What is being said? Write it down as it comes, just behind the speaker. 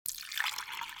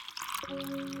We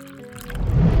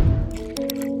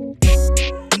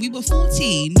were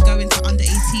 14, going to under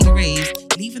 18 raves,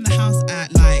 leaving the house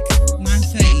at like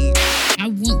 9:30. I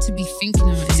want to be thinking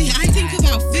about it. See, I think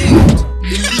about food.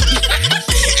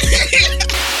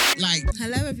 Like,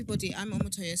 Hello, everybody. I'm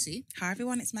Omotoyosi. hi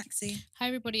everyone, it's Maxi. Hi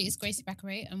everybody, it's Gracie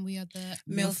Bakare and we are the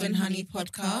Milf and Honey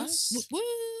podcast. Woo, woo.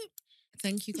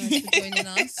 Thank you guys for joining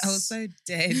us. I was so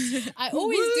dead. I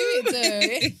always do it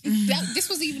though. This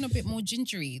was even a bit more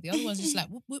gingery. The other one's just like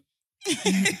whoop whoop.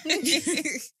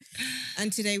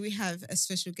 And today we have a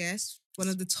special guest, one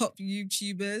of the top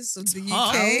YouTubers of the Oh,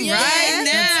 UK. yeah. Right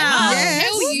That's now. hot. Yes.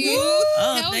 Hell you.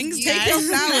 Oh, Hell thanks, you. Take your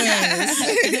guys.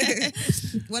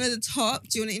 flowers. One of the top.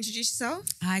 Do you want to introduce yourself?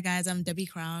 Hi guys, I'm Debbie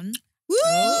Crown. Woo!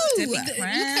 Debbie Look at the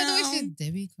way she's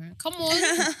Debbie Crown. Come on.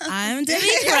 I'm Debbie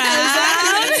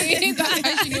That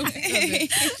actually knows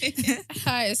it.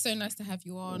 Hi, it's so nice to have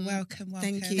you on. Welcome.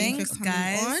 Thank you Thanks, for coming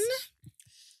guys. on.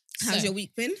 How's So- your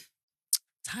week been?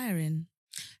 Tiring.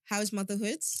 How's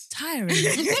motherhood? Tiring.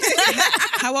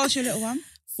 How old's your little one?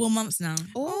 4 months now.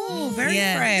 Oh, very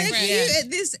Yeah. fresh. They're Yeah. cute at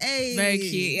this age. Very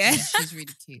cute, yeah. She's really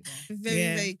cute though. Very,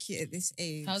 Yeah. very cute at this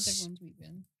age. How's everyone's week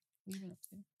been? What have you been up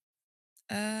to?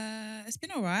 It's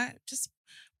been all right. Just,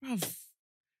 bruv,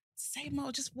 same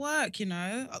old, just work, you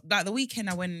know. Like the weekend,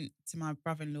 I went to my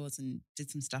brother-in-law's and did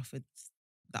some stuff with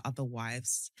the other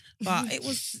wives, but it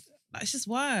was like it's just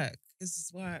work. It's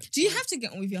just work. Do you have to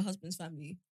get on with your husband's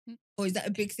family? Or is that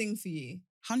a big thing for you?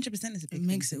 100% is a big It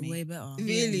makes thing it for me. way better.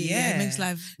 Really? Yeah. It Yeah. makes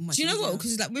life much Do you know what? easier.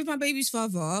 Because like with my baby's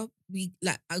father,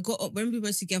 I got up when we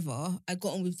were together. I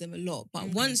got on with them a lot, but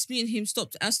Okay. once me and him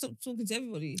stopped, I stopped talking to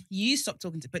everybody. You stopped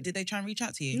talking to, but did they try and reach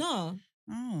out to you? No,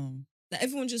 Oh, like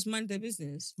everyone just mind their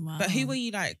business. Wow. but who were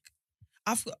you like?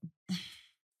 I've got.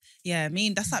 Yeah,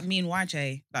 that's like me and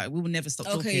YJ. Like we will never stop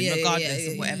talking, regardless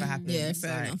of whatever happens. Yeah,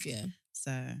 fair Like, enough. Yeah,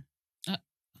 So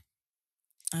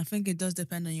I think it does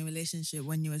depend on your relationship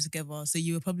when you were together. So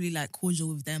you were probably like cordial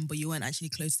with them, but you weren't actually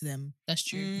close to them. That's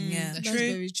true. Yeah. that's true.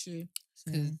 very true.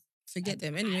 So, Forget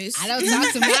them, anyways. I don't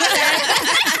talk to mine.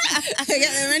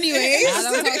 Forget them, anyways. I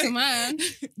don't talk to mine.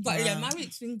 But yeah, Wow. my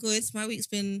week's been good. My week's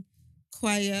been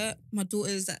quiet. My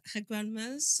daughter's at her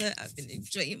grandma's, so I've been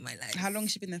enjoying my life. how long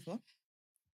has she been there for?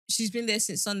 She's been there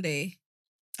since Sunday.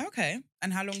 Okay,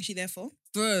 and how long is she there for?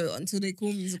 Bro, until they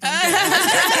call me to come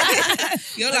back.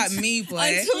 You're like me, boy.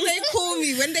 Until they call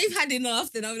me. When they've had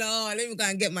enough, then I'm like, oh, let me go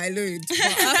and get my load.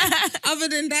 But other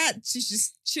than that, she's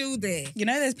just chill there. You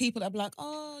know, there's people that be like,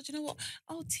 oh, do you know what?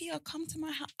 Oh, Tia, come to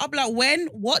my house. I'll be like, when?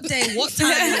 What day? What time?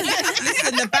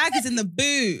 Listen, the bag is in the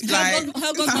boot. Like, Her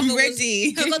godmother I'm was-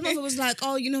 ready. Her godmother was like,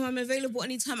 oh, you know, I'm available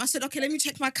anytime. I said, okay, let me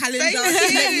check my calendar. Thank to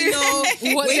let you you. know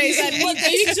What when days I what need.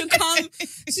 days you should come.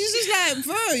 She's just like,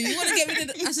 bro, you want to get rid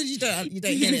of the... I said, you don't get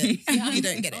it. You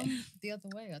don't get it. I'm the other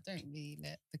way. I don't really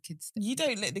let the kids stay. You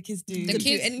don't let the kids do The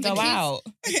kids anything. go the kids- out.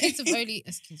 The kids have only,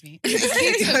 excuse me, the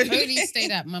kids have only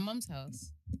stayed at my mum's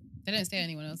house. They don't stay at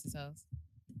anyone else's house.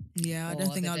 yeah, I Or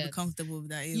don't think the I'd be dead. comfortable with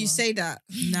that either. You say that.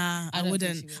 Nah, I I, don't think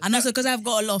wouldn't. she would. And also because I've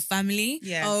got a lot of family,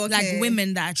 Yeah. Oh, okay. like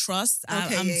women that I trust.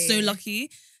 Okay, I'm yeah, so yeah.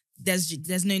 lucky.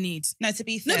 There's no need. No, to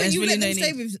be No, fair, but There's you really let them no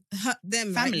stay need. with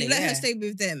them. Family, Right? You let yeah. her stay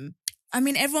with them. I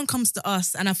mean, everyone comes to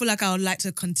us, and I feel like I would like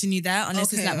to continue that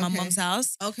unless it's Okay, like my okay. mum's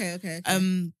house. Okay.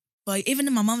 But even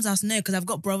in my mum's house, no, because I've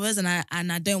got brothers, and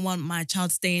I don't want my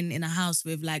child staying in a house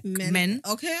with like men.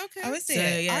 Okay. I would say,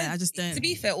 So, yeah, I just don't. To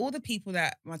be fair, all the people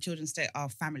that my children stay are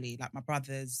family, like my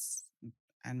brothers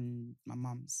and my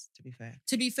mums, to be fair.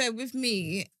 To be fair, with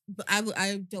me, but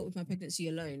I dealt with my pregnancy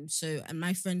alone. So, and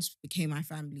my friends became my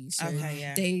family. So Okay,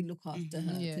 yeah. they look after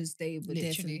her Yeah. because they were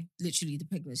there for Literally. literally the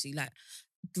pregnancy. Like,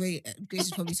 Grace has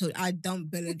probably told I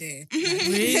dumped Bella there.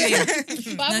 Really?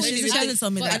 But No, I've she's always- hasn't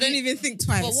told me but I that. don't even think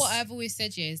twice. But what I've always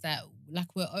said, yeah, is that like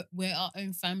we're our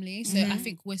own family. So I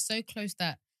think we're so close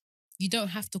that you don't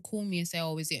have to call me and say,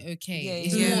 "Oh, is it okay?" Yeah,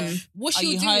 It's yeah. more, what's Are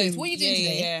your you doing? home? What are you doing Yeah,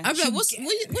 today? yeah. I'm like, what's your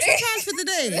plan for the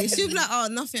day? She'll be like, oh,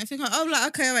 nothing. I think I'm like,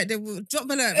 okay, all right, then we'll drop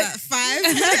Bella at about 5.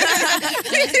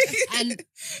 And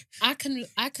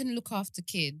I can look after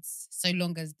kids so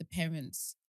long as the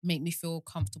parents make me feel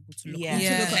comfortable to look Yeah.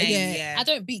 after. Yeah. them. Yeah. I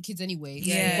don't beat kids anyway.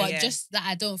 Yeah, But yeah. just that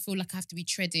I don't feel like I have to be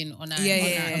treading on that, Yeah, on yeah,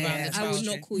 that yeah, around yeah. the I child. will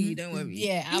not call you, don't worry.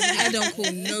 Yeah, I don't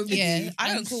call nobody. Yeah. I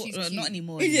don't And call, she's not cute.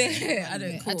 anymore. Yeah, I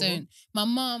don't I call. don't. My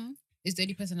mum is the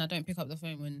only person I don't pick up the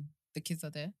phone when the kids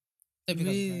are there. Don't pick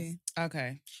up the phone. Really?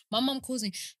 Okay. My mum calls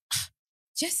me.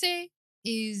 Jesse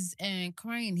is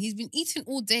crying. He's been eating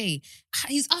all day.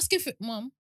 He's asking for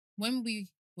mum. When we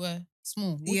were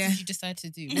small, what Yeah. did you decide to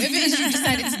do? Whatever it is you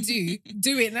decided to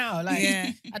do it now. Like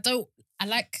Yeah. I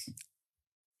like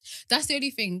That's the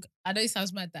only thing. I know it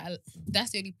sounds mad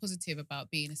that's the only positive about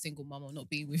being a single mum or not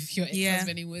being with your ex-husband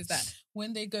anymore is that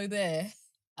when they go there,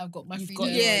 I've got my You've freedom.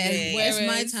 got Yeah, yeah. it's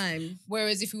my time.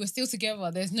 Whereas if we were still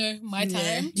together, there's no my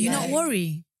Yeah. time. Do you not Like-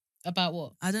 worry? About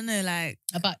what? I don't know, like,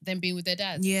 About them being with their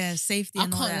dad. yeah, safety I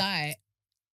and all can't that. lie.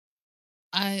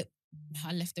 I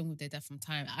left them with their dad from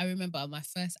time. I remember my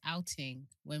first outing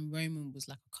when Roman was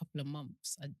like a couple of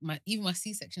months. Even my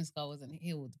C-section scar wasn't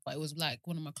healed, but it was like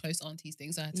one of my close aunties'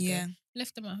 things. I had to Yeah. go.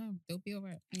 Left them at home. They'll be all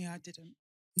right. Yeah, I didn't.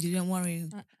 You don't worry.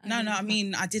 I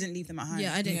mean, I didn't leave them at home.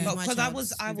 Yeah, I didn't. Yeah. leave my because I child was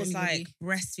with like anybody.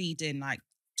 breastfeeding like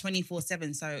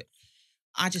 24/7, so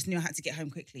I just knew I had to get home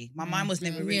quickly. My Yeah. mind was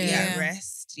never really Yeah. at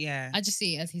rest. Yeah, I just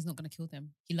see it as he's not going to kill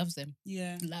them. He loves them.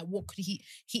 yeah. Like, what could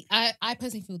I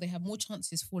personally feel they have more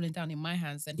chances falling down in my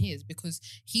hands than his because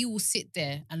he will sit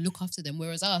there and look after them,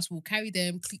 whereas us will carry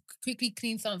them, quickly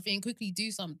clean something, quickly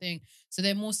do something, so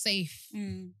they're more safe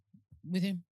Mm, with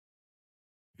him.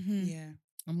 Mhm. yeah.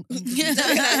 I'm I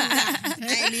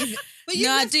leave it. But you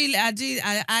No, left-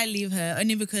 I leave her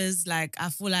only because like I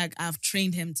feel like I've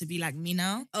trained him to be like me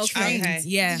now. Okay. Okay.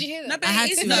 Yeah. Did you hear that? No, but I had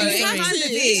it is, to. no, You it have kind to.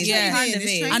 of It's is. training, It kind of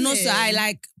it's is. training. And also I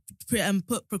like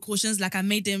put precautions, like I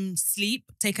made him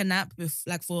sleep, take a nap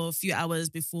like for a few hours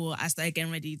before I started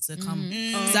getting ready to come.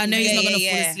 Mm, So I know he's yeah, not gonna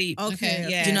yeah, fall yeah. asleep. Okay.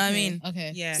 Yeah. Do you know what I okay. mean?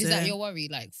 Okay. Yeah. Is that So- your worry?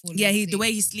 Like, falling Yeah, the asleep?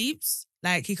 way he sleeps,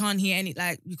 like he can't hear any,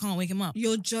 like you can't wake him up.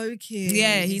 You're joking.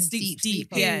 Yeah, he He's a sleeps deep deep.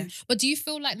 sleeper. Yeah. But do you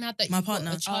feel like now that My you've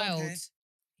partner. got a child, okay.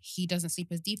 he doesn't sleep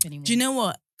as deep anymore? Do you know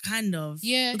what? Kind of.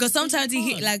 Yeah, Because because you sometimes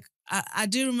he can't. like I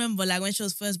do remember like when she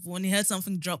was first born, he heard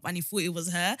something drop and he thought it was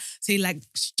her. So he like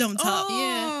jumped up.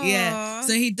 Yeah. Yeah.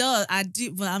 So he does. I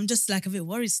do, but I'm just like a bit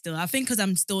worried still. I think because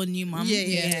I'm still a new mum.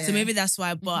 Yeah. So maybe that's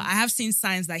why. But Mhm. I have seen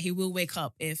signs that he will wake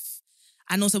up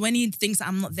and also when he thinks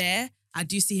I'm not there, I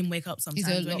do see him wake up He's a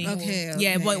sometimes. lot When he, more Okay.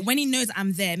 yeah, okay. but when he knows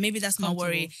I'm there, maybe that's my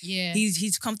worry. Comfortable. Yeah.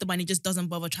 He's comfortable and he just doesn't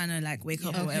bother trying to like wake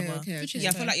up or Okay, whatever. okay, Which okay. is Yeah,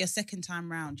 I feel fair. like your second time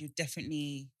round, you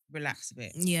definitely relax a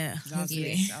bit. Yeah. 'Cause I was a Yeah.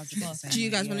 bit- I was a bit the same Do you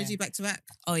way, guys want yeah. to do back to back?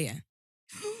 Oh yeah.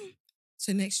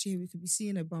 So next year we could be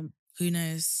seeing a bump. Who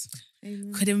knows?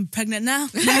 Amen. Could have been pregnant now.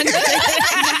 I'm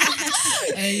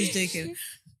just joking.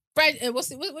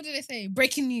 What did they say?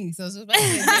 Breaking news. I was about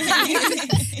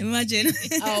to say. Imagine.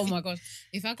 Oh my gosh!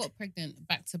 If I got pregnant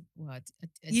back to I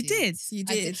You did. You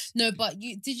I did. No, but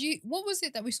you? What was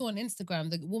it that we saw on Instagram?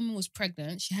 The woman was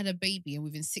pregnant. She had a baby, and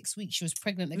within 6 weeks, she was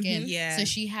pregnant again. Mhm. Yeah. So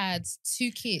she had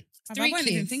 2 kids, I 3 wasn't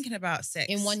even kids. thinking about sex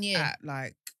in 1 year. At,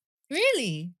 like,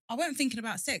 Really? I wasn't thinking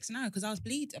about sex, no, because I was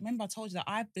bleeding. I remember I told you that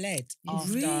I bled You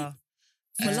after. really?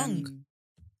 For long?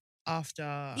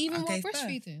 After Even I while gave birth.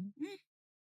 breastfeeding? Mm.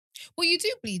 Well, you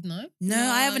do bleed, no? No,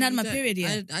 I haven't had you my don't. period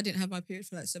yet. I didn't have my period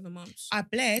for like 7 months. I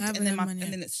bled I haven't and then had mine yet.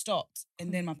 and then it stopped.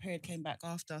 And then my period came back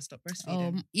after I stopped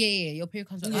breastfeeding. Yeah. Your period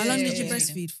comes. back Yeah, How long after did you yeah.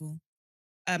 breastfeed for?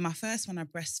 My first one I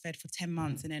breastfed for 10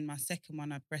 months, and then my second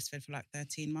one I breastfed for like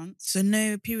 13 months. So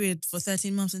no period for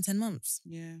 13 months and 10 months.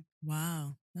 Yeah.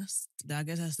 Wow. I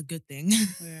guess that's a good thing.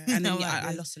 Yeah. And then I like I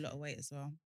this. lost a lot of weight as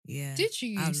well. Yeah. Did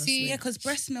you I've lost see? weight. Yeah, because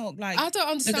breast milk, like, I don't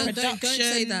No, understand. don't say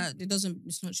production- that. It doesn't.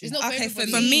 It's not true. It's not okay, for for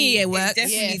everybody. me, it works.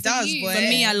 definitely Yeah, for does. you. Boy. For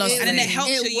me, I lost and then it weight.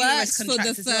 helps your It uterus works for the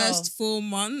contract as well. first 4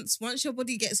 months. Once your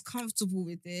body gets comfortable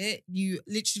with it, you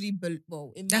literally, in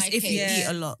That's my if you case, eat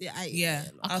a lot. Yeah, I eat Yeah. a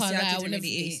lot. I Oh, can't see, I lie. I didn't will never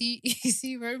really forget. You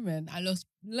see, Roman, I lost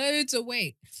loads of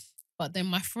weight. But then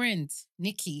my friend,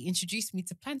 Nikki, introduced me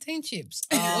to plantain chips.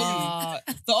 The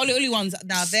Oli ones,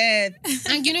 now they're,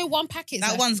 And you know, one packet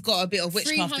that one's got a bit of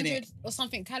witchcraft in 300 it. or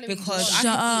something calories. Because one. I Shut could eat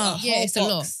up. a Yeah, whole it's a lot.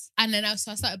 box. And then I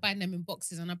started buying them in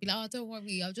boxes, and I'd be like, "Oh, don't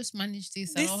worry, I'll just manage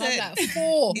this." And I'll Listen. have like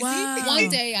 4. Wow. One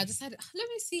day, I decided, let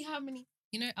me see how many.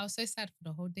 You know, I was so sad for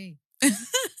the whole day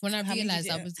when I How many did realized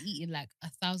you I eat? was eating like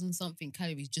 1,000 something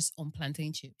calories just on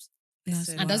plantain chips,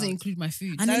 Listen, and doesn't Wow. include my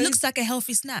food. And it Those- looks like a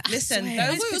healthy snack. Listen, swear. I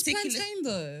those thought it was particular, plantain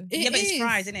though. It yeah, but it's is.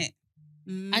 fried, isn't it?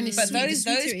 And it's But sweet. The those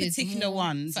sweeter it is, the particular more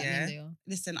ones, fattening yeah. they are.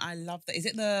 Listen, I love that. Is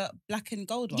it the black and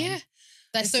gold one? Yeah,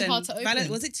 that's so Listen, hard to open.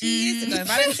 Was it 2 years ago?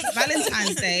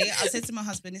 Valentine's Day, I said to my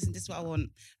husband, listen, this is what I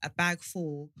want. A bag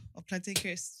full of plantain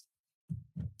crisps.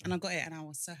 And I got it and I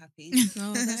was so happy.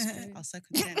 Oh, that's great. I was so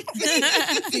content.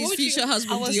 His would you- future I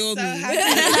husband, was Dior so me. happy.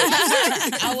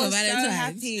 I For was so Valentine's.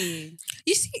 happy.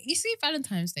 You see,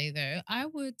 Valentine's Day though, I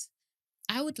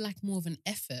would like more of an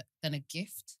effort than a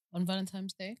gift on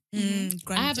Valentine's Day.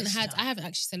 I haven't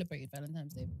actually celebrated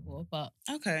Valentine's Day before, but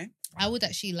Okay. I would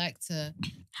actually like to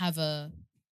have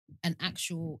an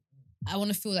actual I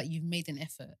want to feel like you've made an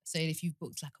effort. So if you've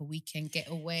booked like a weekend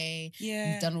getaway,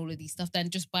 Yeah. you've done all of these stuff, then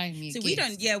just buying me a So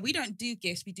gift. we don't do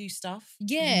gifts. We do stuff.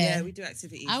 Yeah. we do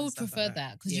activities. I and would stuff prefer like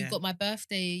that because Yeah. you've got my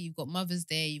birthday, you've got Mother's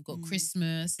Day, you've got Mm.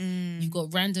 Christmas, Mm. you've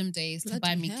got random days to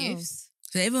buy Bloody me hell. gifts.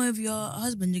 So even with your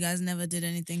husband, you guys never did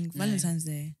anything No. Valentine's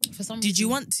Day. For some Did you reason-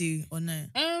 want to or no?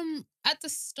 At the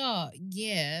start,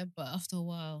 yeah, but after a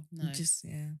while, no. Just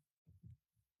yeah.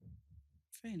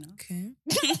 Fair enough. Okay.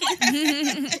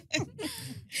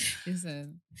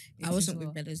 Listen, I it wasn't is with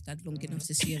what- Bella's dad long enough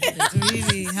to see evidence.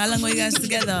 Really? How long were you guys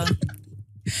together?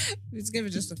 We were together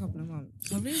just a couple of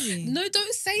months. Oh really? No,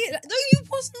 don't say it. No, you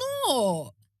was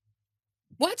not.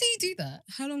 Why do you do that?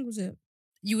 How long was it?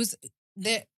 You was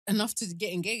there enough to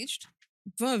get engaged.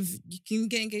 Bruv, you can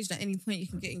get engaged at any point. You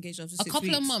can get engaged after A 6 couple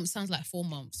of weeks. months sounds like 4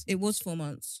 months. It was 4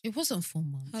 months. It wasn't 4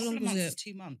 months. How Couple long of was months it? is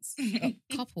 2 months.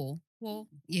 Couple. Well,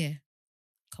 yeah.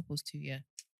 Couples too, yeah.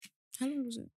 How long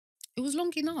was it? It was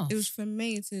long enough. It was from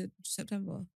May to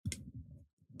September.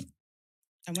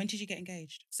 And when did you get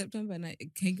engaged? September, and I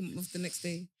came off the next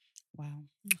day. Wow.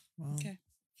 Wow. Okay.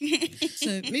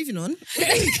 So moving on.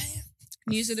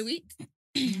 News of the week.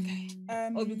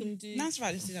 Um, What are we gonna do? That's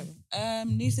right. Let's do that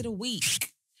one. News of the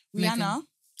week. Megan. Rihanna.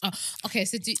 Okay,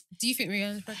 so do you think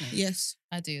Rihanna's pregnant? Yes.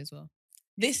 I do as well.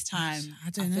 This time, I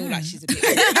don't feel know. like she's a bit.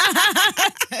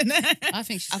 I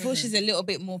think she's I feel pregnant. she's a little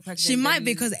bit more pregnant. She might than-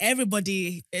 because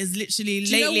everybody is literally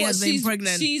Do you know lately what? has been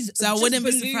pregnant. So I just wouldn't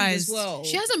be ballooned surprised. As well.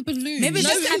 She hasn't ballooned. Maybe no,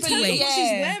 just in had to terms of wait. what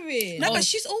she's wearing. No, Oh, but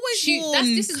she's always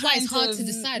worn. this is why it's kind hard to of-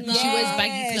 decide when she wears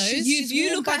baggy clothes. she's If you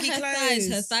worn look at baggy her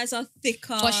clothes. thighs are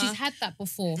thicker. But she's had that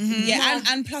before. Mhm. Yeah,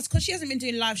 and plus, because she hasn't been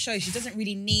doing live shows, she doesn't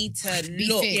really need to Be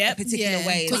look fit. a particular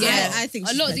way. But as yeah, well. I think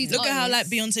a she's lot of these pregnant. Look at how like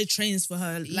artists- Beyonce trains for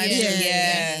her. Like, Yeah.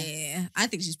 I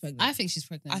think she's pregnant. I think she's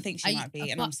pregnant. I think she might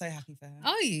be, and I'm so happy for her.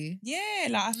 Are you? Yeah,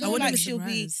 like I I feel wouldn't like be she'll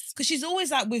be surprised. because she's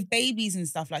always like with babies and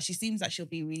stuff. Like she seems like she'll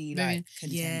be really Very- like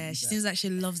content Yeah, with she it. seems like she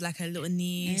loves like her little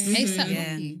niece. Mhm. ASAP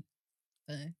Yeah. Rocky.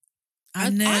 I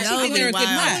know. I That actually would think be they're a good wild.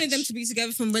 I match. wanted them to be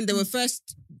together from when they were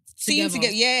first Seem to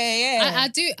together. get yeah.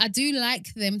 I do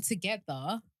like them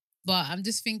together, but I'm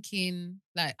just thinking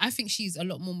like I think she's a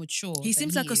lot more mature. He than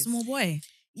seems like a is. small boy.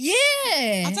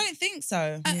 Yeah. I don't think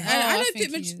so. I, Yeah. I Oh, I don't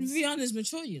think think, he is. Rihanna's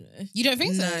mature, you know. You don't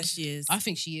think so? No, she is. I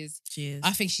think she is. She is.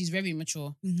 I think she's very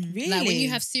mature. Mhm. Really, Like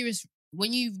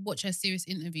when you watch her serious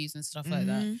interviews and stuff like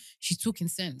that, Mhm. she's talking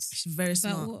sense. She's very About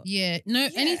smart. what? Yeah, no, Yeah.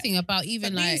 anything about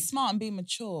even but being like smart and being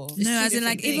mature. No, two as in different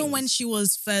like even when things. she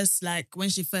was first like when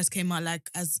she first came out like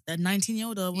as a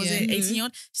 19-year-old or was Yeah. it Mhm.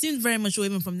 18-year-old? She seems very mature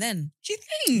even from then. Do you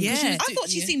think? Yeah. I thought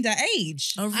she Yeah. seemed her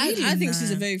age. Oh really? I think No.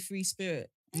 she's a very free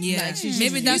spirit. yeah. Like, she's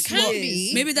maybe just- that's You can what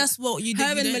be. maybe that's what you, Her you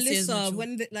and don't see as Melissa, mature.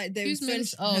 when they Who's were Melissa?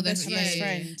 friends, Oh, her their best best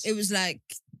friend. friend. It was like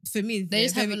for me, They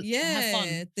just they're have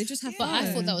fun. They just have Yeah. But fun.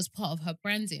 I thought that was part of her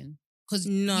branding. Because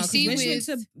No, you 'cause see when she went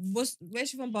with to where's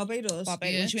she from? Barbados.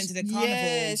 Barbados, when she went to the Yeah,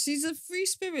 carnival. she's a free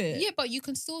spirit. yeah, but you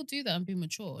can still do that and be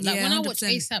mature. Like Yeah, when I watch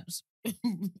 100%. ASAP's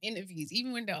interviews,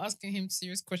 even when they're asking him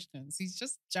serious questions, he's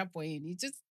just jabbering. He's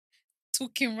just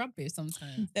talking rubbish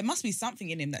sometimes. There must be something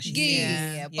in him that she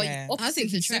Yeah, sees. but Yeah. opposites I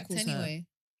think he attract circles her. anyway.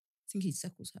 I think he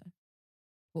circles her.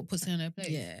 What puts her in her place?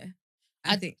 Yeah,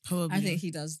 I- Probably. I think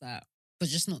he does that. but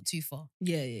just not too far.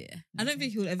 Yeah, yeah. I don't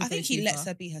think he'll ever. I think go he too lets far.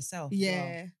 her be herself. as Yeah.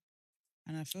 well.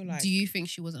 And I feel like Do you think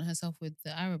she wasn't herself with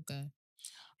the Arab guy?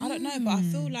 I don't know, but I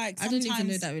feel Mm. like I sometimes don't even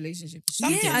know that relationship.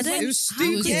 Sometimes Yeah, I when- don't. It was how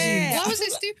stupid. could Yeah. you? Why I was it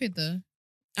feel stupid though?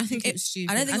 I think It- it was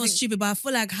stupid. I don't think it was stupid, but I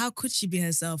feel like how could she be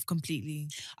herself completely?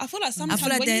 I feel like I sometimes feel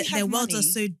like when their you have worlds are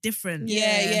money, so different.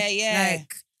 yeah.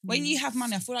 Like When you have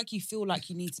money, I feel like you feel like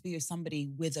you need to be with somebody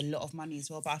with a lot of money as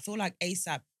well. But I feel like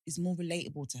ASAP is more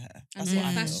relatable to her. And That's what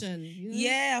I feel. fashion. You know?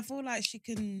 Yeah, I feel like she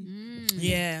can.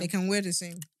 yeah. They can wear the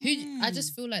same. I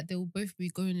just feel like they will both be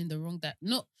going in the wrong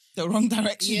not The wrong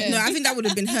direction. Yeah. No, I think that would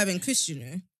have been her and Chris, you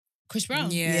know. Chris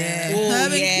Brown. Yeah. Oh, Her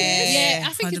and yeah. Chris. Yeah,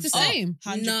 I think it's the 100%. same.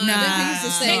 100%. No, I don't think it's the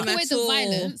Nah. same Take away at the all.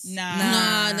 violence. Nah.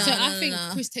 Nah, So nah, I think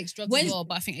nah. Chris takes drugs When- as well,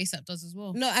 but I think ASAP does as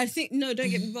well. No, I think don't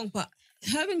get me wrong, but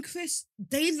her and Chris,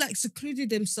 they like secluded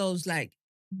themselves. Like,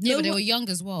 Yeah, no but they one- were young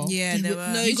as well. Yeah, they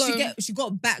were. No, You she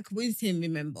got back with him.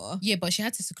 Remember? Yeah, but she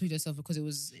had to seclude herself because it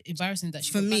was embarrassing that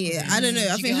she For got back me, with him. I don't know. Do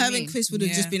I you think get what her I and mean? Chris would have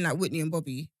Yeah. just been like Whitney and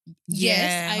Bobby. Yes,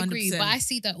 Yeah, I agree. 100%. But I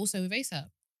see that also with ASAP.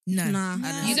 No. Nah. I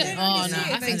Nah, don't You see don't. it. Oh I no, don't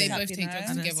see I it think they with both ASAP, take you drugs know? I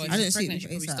don't together. see it. If I don't she's see it pregnant, she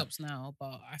with probably ASAP. stops now.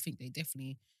 But I think they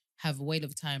definitely have a whale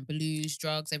of time. Balloons,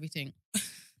 drugs, everything.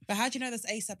 But how do you know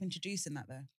that's ASAP introducing that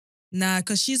though? Nah,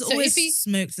 because she's So always if he-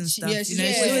 smoked and stuff. yeah, you know,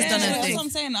 she's she's always done yeah. her That's thing. what I'm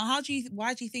saying. Like,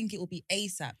 why do you think it will be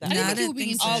ASAP? I Nah, don't I think it will don't be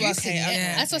think so. introducing Oh, okay, it.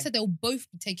 okay, That's why I okay. said they'll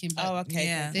both be taken back. Oh, okay.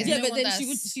 Yeah. okay. There's Yeah, no but one then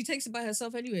that's- she takes it by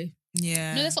herself anyway.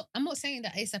 Yeah. No, that's not, I'm not saying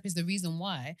that ASAP is the reason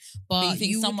why, But but you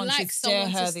think you would someone like should steer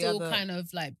someone her to the still other kind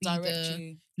of like be direct the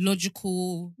you.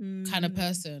 logical kind of Mm.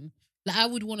 person. Like I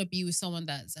would want to be with someone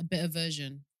that's a better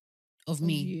version of Of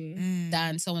me you. Mm.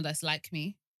 than someone that's like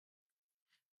me.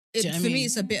 Do you know what I For me, mean?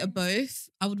 it's a bit of both.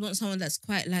 I would want someone that's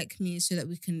quite like me so that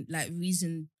we can like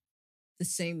reason the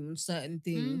same on certain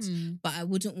things. Mm. But I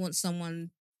wouldn't want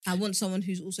someone. I want someone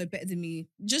who's also better than me.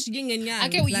 Just yin and yang. I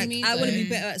get what you Like, mean, I want to be though.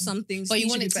 better at some things, But you he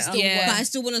want should it be to better. still work. But I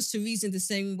still want us to reason the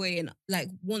same way and like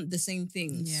want the same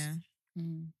things. Yeah.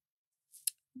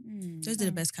 Mm. Those are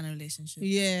the best kind of relationships.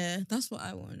 Yeah, that's what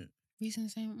I want. Reason the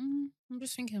same. I'm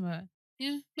just thinking about it.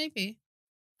 Yeah, maybe.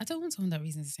 I don't want someone that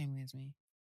reasons the same way as me.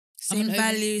 Same over-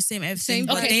 value, same everything. Same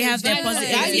but value, they have their value, positive.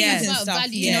 values Yeah. and about stuff,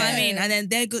 value, You know what I Yeah. mean? And then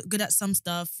they're good at some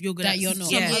stuff. You're good That at you're not.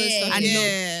 Some Yeah. other stuff. And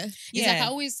Yeah. It's Yeah. like I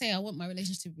always say, I want my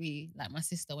relationship to be like my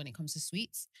sister when it comes to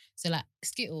sweets. So like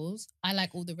Skittles, I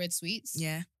like all the red sweets,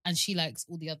 Yeah. and she likes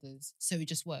all the others. So it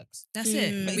just works. That's Mm.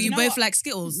 it. But But you you know both what? like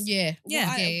Skittles. Yeah, Yeah.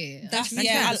 That's really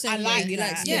yeah, the same I way. like You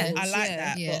that. like Yeah, Skittles, I like yeah.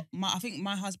 that. Yeah. But I think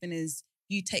my husband is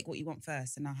you take what you want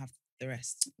first, and I'll have the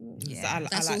rest. Yeah. So I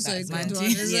That's like also that a as good well. Mine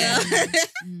one too. as Yeah. well.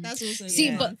 Mm. That's also a See,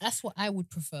 good but one. that's what I would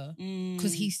prefer Mm.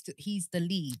 because he's the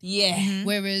lead. yeah. Mhm.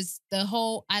 Whereas the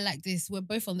whole I like this, we're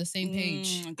both on the same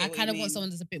page. I get I what kind you of want mean. someone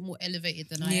that's a bit more elevated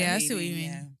than I Yeah, I am. see what you mean.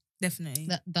 Yeah. Definitely.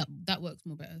 That works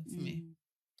more better for me.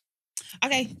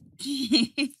 Okay.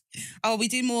 Oh, we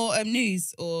do more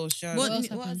news or show? What else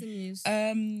What happened? other news?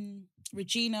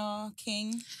 Regina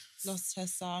King lost her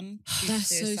son. due to That's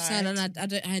so suicide. sad,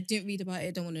 and I didn't read about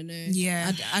it. Don't want to know.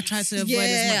 Yeah. I try to avoid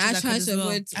as much as I try could as to well.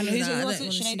 avoid. And all who's that. I who don't was it?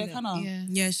 wanna see Sinead that. O'Connor. Yeah.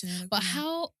 Yeah, Sinead But O'Connor.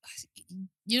 how,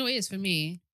 you know what it is for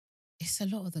me? It's a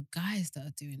lot of the guys that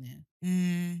are doing it.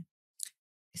 Mm.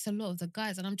 It's a lot of the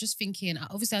guys. And I'm just thinking,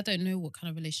 obviously, I don't know what kind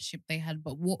of relationship they had,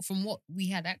 but from what we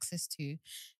had access to,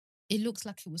 it looks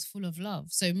like it was full of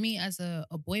love. So me as a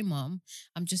boy mom,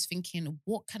 I'm just thinking,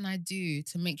 what can I do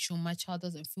to make sure my child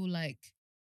doesn't feel like,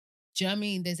 do you know what I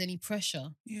mean? There's any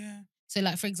pressure. Yeah. So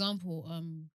like, for example,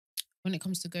 when it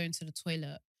comes to going to the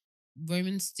toilet,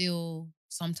 Roman still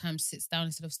sometimes sits down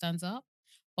instead of stands up.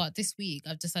 But this week,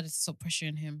 I've decided to stop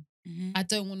pressuring him. Mhm. I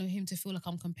don't want him to feel like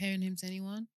I'm comparing him to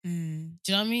anyone. Mm.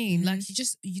 Do you know what I mean? Mhm.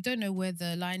 Like you don't know where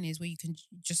the line is where you can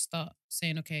just start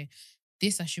saying, okay,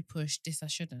 this I should push, this I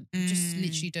shouldn't. You just Mm.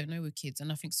 literally don't know with kids.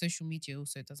 And I think social media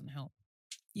also doesn't help.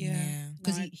 Yeah.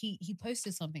 Because Like- he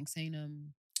posted something saying,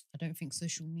 I don't think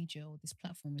social media or this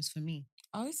platform is for me.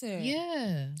 Oh, is it?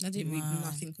 Yeah. I didn't read Wow.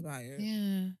 nothing about it.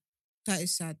 Yeah. That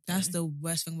is sad. That's though. the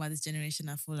worst thing about this generation.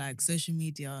 I feel like social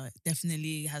media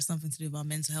definitely has something to do with our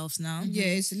mental health now. Yeah,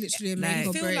 it's literally a Like- make You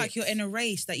or feel break. like you're in a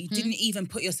race that you Hmm? didn't even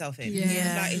put yourself in.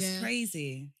 Yeah. Like, it's Yeah.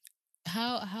 crazy.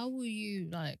 How will you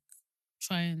like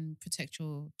try and protect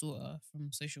your daughter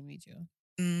from social media?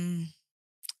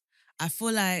 I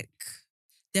feel like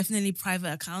definitely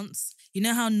private accounts. You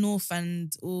know how North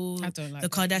and all I don't like the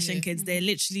that. Kardashian Yeah. kids, they're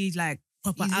literally like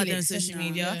proper Easily out there on social accessible.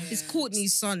 media. Yeah. It's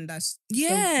Courtney's son. That's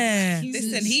Yeah.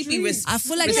 Listen, he be I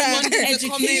feel like Yeah. someone The educated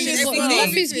comments, as everything. well.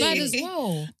 Love is bad as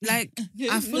well. Like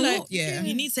I feel like Yeah.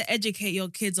 you need to educate your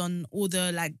kids on all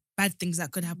the like bad things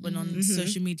that could happen on Mhm.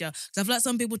 social media. So I feel like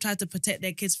some people try to protect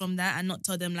their kids from that and not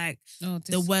tell them like Oh,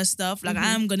 the worst stuff. Like Mhm.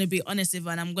 I'm gonna be honest with her,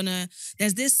 and I'm gonna.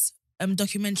 There's this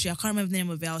documentary. I can't remember the name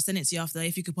of it. I'll send it to you after.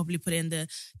 If you could probably put it in the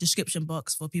description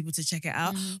box for people to check it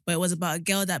out. But it was about a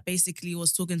girl that basically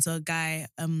was talking to a guy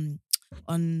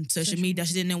on social media.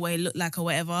 She didn't know what he looked like or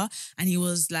whatever, and he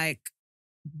was like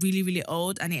really, really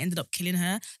old, and he ended up killing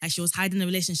her. Like she was hiding the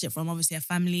relationship from obviously her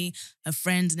family, her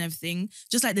friends, and everything.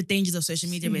 Just like the dangers of social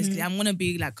media, basically. I'm gonna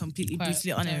be like completely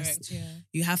brutally honest.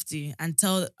 You have to, and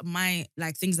tell my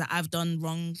like things that I've done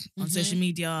wrong on social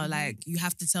media. Like you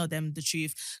have to tell them the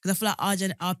truth, because I feel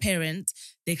like our parents,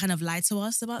 they kind of lie to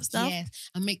us about stuff. Yeah,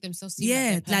 and make themselves seem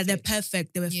Yeah, like they're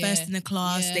perfect. They were first Yeah. in the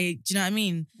class. Yeah. They, do you know what I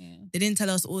mean? Yeah. They didn't tell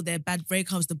us all their bad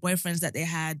breakups, the boyfriends that they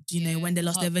had, you know, Yeah, when they the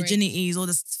lost their heartbreaks. virginities, all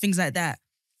the things like that.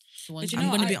 The ones But you I'm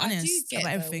know, gonna be I do honest get about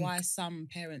though everything. why some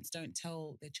parents don't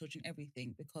tell their children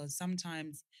everything, because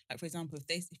sometimes, like for example,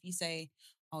 if you say,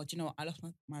 "Oh, do you know what? I lost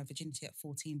my virginity at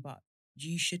 14, but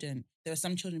you shouldn't." There are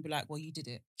some children who be like, "Well, you did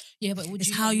it." Yeah, but would It's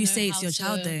you how not you know say it's how your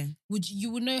child, to- though.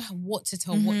 You would know what to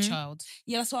tell what Mhm. child?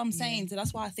 Yeah, that's what I'm saying. So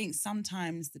that's why I think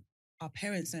sometimes our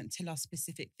parents don't tell us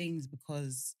specific things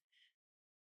because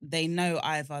they know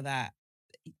either that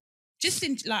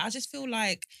I just feel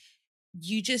like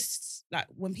you just like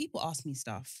when people ask me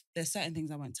stuff, there's certain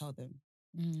things I won't tell them.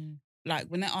 like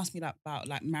when they ask me like about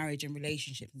like marriage and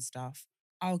relationships and stuff,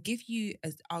 I'll give you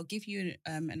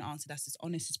an answer that's as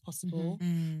honest as possible.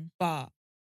 Mm. But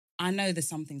I know there's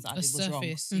some things that I did was wrong.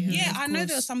 surface. Mhm. Yeah, of I know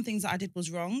there are course. some things that I did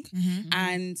was wrong. Mhm.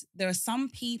 And there are some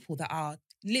people that are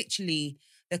literally,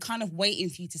 they're kind of waiting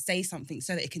for you to say something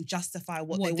so that it can justify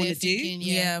what they want they're to do. thinking,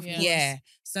 Yeah, of Yeah.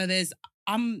 So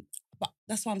but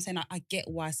that's why I'm saying I get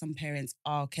why some parents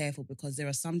are careful, because there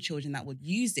are some children that would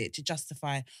use it to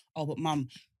justify, oh, but mum,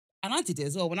 and I did it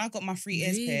as well. When I got my 3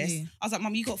 ears pierced, Really? I was like,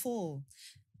 mum, you got 4.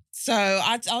 So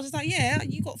I was just like, yeah,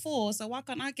 you got 4, so why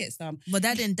can't I get some? But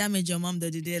that didn't damage your mum though,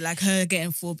 did it? Like her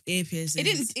getting 4 ear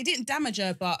piercings. It didn't damage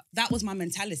her, but that was my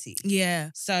mentality. Yeah.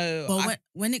 So But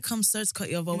when it comes, sorry to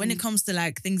cut you off, but when it comes to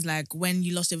like things like when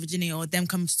you lost your virginity or them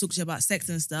coming to talk to you about sex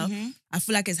and stuff, Mhm. I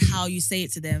feel like it's how you say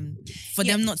it to them for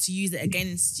Yeah. them not to use it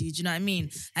against you. Do you know what I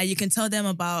mean? Like you can tell them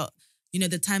about, you know,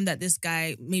 the time that this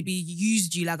guy maybe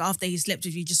used you, like after he slept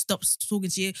with you, just stops talking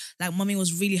to you. Like, mommy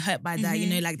was really hurt by that, you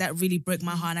know, like that really broke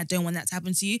my heart and I don't want that to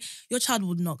happen to you. Your child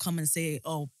would not come and say,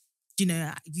 oh, you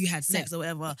know, you had sex or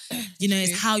whatever. You know, it's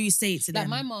true. how you say it to Like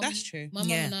them. my mom. That's true. My mom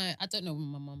Yeah. and I don't know when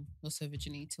my mom lost her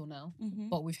virginity till now, Mhm.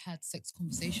 but we've had sex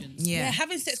conversations. Yeah. Yeah,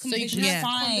 having sex So you conversations can is have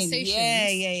fine. conversations. Yeah.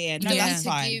 You No, don't that's need to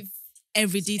fine. give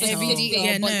Every detail. every detail,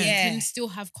 Yeah, but no. you Yeah. can still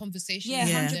have conversations. Yeah,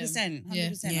 with them. 100%.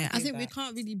 100%. Yeah. I think we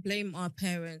can't really blame our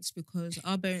parents because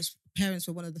our parents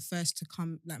were one of the first to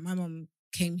come. Like my mom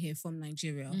came here from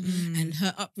Nigeria, Mhm. and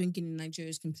her upbringing in Nigeria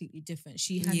is completely different.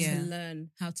 She had Yeah. to learn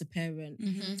how to parent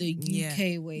Mhm. the Yeah.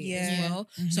 UK way Yeah. as well.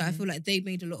 So I Mhm. feel like they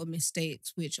made a lot of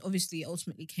mistakes, which obviously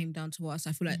ultimately came down to us.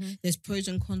 I feel like Mhm. there's pros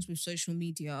and cons with social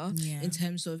media Yeah. in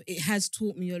terms of it has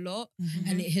taught me a lot Mhm.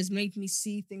 and it has made me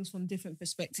see things from different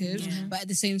perspectives. Yeah. But at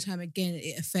the same time, again,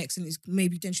 it affects and it's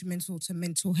maybe detrimental to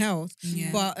mental health.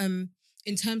 Yeah. But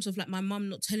in terms of like my mum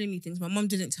not telling me things, my mum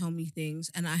didn't tell me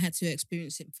things and I had to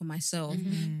experience it for myself.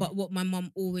 Mhm. But what my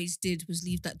mum always did was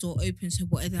leave that door open so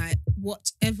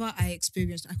whatever I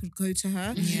experienced, I could go to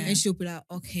her Yeah. and she'll be like,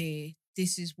 okay,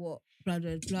 this is what blah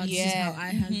blah blah. This is Yeah. how I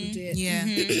handled Mhm. it.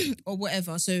 Yeah. Or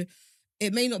whatever. So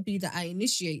it may not be that I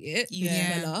initiate it with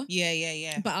Yeah. Bella,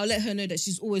 Yeah. but I'll let her know that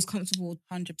she's always comfortable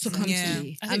 100%. to come Yeah. to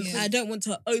me. I think I don't want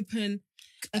to open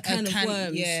a can of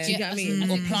worms. yeah. Do you get what I mean? Mm.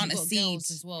 Or think plant a we've got girls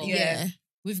seed. as well. Yeah.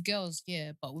 With girls,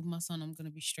 yeah, but with my son, I'm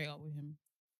gonna be straight up with him.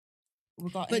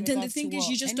 But then the thing is,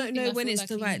 you just don't Anything know I when feel it's like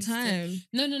the he right needs to- time.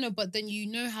 No. But then you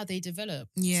know how they develop.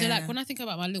 Yeah. So like when I think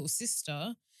about my little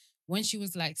sister, when she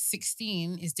was like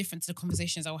 16, is different to the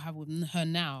conversations I will have with her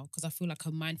now because I feel like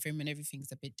her mind frame and everything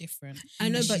is a bit different. I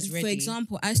know, And but she's for ready.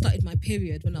 example, I started my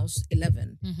period when I was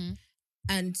 11. Mm-hmm.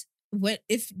 And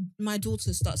if my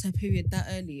daughter starts her period that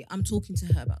early, I'm talking to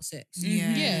her about sex.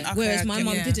 Yeah. Yeah. Okay, Whereas I my get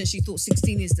mum it. didn't. She thought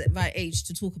 16 is the right age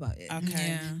to talk about it. Okay.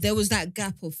 Yeah. There was that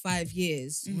gap of 5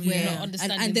 years Mhm. where, Not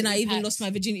understanding and then the I even impact. lost my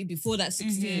virginity before that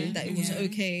 16, Mhm. that it was Yeah.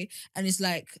 okay. And it's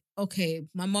like, okay,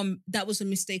 my mum, that was a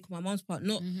mistake on my mum's part.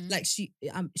 Not Mhm. like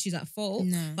she's at fault,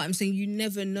 No. but I'm saying you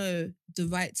never know the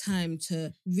right time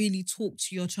to really talk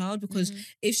to your child because Mhm.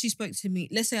 if she spoke to me,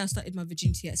 let's say I started my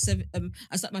virginity at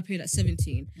I started my period at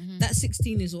 17. Mhm. That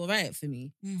 16 is all right for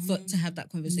me to have that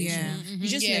conversation. Yeah. You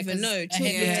just Yeah, never 'cause know.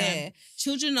 ahead of Yeah. time.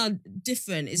 Children are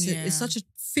different. It's Yeah. it's such a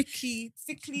fickly.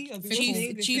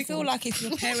 Do you feel like if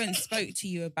your parents spoke to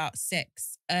you about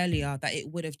sex earlier, that it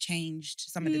would have changed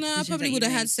some of the No, I decisions probably that would you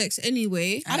have made? had sex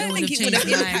anyway. I don't It think would've it would have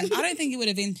changed mine. impacted. I don't think it would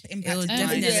have It would impacted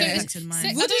definitely mine. Yeah. have impacted mine.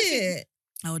 sex- Would don't think- it?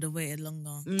 I would have waited longer.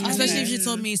 Mm. Especially if Okay. she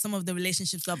told me some of the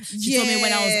relationship stuff. She told me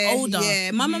when I was older.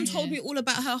 Yeah, my mum Mhm. told me all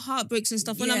about her heartbreaks and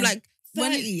stuff when I'm Yeah. like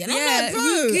When- 30. And yeah, I'm like,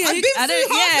 bro, yeah, I've been I through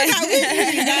don't- half of that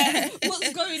with you. yeah. Like,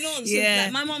 what's going on? So Yeah.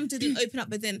 like, my mum didn't open up.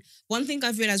 But then one thing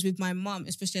I've realized with my mum,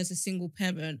 especially as a single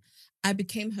parent, I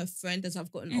became her friend as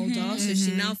I've gotten older. So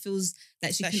she mhm. now feels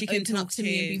like she That can she can open up talk to to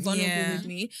me and be you. vulnerable Yeah. with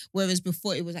me. Whereas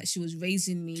before it was like she was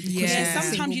raising me. Because Yeah. she was a Yeah,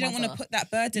 sometimes single you don't want to mother. put that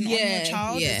burden on your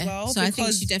child as well. So I think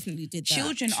because she definitely did that.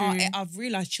 children True. are. I've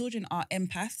realized children are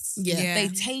empaths. Yeah. Yeah.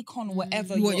 They take on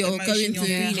whatever What your you're emotion going you're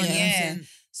through, feeling. yeah. Yeah.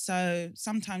 So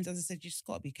sometimes, as I said, you just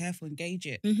got to be careful, engage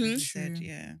it. Mhm. As you said, True.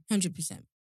 yeah. 100%.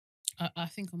 I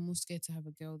think I'm more scared to have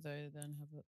a girl though than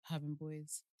having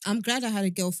boys. I'm glad I had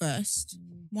a girl first.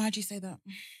 Why do you say that?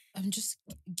 I'm just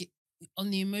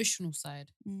on the emotional side.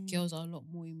 Mm. Girls are a lot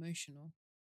more emotional.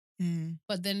 Mm.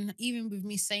 But then even with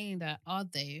me saying that, are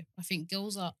they? I think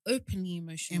girls are openly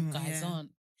emotional, guys yeah.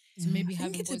 aren't. So Mhm. maybe I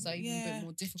think having it's a- boys are even a yeah. bit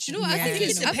more difficult. Do you know what? Yeah. I think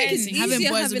it's Depends. easier Having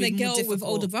boys having would a be more girl with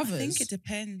older difficult. brothers. I think it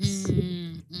depends.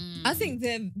 I think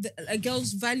a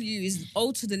girl's value is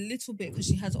altered a little bit because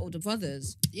she has older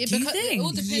brothers. Yeah, Do you because it think?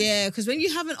 all depends. Yeah, because when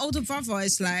you have an older brother,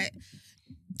 it's like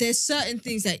there's certain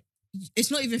things that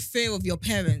it's not even fear of your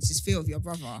parents, it's fear of your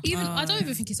brother. Even I don't yeah.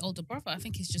 even think it's older brother. I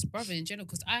think it's just brother in general.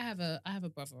 Because I have a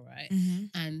brother, right? Mhm.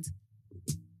 And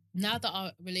now that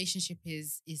our relationship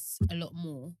is a lot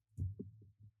more,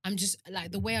 I'm just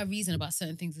like the way I reason about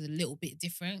certain things is a little bit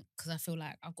different because I feel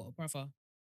like I've got a brother,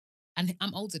 and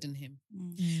I'm older than him.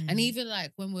 Mm. And even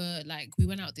like when we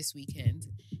went out this weekend,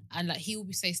 and like he will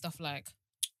say stuff like,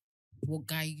 "What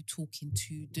guy are you talking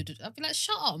to?" I'd be like,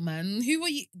 "Shut up, man. Who are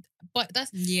you?" But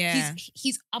that's Yeah.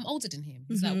 he's I'm older than him.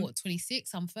 He's like what, 26?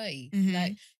 I'm 30. Mhm.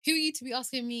 Like, who are you to be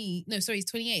asking me? No, sorry, he's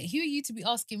 28. Who are you to be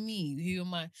asking me? Who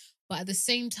am I? But at the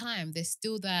same time, there's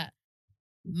still that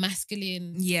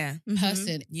masculine Yeah.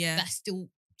 person Yeah. that's still.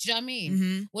 Do you know what I mean?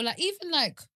 Mhm. Or like even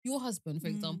like your husband, for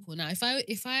example. Now, if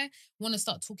I want to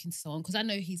start talking to someone because I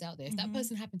know he's out there, if that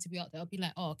person happened to be out there, I'll be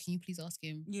like, oh, can you please ask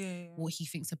him what he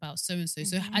thinks about so and so.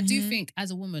 So I do think as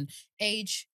a woman,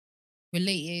 age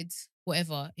related,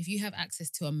 whatever, if you have access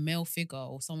to a male figure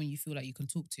or someone you feel like you can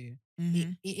talk to,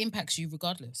 Mhm. it impacts you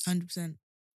regardless. 100%.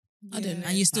 I don't know.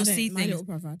 And you still I don't- see my things. little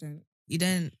brother, I don't. You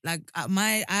don't like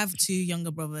I have two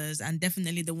younger brothers, and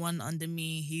definitely the one under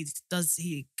me, he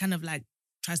kind of like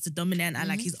tries to dominate and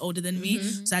like he's older than me.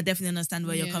 So I definitely understand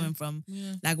where you're Yeah. coming from.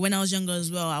 Yeah. Like when I was younger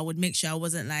as well, I would make sure I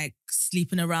wasn't like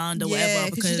sleeping around or Yeah,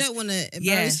 whatever because you don't want to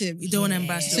embarrass him. you don't want to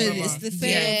embarrass So your it's brother. the fear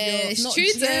Yeah, of your. it's not true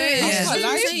just- though. Yeah, Yeah. that's what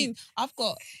Like, I'm saying. I've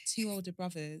got two older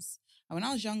brothers, and when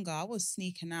I was younger, I was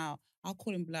sneaking out. I'll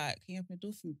call him like, "Can you open the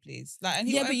door for me, please?" Like, and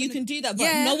he Yeah, would but you open can do that. But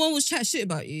Yeah. no one was chat shit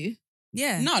about you.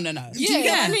 Yeah. No. Do you get what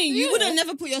Yeah. I mean? You Yeah. would have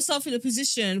never put yourself in a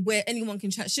position where anyone can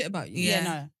chat shit about you. Yeah, Yeah.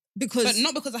 no. Because But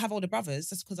not because I have older brothers.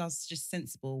 That's because I was just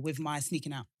sensible with my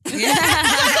sneaking out.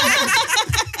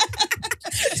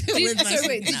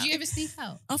 Did you ever sneak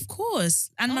out? Of course.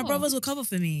 And my Oh. brothers would cover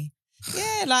for me.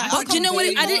 Yeah, like. But do you know what?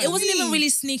 It wasn't even me. really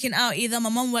sneaking out either. My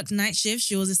mum worked night shift.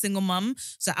 She was a single mum.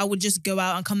 So I would just go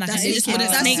out and come back that's and they just wouldn't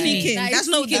that's snake me. sneaking. That is That's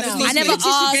not sneaking that's out. not I never sneaking.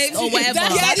 asked or whatever.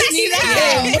 That's sneaking out.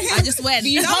 Yeah, I just went.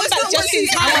 You come back just in And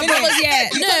time. my brothers,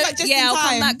 innit? no, come back just in I'll come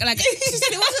time. back like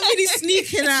It wasn't really sneaking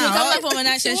she'll come out. back from a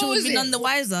night shift. So she what would was be it? none the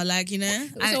wiser, like, you know.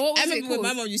 And So what I was it remember when my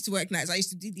called? mom used to work nights, I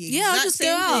used to do the Yeah, I'll exact just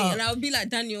same go thing. out. And I would be like,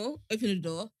 Daniel, open the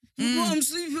door. Mm. Oh, I'm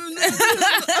sleeping. I'm not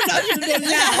opening the door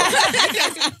now.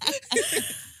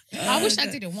 I wish I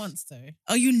did it once though.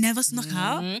 Oh, you never snuck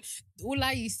out? All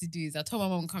I used to do is I told my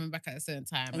mom I'm coming back at a certain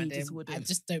time, And you and then just wouldn't. I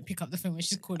just don't pick up the phone when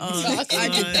she's calling Oh, me. So I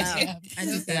did was that. yeah. I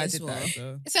did that Yeah, I as did well. that as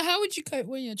well. So how would you cope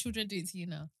when your children do it to you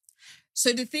now?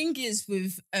 So the thing is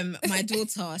with my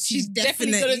daughter, she's She's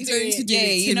definitely definitely gonna do going it. to do Yeah,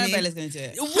 it you to know me. Bella's gonna do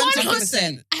it.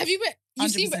 100%. Have you met?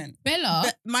 You've seen 100%. Bella?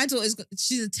 But my daughter's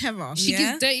she's a terror. She Yeah?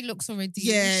 gives dirty looks already.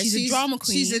 Yeah, she's a drama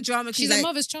queen. She's a drama queen. She's a like,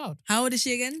 mother's child. How old is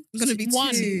she again? gonna be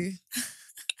One. 2.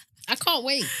 I can't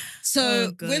wait. So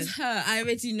Oh, God. with her, I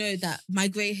already know that my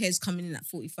grey hair's coming in at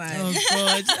 45. Oh,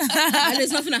 God. And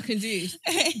there's nothing I can do.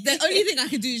 The only thing I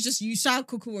can do is just you shall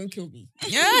cook who won't kill me.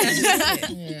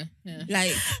 Yeah. Yeah.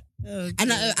 Like, Oh, and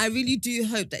God. I really do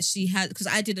hope that she has, because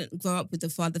I didn't grow up with a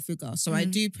father figure. So I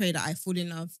Mhm. do pray that I fall in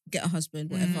love, get a husband,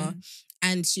 whatever. Mm-hmm.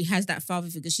 And she has that father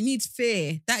figure. She needs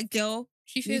fear. That girl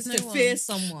She fears needs no to one. fear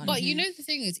someone. But you know the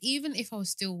thing is, even if I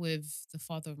was still with the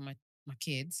father of my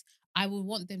kids, I would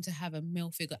want them to have a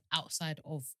male figure outside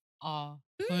of our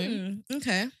home.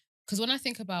 Okay. Because when I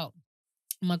think about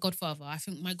my godfather, I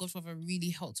think my godfather really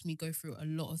helped me go through a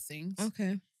lot of things.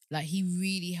 Okay. Like he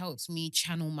really helped me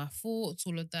channel my thoughts,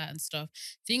 all of that and stuff.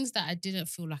 Things that I didn't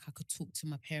feel like I could talk to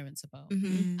my parents about.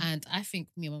 Mm-hmm. And I think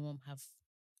me and my mom have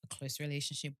a close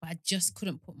relationship, but I just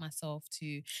couldn't put myself to,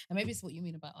 and maybe it's what you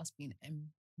mean about us being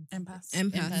Empaths.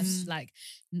 empaths, like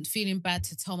feeling bad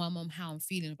to tell my mom how I'm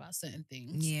feeling about certain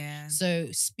things. Yeah. So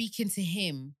speaking to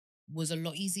him was a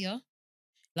lot easier.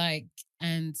 Like,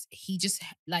 and he just,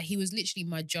 like, he was literally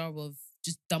my jar of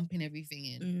just dumping everything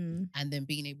in Mm. and then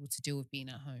being able to deal with being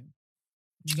at home.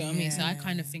 Do you get what I mean? So I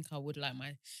kind of Yeah. think I would like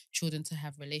my children to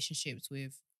have relationships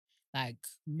with like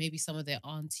maybe some of their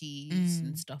aunties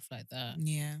and stuff like that.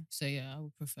 Yeah. So yeah, I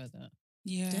would prefer that.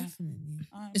 Yeah. Definitely.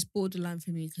 It's borderline for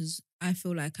me because I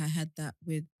feel like I had that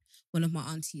with one of my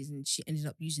aunties and she ended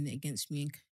up using it against me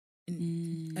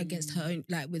against her own,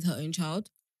 like with her own child.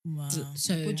 Wow.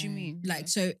 So What do you mean? like,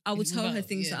 so I would tell her Without-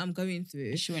 things yeah. that I'm going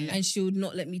through, She wouldn't let- and she would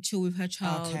not let me chill with her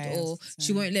child, Okay, or that's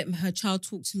she fine. won't let her child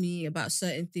talk to me about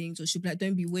certain things, or she'll be like,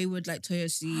 "Don't be wayward like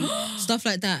Toyosi," stuff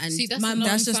like that. And See, that's my another- mum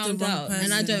That's just the found wrong out,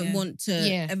 and I person, don't yeah. want to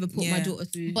Yeah. ever put my Yeah. daughter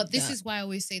through. But this that. is why I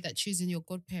always say that choosing your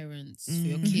godparents for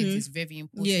your Mhm. kids is very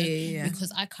important. yeah.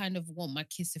 Because I kind of want my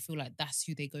kids to feel like that's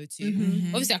who they go to. Mhm.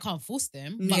 Obviously, I can't force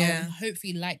them, but I Yeah. would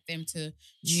hopefully like them to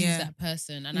choose Yeah. that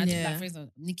person. And I did Yeah. that, for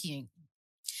example, Nikki ain't.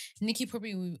 Nikki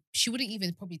she wouldn't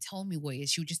even probably tell me what it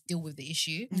is. She would just deal with the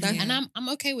issue, That's- and I'm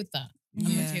okay with that. I'm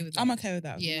Yeah. okay with that. I'm okay with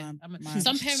that. Yeah, My-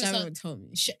 some parents Sharon are. would tell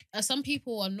me. Some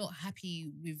people are not happy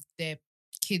with their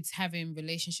kids having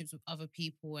relationships with other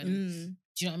people, and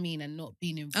do you know what I mean, and not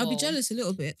being involved. I'll be jealous a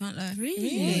little bit, can't lie.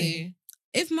 Really?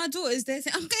 If my daughter's there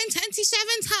saying, I'm going to Auntie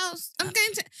Sharon's house. I'm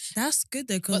going to... That's good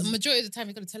though, But because the majority of the time,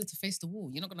 you're gonna tell her to face the wall.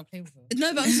 You're not gonna play with her.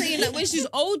 No, but I'm saying like when she's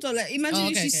older, like imagine Oh,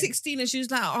 if okay, she's okay. 16 and she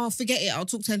was like, oh, forget it, I'll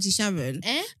talk to Auntie Sharon.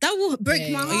 Eh? That will break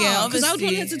Yeah, my yeah. heart. Because I would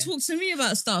want her to obviously. talk to me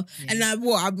about stuff. Yeah. And like,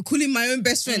 what? I'll be calling my own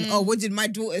best friend. Mm. Oh, what did my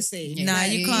daughter say? Yeah. Nah,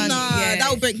 Like, you can't. Nah, yeah.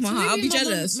 that would break my So heart. I'll be maybe my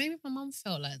jealous. maybe my mum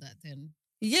felt like that then.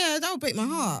 Yeah, that would break my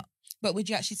heart. But would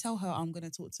you actually tell her I'm going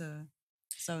to talk to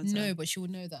so and so? No, but she would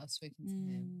know that I've spoken to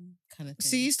him, kind of thing.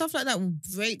 See, stuff like that will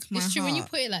break my it's true heart. when you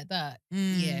put it like that.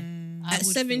 Yeah, I At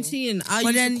would 17, I But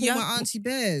used then to you call have- my auntie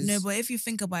bears. No, but if you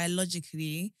think about it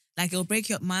logically, like it'll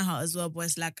break up my heart as well. But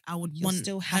it's like I would You're want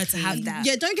still her to happy. have that.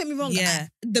 Yeah, don't get me wrong. Yeah.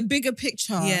 The bigger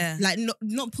picture, Yeah. like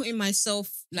not putting myself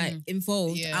like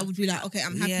involved. Yeah. I would be like, okay,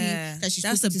 I'm happy Yeah. that she's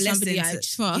That's talking a to somebody I blessing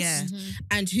trust yeah.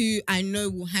 and who I know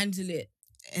will handle it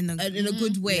in a, in a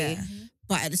good way. Yeah.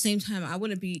 But at the same time, I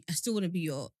still want to be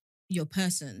your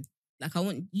person. Like I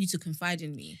want you to confide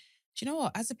in me. Do you know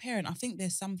what? As a parent, I think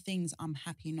there's some things I'm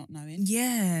happy not knowing.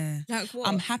 Yeah. Like what?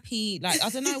 I'm happy, like, I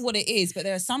don't know what it is, but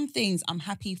there are some things I'm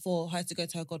happy for her to go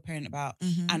to her godparent about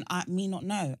and me not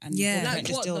know. And Yeah. godparent like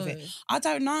just what deal with though? it. I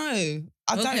don't know.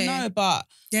 I don't Okay. know, but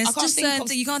There's I can't just think certain of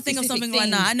things you can't think of specific something right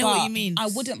now. I know what but you mean. I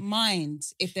wouldn't mind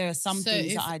if there are some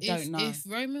things that I don't know. If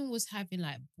Roman was having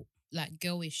like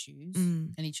girl issues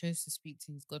Mm. and he chose to speak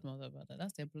to his godmother about that,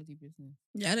 that's their bloody business.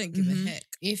 Yeah, I don't give Mhm. a heck.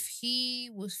 If he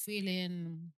was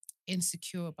feeling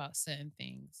insecure about certain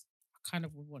things, I kind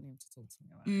of would want him to talk to me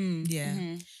about it. Yeah.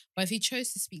 Mhm. But if he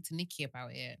chose to speak to Nikki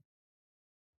about it,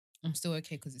 I'm still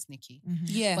okay because it's Nikki. Mhm.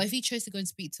 Yeah. But if he chose to go and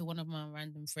speak to one of my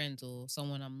random friends or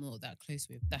someone I'm not that close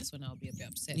with, that's when I'll be a bit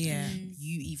upset. that Yeah.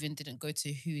 You even didn't go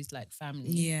to who is like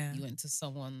family. Yeah. You went to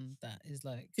someone that is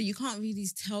like. But you can't really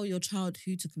tell your child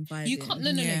who to confide You in. can't. No,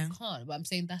 Yeah. you can't. But I'm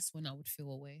saying that's when I would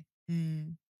feel away.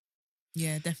 Mm.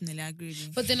 Yeah, definitely. I agree with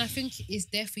you. But then I think it's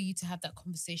there for you to have that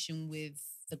conversation with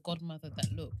the godmother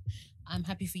that, look, I'm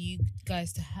happy for you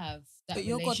guys to have that But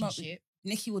your godmother- relationship.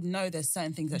 Nikki would know there's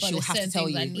certain things that But she'll there's have to certain tell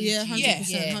things I you. need Yeah, you- 100%,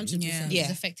 yeah. 100%. Yeah. It's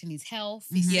Yeah. affecting his health,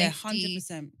 his Yeah, safety,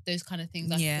 100%. those kind of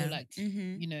things. I Yeah. feel like,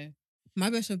 Mhm. you know, My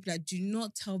best friend would be like, do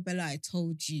not tell Bella I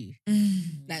told you.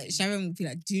 Mm. Like Sharon would be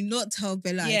like, do not tell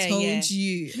Bella Yeah, I told yeah.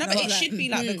 you. No, And but I'm it should be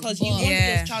like mhm. because you But- want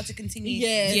Yeah. your child to continue.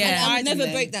 Yeah, Yeah. and I would confiding never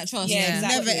them. break that trust. Yeah, Yeah,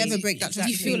 exactly. never ever break that trust.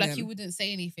 Exactly. you feel between like them. you wouldn't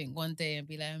say anything one day and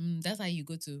be like, that's how you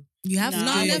go to. You have No, to.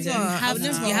 I do it. wouldn't. You I have would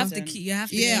to. never. You have to. You have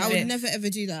to. Yeah, I leave would it. never ever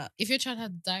do that. If your child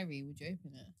had a diary, would you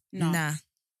open it? No, Nah,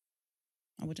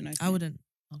 I wouldn't know. I wouldn't.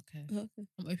 Okay. Okay.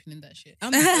 I'm opening that shit. I'm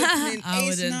opening I Ace.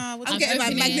 wouldn't. No, I I'm wouldn't. getting my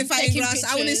opening it, magnifying taking glass. I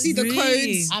want to pictures. see the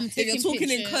Really? codes. I'm If you're taking talking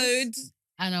in pictures. codes.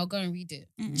 And I'll go and read it.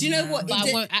 Do you know what? But It I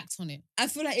de- won't act on it. I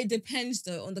feel like it depends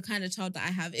though on the kind of child that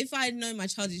I have. If I know my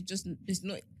child is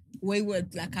not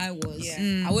wayward like I was, Yeah.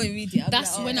 Mm. I won't read it. I'll be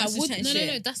That's like, oh, when I that's just would. chatting No,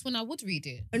 shit. that's when I would read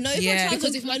it. No, if Yeah. my child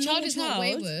Because if my a child normal is not child-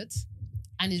 wayward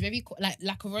and is very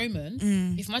like a Roman,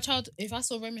 Mm. if I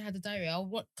saw Roman had a diary,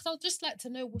 because I'd just like to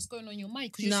know what's going on in your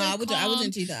mind. Because No, you're so I wouldn't. I calm.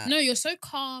 wouldn't do that. No, you're so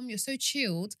calm. You're so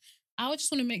chilled. I would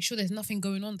just want to make sure there's nothing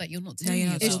going on that you're not telling you're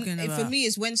me not about. talking For about. me,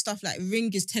 it's when stuff like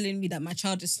Ring is telling me that my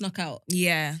child is snuck out.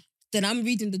 Yeah. Then I'm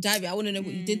reading the diary. I want to know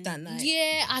what you did that night.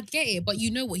 Yeah, I get it, but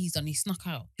you know what he's done. He snuck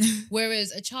out.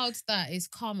 Whereas a child that is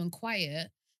calm and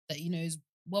quiet, that is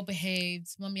well behaved,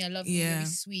 mommy, I love you, Yeah. very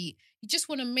sweet. You just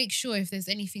want to make sure if there's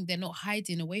anything they're not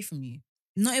hiding away from you.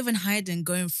 Not even hiding,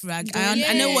 going through. I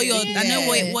Yeah, know what you're. I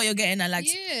know yeah. what you're getting at. Like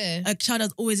Yeah. a child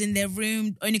that's always in their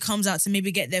room, only comes out to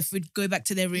maybe get their food, go back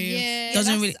to their room. Yeah. Doesn't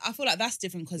That's- really. I feel like that's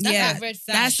different because Yeah, red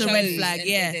flag. that's a red shows flag, that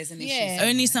yeah. there's an issue. Yeah. somewhere.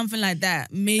 Only something like that,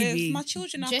 But maybe. if my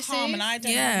children are Just calm say- and I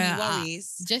don't Yeah, have any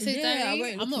worries. Jesse's Yeah, I diary,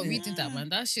 won't I'm not look at reading it. that, man.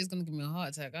 That shit's gonna give me a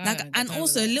heart attack. I Like, ain't got and time for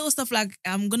also that. little stuff like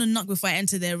I'm gonna knock before I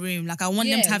enter their room. Like I want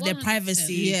them Yeah, to have their 100%.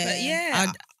 privacy. Yeah. But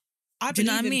yeah, I do you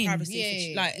know believe what I in mean? privacy.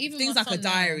 Yeah, Like even things my like a son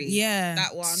now. diary. Yeah,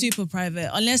 that one. super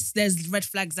private. Unless there's red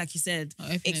flags, like you said. I'm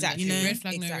opening Exactly. that shit. You know? Red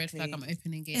flag, no red Exactly. flag. I'm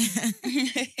opening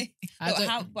it. I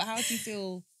don't- but how do you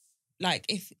feel? Like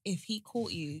if he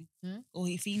caught you, Hmm? or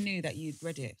if he knew that you'd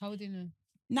read it? How would you know?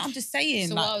 No, I'm just saying.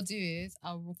 So like, what I'll do is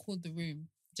I'll record the room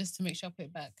just to make sure I put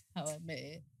it back how I met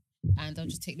it, and I'll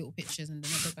just take little pictures and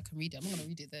then I'll go back and read it. I'm not gonna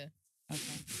read it there. okay.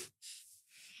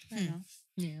 Fair enough.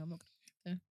 Yeah, I'm not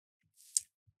gonna.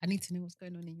 I need to know what's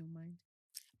going on in your mind,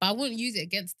 but I wouldn't use it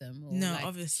against them or No, like,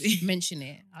 obviously. mention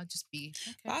it. I'll just be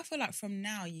But okay. I feel like from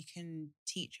now you can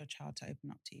teach your child to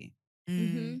open up to you.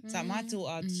 Mhm. It's like my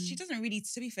daughter, Mm. she doesn't really,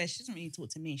 to be fair, she doesn't really talk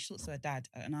to me. She talks to her dad,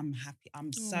 and I'm happy.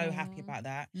 I'm so happy Aw. about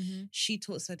that. Mhm. She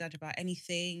talks to her dad about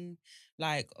anything,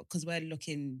 like, because we're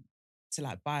looking to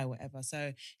like buy or whatever.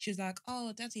 So she was like,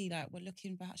 "Oh, daddy, like we're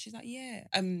looking for." She's like, "Yeah."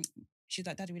 She's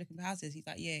like, "Daddy, we're looking for houses." He's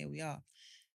like, "Yeah, we are."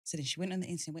 So then she went on the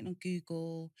internet, went on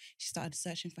Google. She started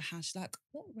searching for houses. She's like,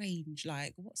 "What range?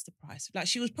 Like, what's the price?" Like,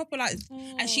 she was proper like,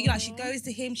 and she Aw. goes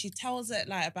to him. She tells it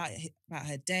like about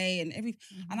her day and everything.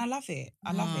 And I love it.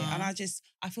 I love it. And Aw.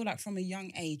 I feel like from a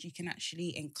young age, you can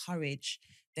actually encourage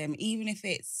them, even if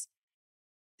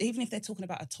they're talking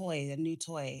about a toy, a new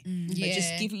toy. But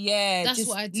just give, That's just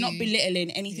what I not do.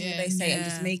 belittling anything that they say and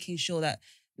just Yeah. making sure that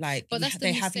like But that's the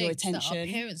they have your mistake that our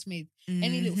attention. parents made.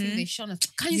 Any little thing they shun us.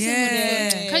 Can you see Yeah.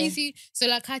 what? Can you see? So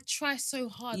like I try so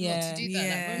hard not Yeah. to do that.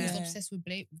 Like Roman's Yeah. obsessed with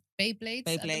Beyblades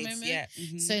at the Beyblades, moment. yeah.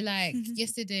 Mhm. So like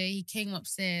yesterday he came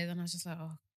upstairs and I was just like,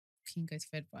 oh, can you go to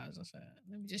bed? But I was just like,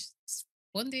 let me just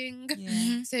bonding.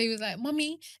 Yeah. So he was like,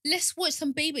 Mummy, let's watch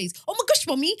some Beyblades. Oh my gosh,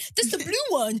 Mummy, that's the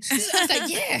blue one. I was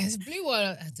like, yeah, it's the blue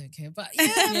one. I don't care. But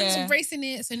yeah, I'm just Yeah. embracing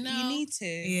it. So now You need to.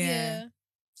 yeah.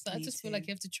 So I Need just feel to. like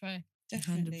you have to try.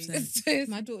 Definitely. 100%.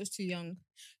 My daughter's too young.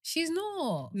 She's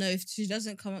not. No, if she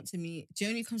doesn't come up to me, she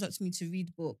only comes up to me to read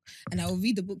the book, and I will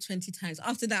read the book 20 times.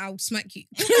 After that, I'll smack you.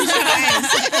 Close your eyes.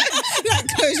 Like,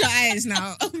 close your eyes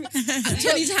now.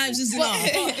 20 times is enough.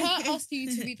 But her asking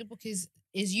you to read the book is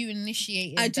you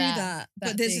initiating. I do that,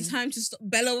 but there's a thing. time to stop.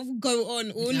 Bella will go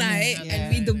on all No, night no, and no,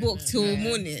 read the no, book no, till no,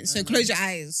 morning. So no. close your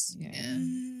eyes. Yeah,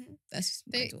 That's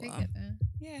my they daughter. get there.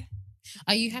 Yeah.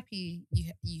 Are you happy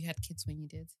you had kids when you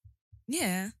did?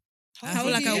 Yeah. I How feel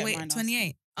old like are you? I'll Yeah, wait mine also.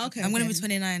 28. Okay, I'm gonna okay. be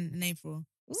 29 in April.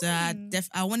 So Ooh.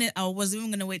 I was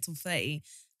even gonna wait till 30.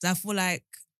 So I feel like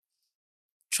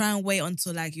try and wait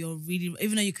until like you're really,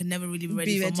 even though you can never really be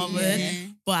ready for motherhood. yeah.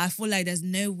 But I feel like there's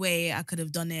no way I could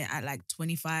have done it at like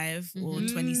 25 or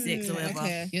Mhm. 26 or whatever.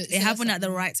 Okay. It happened at the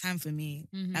right time for me.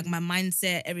 Like my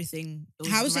mindset, everything. It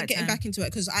was How the was it right getting time. back into it?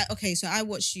 Because so I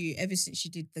watched you ever since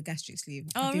you did the gastric sleeve.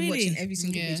 Oh, I've been really? watching every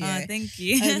single Yeah. video. Thank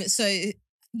you. So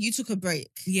you took a break.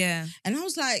 Yeah. And I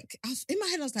was like, in my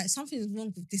head, I was like, something's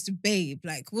wrong with this babe.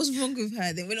 Like, what's wrong with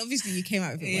her? Then when obviously you came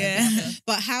out with it. Yeah. Whatever.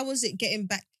 But how was it getting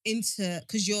back into,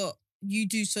 because you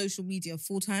do social media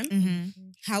full time. Mm-hmm.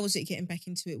 How was it getting back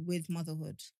into it with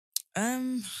motherhood?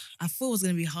 I thought it was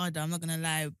gonna be harder. I'm not gonna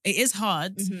lie. It is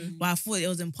hard, Mhm. but I thought it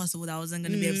was impossible that I wasn't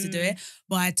gonna be able to do it.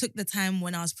 But I took the time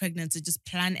when I was pregnant to just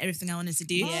plan everything I wanted to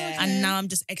do, Yeah. and now I'm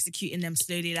just executing them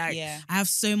slowly. Like Yeah. I have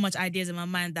so much ideas in my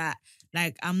mind that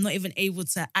like I'm not even able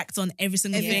to act on every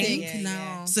single Everything thing. Yeah,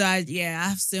 now. So I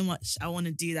have so much I want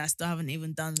to do that I still haven't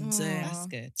even done. So Aw. That's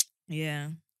good.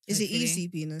 yeah. Is it hopefully. easy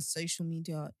being a social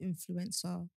media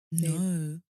influencer?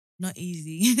 No, not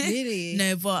easy. Really?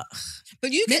 No, but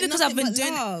But you Maybe get because nothing I've been but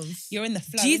doing it- love. You're in the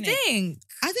flow. do you innit? think?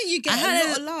 I think you I get had a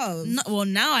lot of love. No, well,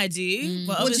 now I do. Mm.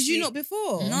 But Or did obviously, you not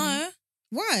before? No.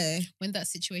 Why? When that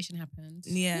situation happened.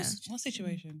 Yeah. What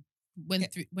situation? When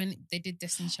they did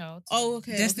Destiny Child. Oh,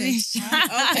 okay. Destiny Okay.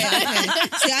 Child.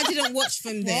 Okay. See, I didn't watch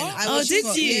from then. What? I Oh, watched did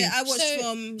from, you? Yeah, I watched So,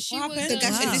 from. she What was, happened? The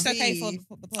gastric Is this okay for sleeve.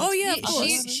 the pod? Oh, yeah, of Yeah,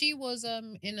 course. she was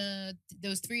in a there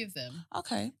was 3 of them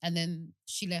Okay. and then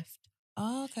she left.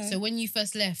 Oh, okay. So when you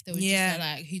first left, they were Yeah. just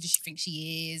like, who does she think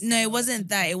she is? No, And it all wasn't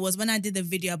that. kind It was when I did the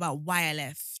video about why I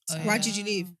left. Oh, Why did you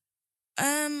leave?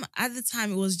 At the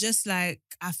time, it was just like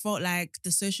I felt like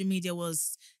the social media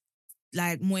was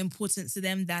like more important to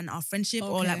them than our friendship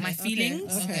or like my Okay,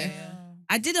 feelings. okay.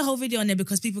 I did a whole video on it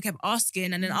because people kept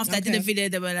asking, and then after I did the Okay. video,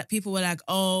 there were like people were like,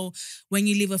 "Oh, when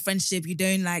you leave a friendship, you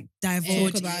don't like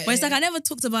divulge." Talk about But it's it. like I never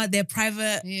talked about their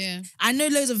private. Yeah. I know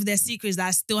loads of their secrets that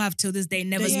I still have till this day,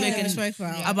 never That you spoken never spoke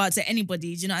about. Yeah. about to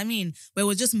anybody. Do you know what I mean? But it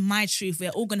was just my truth. We're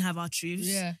all gonna have our truths.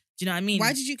 Yeah. Do you know what I mean?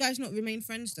 Why did you guys not remain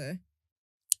friends though?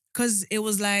 Because it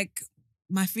was like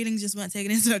my feelings just weren't taken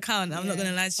into account. I'm not Yeah.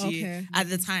 gonna lie to you. Okay. At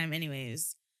the time,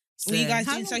 anyways. Were you So- guys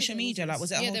How doing long social ago was media? Like, this?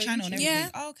 was it a Yeah, whole they were channel and YouTube. everything? Yeah.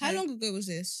 Oh, okay. How long ago was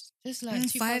this? Just like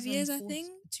 5 years, I 2004 think.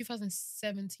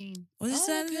 2017. Was it Oh,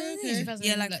 seven? okay, okay. 2000,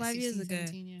 Yeah, like 5 years 16, ago.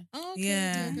 17, yeah. Oh, okay.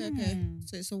 Yeah. Okay. Mm.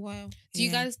 So it's a while. Do you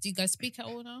Yeah. guys speak at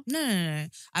all now? No.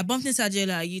 I bumped into Adiola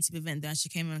at a YouTube event there and she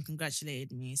came and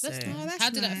congratulated me. So That's Oh, nice. that's How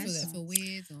did that feel? nice. Did that feel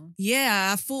weird or? yeah,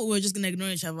 I thought we were just gonna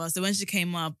ignore each other. So when she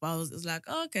came up, I was like,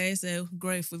 oh, okay, so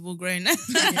growth, we've all grown.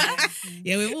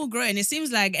 Yeah, we've all grown. It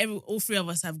seems like all 3 of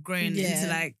us have grown Yeah. into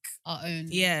like, Our own.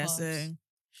 yeah, paths. so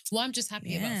What I'm just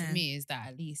happy about Yeah. for me is that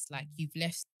at least like you've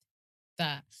left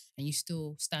that and you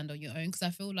still stand on your own. Because I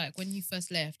feel like when you first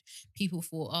left, people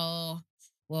thought, oh,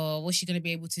 well, what's she going to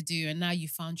be able to do? And now you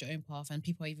found your own path and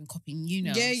people are even copying you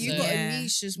now. Yeah, you So- got Yeah. a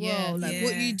niche as Yeah. well. Like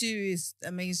what Yeah. you do is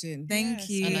amazing. Thank Yes,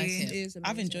 you. I like it. It is amazing.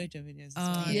 I've enjoyed your videos as Oh,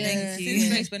 well. Yeah. thank you. Since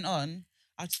Grace went on,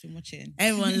 I've just been watching.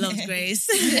 Everyone loves Grace.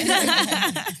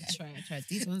 Try.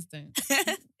 These ones don't.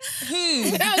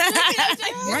 Who?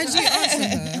 Why do you answer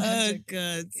her? Oh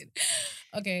God.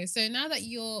 Okay, so now that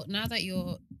you're,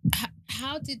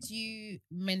 how did you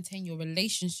maintain your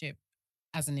relationship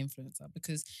as an influencer?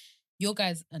 Because your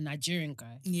guy's a Nigerian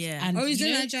guy. Yeah. And Oh, is you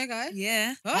it know- Nigeria guy?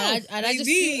 Yeah. Oh, and I just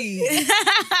baby.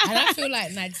 And I feel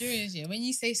like Nigerians, yeah, when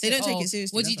you say They don't take it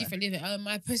seriously, what do you do that's for a living?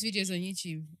 I post videos on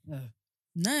YouTube. No.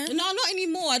 No, not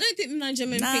anymore. I don't think the Nigerian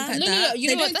men Nah. think like No, that. you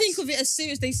They know what, don't think that's- of it as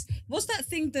serious. What's that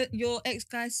thing that your ex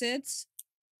guy said?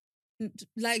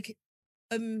 Like,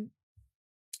 I don't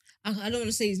want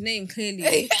to say his name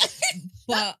clearly,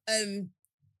 but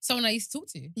Someone I used to talk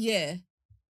to. yeah,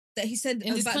 that he said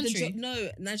In this about the country? job. No,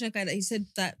 Nigerian guy that he said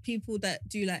that people that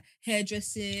do like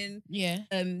hairdressing, Yeah.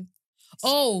 I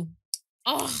Oh,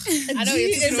 I know what you're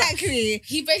talking about. exactly.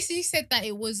 He basically said that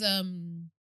it was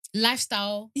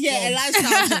lifestyle. Yeah, a job.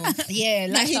 lifestyle job. Yeah,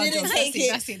 Like he lifestyle didn't job. take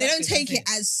That's it. They don't take it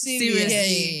that's as Seriously.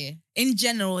 serious. Yeah. In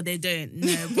general, they don't.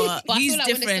 No, but, But I he's feel like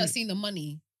when they different. start seeing the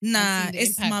money. Nah, seeing the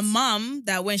it's my impact. mum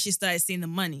that when she started seeing the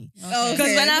money. Oh, Because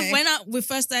Okay, when we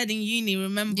first started in uni,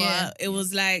 remember, Yeah. it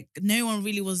was like no one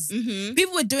really was. Mm-hmm.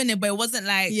 People were doing it, but it wasn't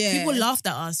like Yeah. people laughed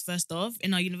at us first off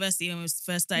in our university when we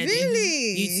first started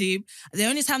Really? YouTube. The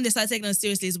only time they started taking us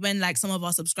seriously is when like some of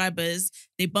our subscribers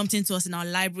they bumped into us in our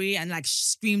library and like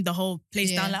screamed the whole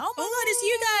place down Yeah. like, oh my god, it's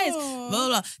you guys. Blah, blah,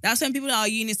 blah. That's when people at our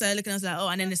uni started looking at us like, oh,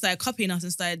 and then they started copying us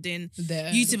and started doing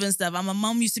YouTube and stuff. And my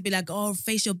mum used to be like, oh,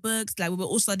 face your books. Like we were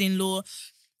all studying law.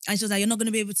 And she was like, you're not going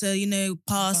to be able to,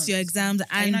 pass your exams you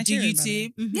and do Nigerian, by the way?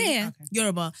 YouTube. Mhm. Yeah, Okay.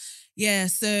 Yoruba. Yeah,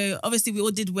 so obviously we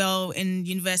all did well in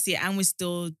university and we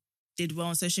still did well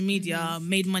on social media,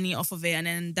 made money off of it. And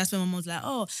then that's when my mom was like,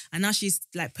 oh, and now she's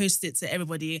like posted it to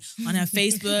everybody on her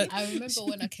Facebook. I remember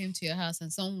when I came to your house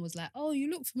and someone was like, oh, you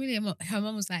look familiar. Her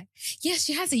mom was like, yes,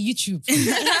 she has a YouTube.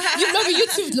 You love a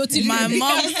YouTube notification. My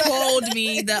mom called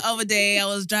me the other day. I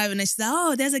was driving and she's like,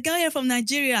 oh, there's a girl here from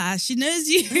Nigeria. She knows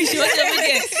you. She watched your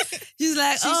video. She's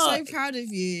like, She's oh. so proud of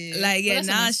you. Like, yeah, that's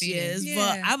a now nice she feeling. is. Yeah.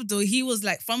 But Abdul, he was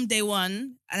like from day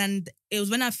one. And it was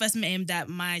when I first met him that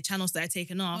my channel started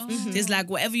taking off. Oh. He's like,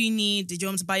 whatever you need. Did you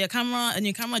want me to buy your camera? A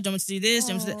new camera? Do you want me to do this?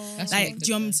 Do you want me to, That's like, really do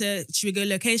you want me good, to, should we go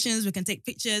locations? We can take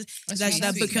pictures. That's Like, really should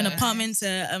I sweet, book you an guy. apartment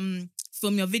to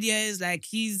film your videos? Like,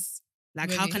 he's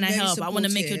like, how Really? can I Very help? I want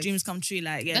to make your supportive. dreams come true.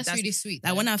 Like, yeah, That's really sweet.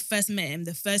 like though. when I first met him,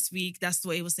 the first week, that's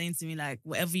what he was saying to me. Like,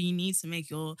 whatever you need to make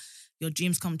your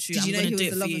dreams come true, Did I'm you know gonna he do was it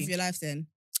the for love you. of your life then?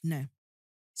 No.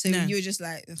 So No. you were just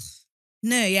like, ugh,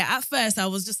 No, yeah. At first, I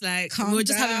was just like, calm we were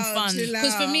just down, having fun. chill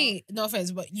Because for out. me, no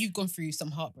offense, but you've gone through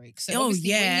some heartbreak. So Oh, obviously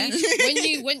yeah.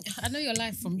 when I know your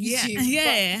life from Yeah, YouTube.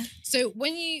 yeah. but- so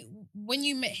when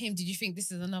you met him, did you think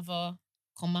this is another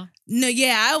comma? No,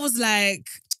 yeah. I was like,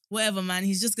 whatever, man.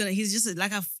 He's just like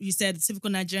you said, typical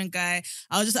Nigerian guy.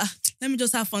 I was just, let me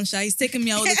just have fun, Sha. He's taking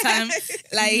me out all the time.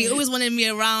 Like, he always wanted me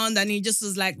around and he just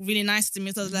was like really nice to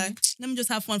me. So I was like, let me just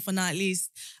have fun for now at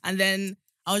least. And then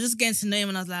I was just getting to know him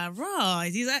and I was like, right,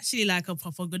 he's actually like a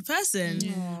proper good person.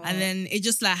 Aw. And then it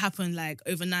just like happened like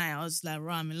overnight. I was just like,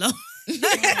 right, I'm in love.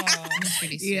 That's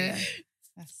really sweet. Yeah.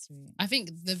 That's sweet. I think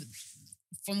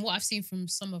from what I've seen from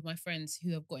some of my friends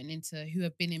who have who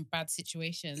have been in bad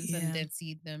situations Yeah. and then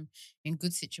see them in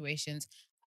good situations,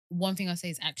 one thing I say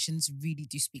is actions really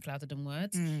do speak louder than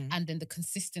words. Mm. And then the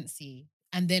consistency.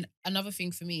 And then another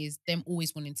thing for me is them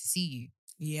always wanting to see you.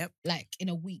 Yep. Like in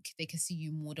a week, they can see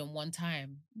you more than one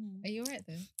time. Are you alright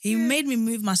though? He made me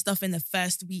move my stuff in the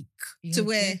first week You're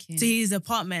where? joking. to his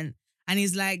apartment. And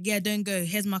he's like, yeah, don't go.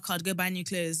 Here's my card. Go buy new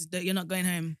clothes. You're not going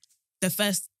home. The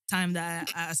first time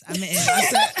that I met him. I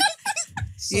said,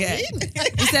 yeah.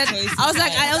 He said, I was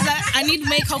like, I need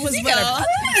makeup as well.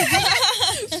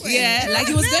 Yeah. Like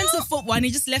he was going to football and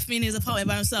he just left me in his apartment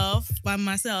by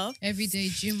myself. Everyday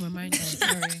gym reminder.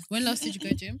 Sorry. When last did you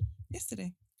go gym?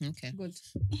 Yesterday. Okay. Good.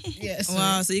 Yeah.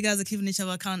 Wow. So you guys are keeping each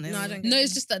other account. No, I don't No,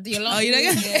 it's just that the alarm. Oh, you don't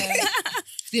always- get- yeah.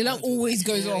 The alarm always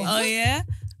goes off. Oh, yeah?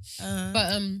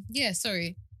 But yeah,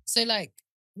 sorry. So like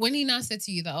when he now said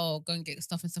to you that go and get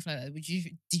stuff and stuff like that,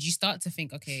 did you start to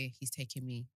think, okay, he's taking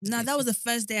me? No, that was the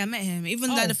first day I met him. Even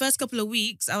like Oh. the first couple of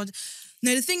weeks, No,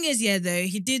 the thing is, yeah, though,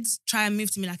 he did try and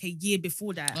move to me like a year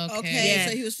before that. Okay, Yeah.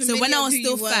 so he was So familiar when I was with who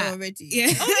still you were fat. already.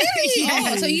 Yeah. Oh, really? Yeah.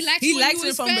 Oh, so he liked you when liked you me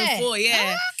was from fat. before, yeah. Oh,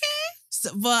 okay.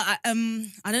 So, but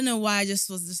I don't know why I just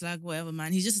was just like, whatever,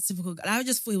 man. He's just a typical guy. I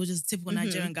just thought he was just a typical Mhm.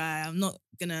 Nigerian guy. I'm not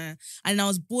gonna, and I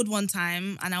was bored one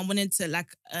time and I wanted to like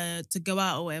to go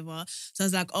out or whatever. So I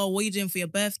was like, oh, what are you doing for your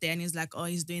birthday? And he was like, oh,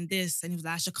 he's doing this. And he was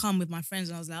like, I should come with my friends.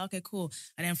 And I was like, okay, cool.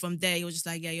 And then from there, he was just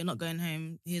like, yeah, you're not going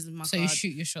home. Here's my So card. you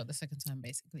shoot your shot the second time,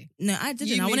 basically. No, I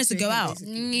didn't. You I wanted made to go it, out.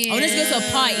 basically. I wanted to go to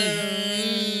a party.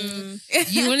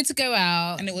 You wanted to go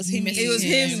out, And it was him. It was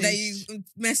him that you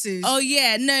messaged. Oh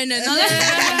yeah, no, not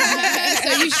like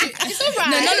So you should. It's all right.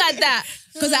 No, not like that.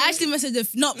 Because I actually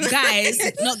messaged not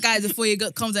guys before he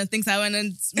comes and thinks I went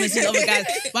and messaged other guys.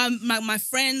 But my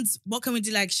friends, what can we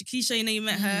do? Like Shakisha, you know, you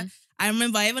met her. I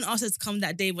remember I even asked her to come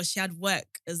that day, but she had work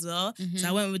as well. So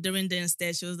I went with Dorinda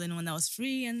instead. She was the only one that was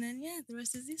free. And then, yeah, the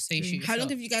rest is So you history. shoot your How long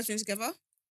shot. have you guys been together?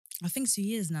 I think 2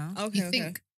 years now. Okay, You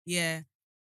think? Yeah.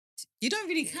 You don't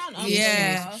really count.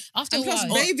 Yeah. After a And plus,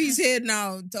 while? baby's here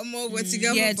now. Tomo, we're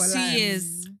together Yeah, for 2 life.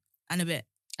 years and a bit.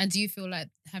 And do you feel like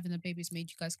having a baby's made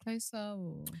you guys closer?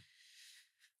 Or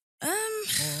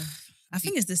I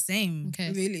think it's the same.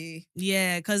 okay, Really?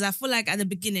 Yeah, because I feel like at the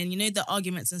beginning, you know, the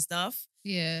arguments and stuff.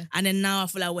 yeah, And then now I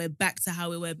feel like we're back to how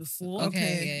we were before.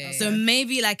 okay. Yeah. So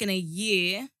maybe like in a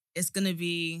year, it's gonna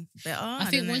be better. I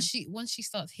think don't know. once she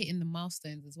starts hitting the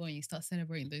milestones as well, and you start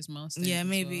celebrating those milestones. Yeah, as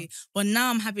maybe. But now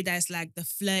I'm happy that it's like the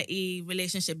flirty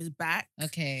relationship is back. well.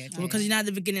 Okay. Because you know at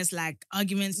the beginning it's like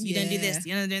arguments, you don't do this,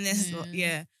 you're not doing this. Yeah. But,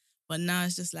 yeah. But now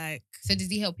it's just like, So did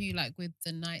he help you like with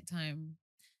the nighttime?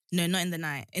 no, not in the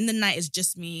night. In the night it's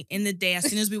just me. In the day, as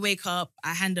soon as we wake up,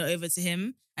 I hand her over to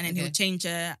him and then he'll Okay. change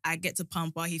her. I get to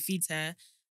pump while he feeds her.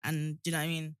 And do you know what I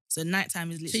mean? So nighttime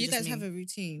is So literally you guys just me. have a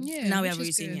routine? Yeah. Now we which have a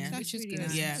is routine, good, yeah. which is Really good.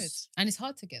 nice. Yeah. And it's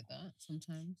hard to get that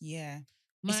sometimes. Yeah.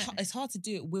 My- It's hard to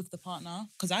do it with the partner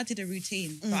because I did a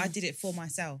routine, but I did it for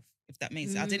myself, if that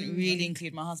makes sense. I didn't really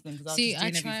include my husband because I was See, just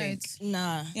I doing everything. tried.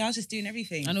 Nah. Yeah, I was just doing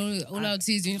everything. And all I would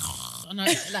see is doing, and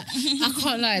I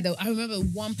can't lie though. I remember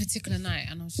one particular night,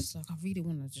 and I was just like, I really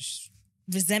want to just.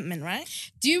 Resentment, right?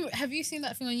 Have you seen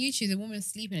that thing on YouTube? The woman is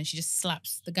sleeping and she just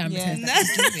slaps the guy and Yeah. pretends that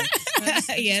he's sleeping. I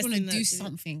just Yes, want to and do that-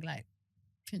 something like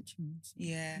pinch him.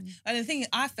 Yeah. And the thing is,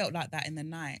 I felt like that in the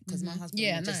night because my Mhm. husband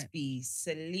Yeah, would night. just be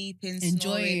sleeping, snoring.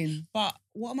 Enjoying. But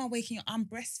what am I waking up? I'm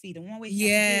breastfeeding. What am I waking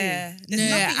Yeah. up to do? There's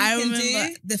No, nothing you I can remember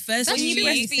do. the first When That's you true.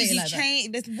 breastfeed, Say it you like that.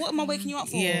 change. What am I waking you up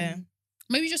for? Yeah.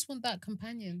 Maybe you just want that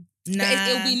companion. Nah. But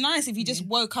it would be nice if you just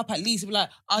woke up at least and be like,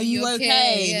 are you You okay?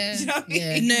 okay? Yeah. Do you know what I mean?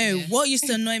 Yeah. No, Yeah. what used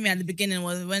to annoy me at the beginning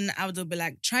was when I would be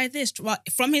like, try this.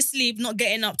 From his sleep, not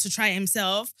getting up to try it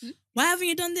himself. Why haven't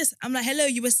you done this? I'm like, hello,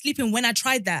 you were sleeping when I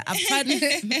tried that. I've tried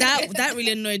that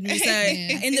really annoyed me. So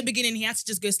Yeah. in the beginning, he had to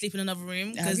just go sleep in another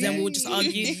room because then we would just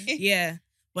argue. Yeah.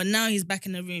 But now he's back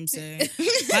in the room. So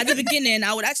but at the beginning,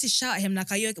 I would actually shout at him, like,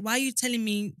 why are you telling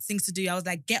me things to do? I was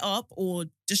like, get up or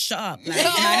just shut up. Like, you know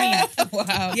what I mean?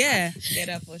 Wow. Yeah. Get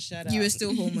up or shut up. You were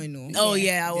still hormonal. Oh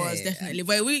yeah, I was yeah. definitely.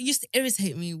 But it used to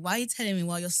irritate me. Why are you telling me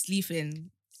while you're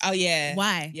sleeping? Oh, yeah.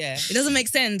 Why? Yeah. It doesn't make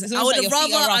sense. It's I almost would like have your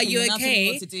feet rather, up are and you you're not telling me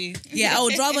okay? what to do. Yeah, I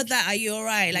would rather that, are you all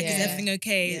right? Like, is Yeah. everything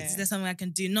okay? Yeah. Is there something I can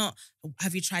do? Not,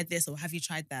 have you tried this or have you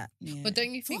tried that? Yeah. But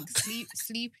don't you think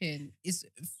sleeping is,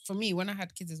 for me, when I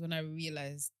had kids, is when I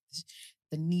realized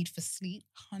the need for sleep.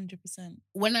 100%.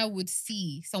 When I would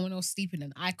see someone else sleeping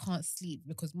and I can't sleep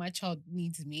because my child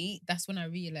needs me, that's when I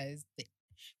realized that.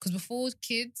 Because before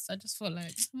kids, I just felt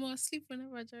like, I'm gonna sleep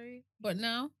whenever, Jerry. But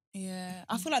now, Yeah.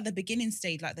 I feel like the beginning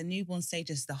stage, like the newborn stage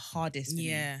is the hardest. For me.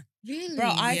 Yeah. really,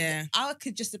 Bro, Yeah. I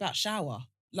could just about shower.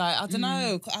 Like, I don't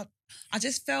know. I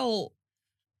just felt,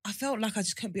 I felt like I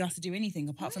just couldn't be asked to do anything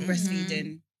apart from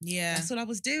breastfeeding. Yeah. That's all I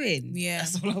was doing. Yeah.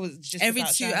 That's all I was just Every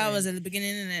about 2 showering. hours at the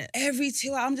beginning, innit? Every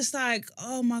 2 hours, I'm just like,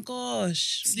 oh my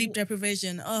gosh. Sleep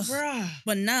deprivation. Oh. Bruh.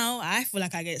 But now I feel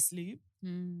like I get sleep.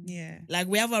 Mm. Yeah. Like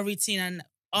we have our routine and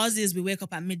ours is we wake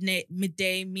up at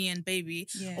midday, me and baby.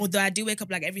 Yeah. Although I do wake up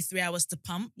like every 3 hours to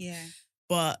pump. Yeah.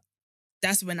 But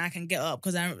that's when I can get up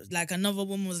because I like another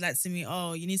woman was like to me,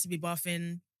 oh, you need to be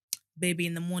bathing baby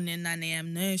in the morning, 9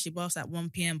 a.m. No, she baths at 1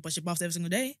 p.m. but she baths every single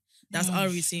day. That's our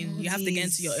routine. You have to get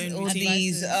into your own all routine.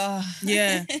 these.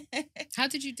 Yeah. How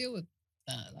did you deal with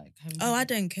that? Like, having Oh, I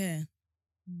don't care.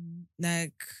 Mm,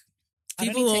 Like I'd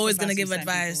people only are take always gonna advice give from certain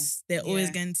advice. They're always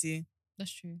Yeah. going to.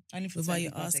 that's true. Only for Without certain you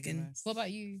people I take asking. advice. What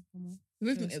about you, Mama?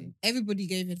 With- Everybody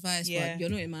gave advice, Yeah. but you're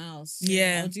not in my house.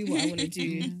 Yeah. I'll do what I want to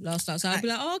do last time. So I'll be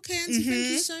like, oh, okay, Auntie, thank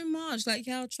you so much. Like,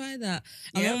 yeah, I'll try that.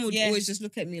 And Yeah, mom would yeah. always just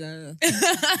look at me like,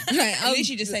 like At least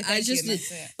you just say I thank you just and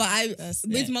that's it. But That's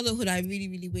with it. motherhood, I really,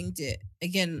 really winged it.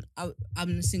 Again,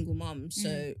 I'm a single mom,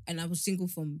 so and I was single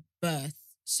from birth,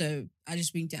 so I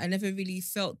just winged it. I never really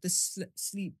felt the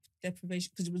sleep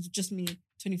deprivation because it was just me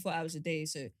 24 hours a day.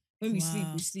 So when we sleep,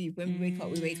 Wow. we sleep. When we wake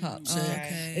up, we wake up. So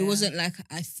Okay, it wasn't like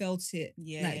I felt it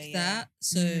Yeah, like yeah, yeah. that.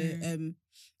 So Mm.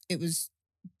 it was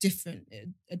different,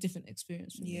 a different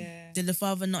experience for me. Yeah. Did the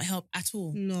father not help at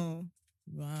all? No.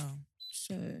 Wow.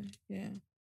 So yeah.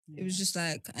 It was just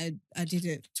like I did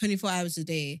it 24 hours a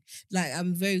day. Like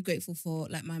I'm very grateful for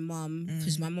like my mum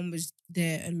because my mum was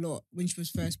there a lot when she was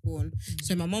first born.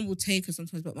 So my mum would take her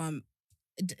sometimes, but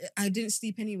I didn't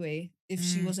sleep anyway if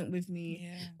she wasn't with me.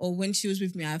 Yeah. Or when she was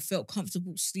with me, I felt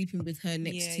comfortable sleeping with her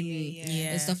next to me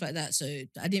Yeah. and stuff like that. So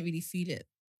I didn't really feel it,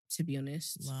 to be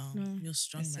honest. Wow. No. You're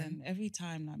strong, man. Listen, every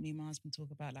time like me and my husband talk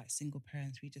about like single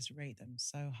parents, we just rate them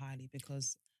so highly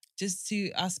because just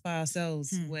to us by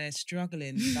ourselves, we're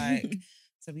struggling. Like,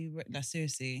 so like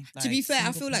seriously. Like, To be fair,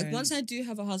 I single feel like once parents- I do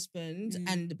have a husband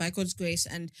and by God's grace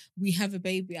and we have a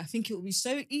baby, I think it will be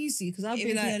so easy because I'll it be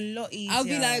would like, a lot easier. I'll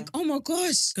be like, oh my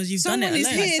gosh, 'Cause you've done someone it is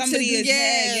alone. here Like, to somebody is yeah,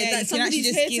 here, like you can somebody's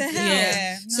actually here just to give- help.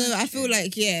 yeah. So No, I it's feel true.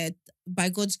 like by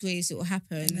God's grace it will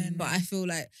happen. And then- but I feel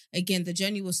like again the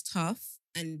journey was tough.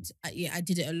 And I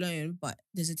did it alone, but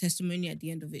there's a testimony at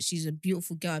the end of it. She's a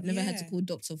beautiful girl. I've never had to Yeah. call a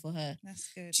doctor for her. That's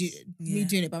good. Me Yeah.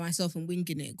 doing it by myself and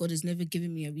winging it. God has never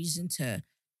given me a reason to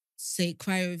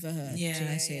cry over her. Yeah. Should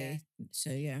I Yeah, say?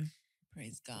 So yeah.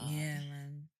 Praise God. Yeah,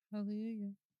 man.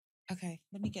 Hallelujah. Okay,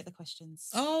 let me get the questions.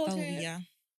 Oh, okay. yeah.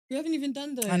 We haven't even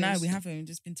done those. I know we haven't. We've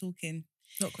just been talking.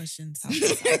 What questions? For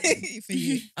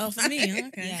you. Oh, for me? Oh,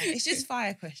 okay. Yeah, it's just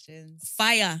fire questions.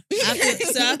 Fire. So I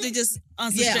have to just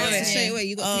answer Yeah, straight answer away. straight away.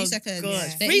 You got 3 seconds. God.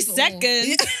 Yeah. They're 3 either or.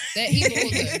 seconds? They're either or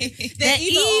though. They're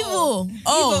evil.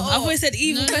 Oh, Either or. I've always said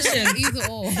evil question. Either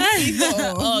or. Either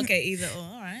or. Oh, okay, either or.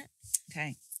 All right.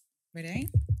 Okay, ready?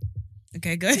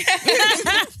 Okay, good.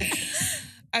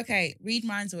 Okay, read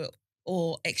minds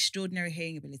or extraordinary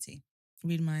hearing ability.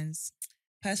 Read minds.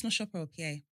 Personal shopper or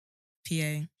PA?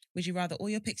 PA. Would you rather all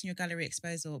your pics in your gallery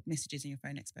exposed or messages in your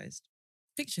phone exposed?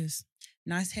 Pictures.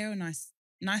 Nice hair or nice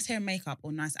hair and makeup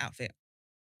or nice outfit?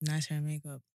 Nice hair and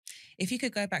makeup. If you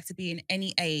could go back to being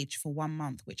any age for 1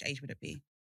 month, which age would it be?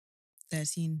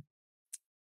 13.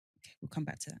 We'll come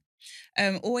back to that.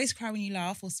 Always cry when you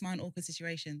laugh or smile in awkward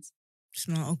situations?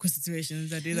 Smart awkward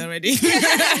situations. I do that already.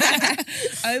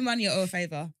 Owe money or owe a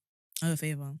favour? Oh, a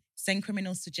favor. Send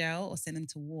criminals to jail or send them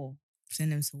to war?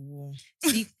 Send them to war.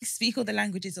 Speak all the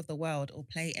languages of the world or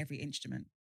play every instrument?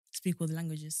 Speak all the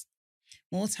languages.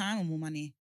 More time or more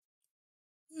money?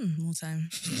 More time.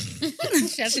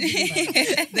 She has to think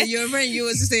about it. Then your friend, you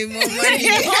was to say more money.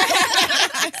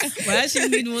 Well, I actually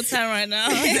need more time right now.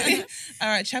 All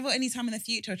right, travel anytime in the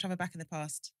future or travel back in the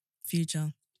past?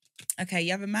 Future. Okay,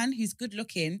 you have a man who's good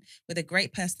looking with a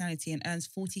great personality and earns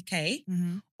 40K,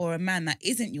 Mm-hmm. or a man that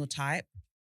isn't your type,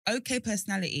 okay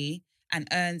personality, and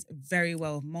earns very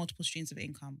well with multiple streams of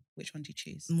income. Which one do you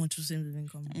choose? Multiple streams of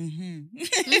income.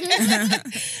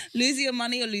 Lose your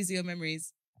money or lose your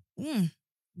memories?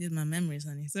 These are my memories,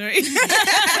 honey. Sorry.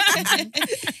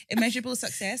 Immeasurable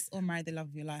success or marry the love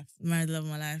of your life? Married the love of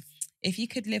my life. If you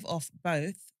could live off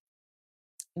both,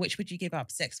 which would you give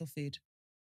up, sex or food?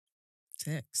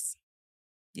 Sex.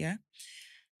 Yeah.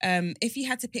 If you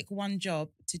had to pick one job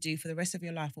to do for the rest of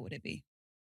your life, what would it be?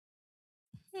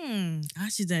 I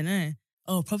actually don't know.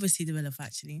 Oh, property developer,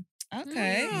 actually.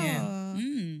 Okay. Yeah.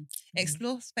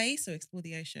 Explore space or explore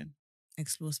the ocean?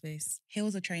 Explore space.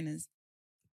 Heels or trainers?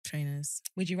 Trainers.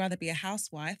 Would you rather be a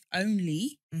housewife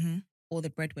only Mm-hmm. or the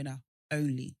breadwinner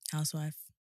only? Housewife.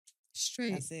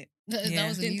 Straight. That's it. That Yeah.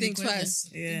 was an Didn't easy think question. twice.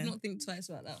 Yeah. Did not think twice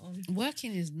about that one.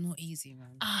 Working is not easy,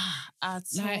 man. At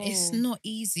It's not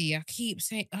easy. I keep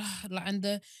saying, and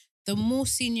the more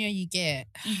senior you get,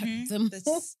 the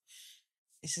more.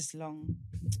 It's just long.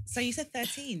 So you said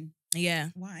 13. Yeah.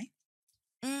 Why?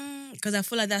 Because I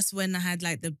feel like that's when I had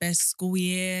like the best school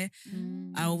year.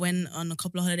 I went on a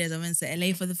couple of holidays. I went to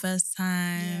LA for the first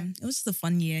time. It was just a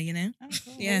fun year, you know? Oh,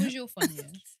 cool. Yeah. What was your fun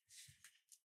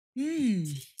year?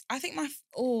 I think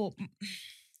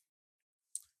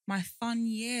my fun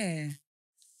year.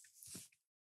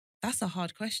 That's a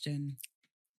hard question.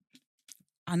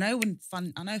 I know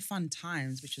fun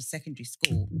times, which was secondary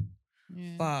school,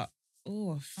 Yeah. but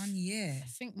a fun year. I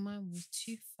think mine was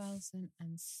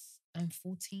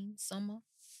 2014 summer.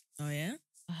 Oh, yeah?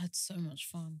 I had so much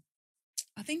fun.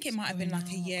 I think it might have been like a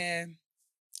Going out. year,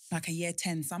 like a year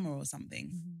 10 summer or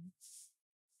something.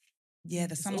 Yeah,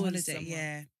 the It's summer always holiday. summer.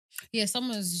 Yeah. Yeah,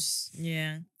 summer's just.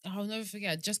 Yeah. I'll never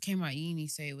forget. I just came out of uni,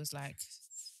 so it was like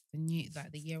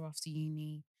the year after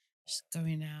uni, just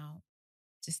going out.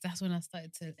 Just that's when I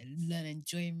started to learn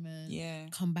enjoyment. Yeah.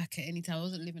 Come back at any time. I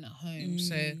wasn't living at home,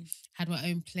 so had my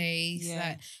own place. Yeah.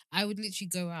 Like I would literally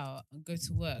go out and go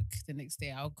to work the next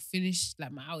day. I'll finish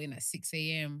like my outing at 6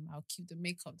 a.m. I'll keep the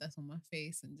makeup that's on my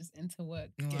face and just enter work.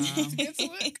 Wow. Get to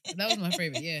work. That was my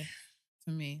favorite year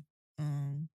for me.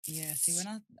 Yeah, see,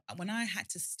 when I had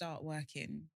to start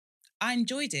working, I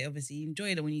enjoyed it. Obviously, you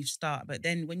enjoy it when you start, but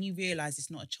then when you realize it's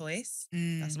not a choice,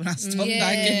 that's when I stopped liking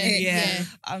it. Yeah.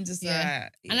 I'm just Yeah.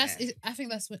 like, And I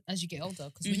think that's what, as you get older,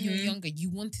 because when you were younger,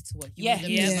 you wanted to work, you Yeah, wanted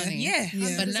to yeah, make money. yeah,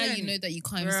 Yeah. But now 100%. you know that you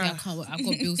can't even say I can't work. I've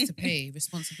got bills to pay,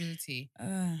 responsibility.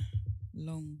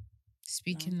 Long.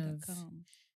 Speaking long, of calm.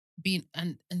 being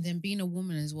and then being a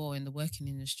woman as well in the working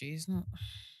industry, it's not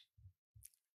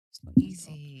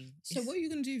easy. So what are you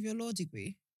gonna do with your law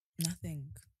degree? Nothing.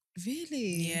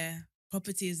 Really? Yeah.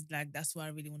 Property is like, that's what I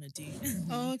really want to do.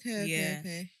 Oh, okay, Yeah.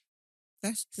 okay.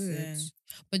 That's good. So-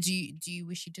 But do you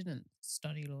wish you didn't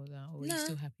study law now, or are you No,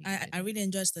 still happy? I really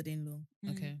enjoyed studying law.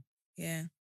 Okay. Yeah.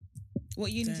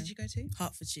 What uni So- did you go to?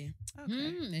 Hertfordshire.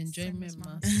 Enjoyment, Same as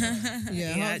man. mine.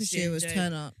 Yeah, I Hertfordshire actually was enjoyed-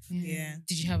 turn up. Yeah.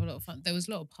 Did you have a lot of fun? There was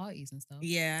a lot of parties and stuff.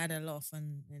 Yeah, I had a lot of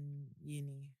fun in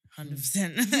uni.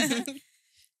 100%.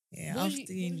 Yeah, What was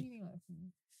after you- what uni. was uni like for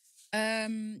you?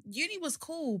 Uni was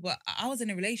cool, but I was in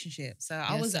a relationship, so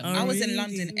I Yes, was that- I was in really?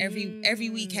 London every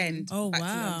weekend. Oh, back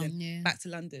wow. to London, Yeah. back to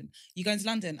London. You going to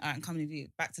London? I'm coming with you.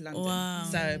 Back to London. Wow.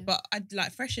 So, Yeah. but I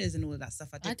like freshers and all of that stuff.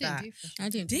 I did I didn't that. do fresh. I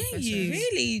didn't. Did do you?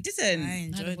 freshers. Really? You didn't? I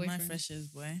enjoyed my boyfriend. freshers,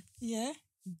 boy. Yeah.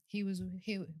 He was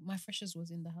here. My freshers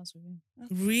was in the house with him.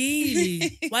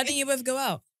 Really? Why didn't you both go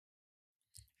out?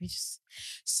 We just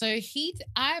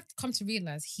I've come to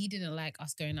realize he didn't like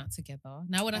us going out together.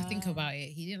 Now when I think Ah. about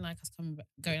it, he didn't like us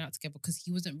going out together because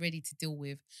he wasn't ready to deal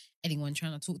with anyone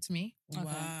trying to talk to me. Okay.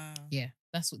 Wow. Yeah,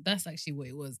 that's actually what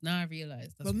it was. Now I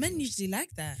realize. But men usually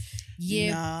like that.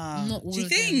 yeah, Nah. not all Do you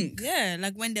of them. think? Yeah,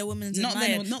 like when their women's Not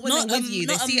admired. then, not when they're with you.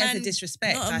 They not see it as a man-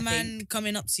 disrespect. Not a I man think.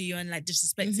 coming up to you and like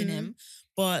disrespecting Mhm. him,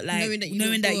 but like Knowing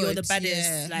knowing that that, you you're look the good, baddest.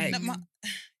 yeah. Like, No,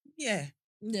 yeah,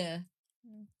 Yeah.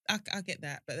 I get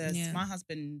that, but Yeah. my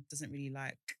husband doesn't really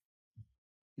like.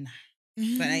 But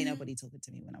Mhm. ain't nobody talking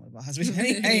to me when I'm with my husband.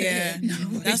 Anyway. Yeah.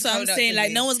 Nobody's That's what I'm coming up saying. to Like,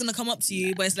 me. no one's gonna come up to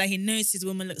you, but it's like he knows his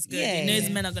woman looks good. Yeah, he knows yeah.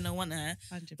 men are gonna want her,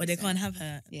 100%. but they can't have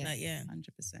her. Yeah. Like, yeah.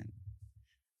 100%.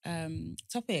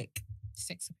 Topic: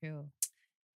 Sex appeal.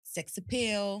 sex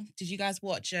appeal. Did you guys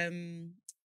watch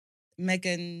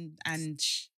Megan and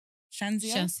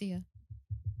Shanzia? Shansia.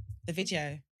 The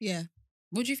video. Yeah.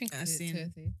 What do you think? I've of it, seen.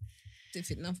 Timothy? Didn't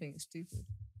think nothing. It's stupid.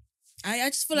 I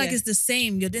just feel like Yeah. it's the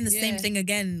same. You're doing the same Yeah. thing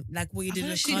again, like what you I did feel with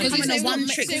like she's Cardi. becoming Because a it's not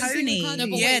one-trick same thing pony. with Cardi. No,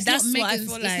 but Yeah, wait, it's that's not what I Megan's.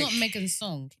 feel It's like. not Megan's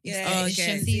song. Yeah, It's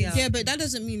okay. Shansia's. Yeah, but that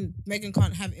doesn't mean Megan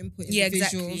can't have input in Yeah, the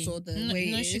exactly. visuals or the No, way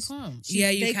it no, she is. can't. Yeah,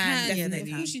 you They can, Of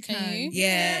definitely. course you Can can. you?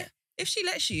 Yeah. If she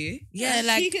lets you. Yeah,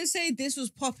 like she can say this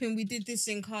was popping. We did this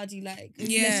in Cardi. Like,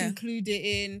 Yeah. let's include it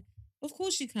in. Of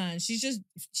course she can.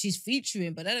 She's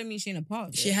featuring, but that don't mean she ain't a part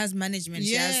of it. she has management.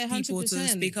 She Yeah, has people to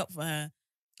 100%. speak up for her.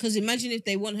 Because imagine if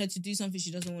they want her to do something she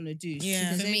doesn't want to do. She Yeah.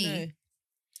 can For say me, no.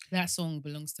 that song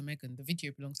belongs to Megan. The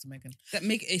video belongs to Megan.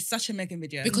 It's such a Megan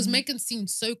video. Because Megan seemed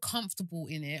so comfortable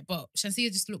in it, but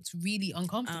Shansia just looked really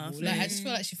uncomfortable. feel Like I you. just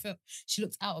feel like she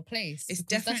looked out of place. it's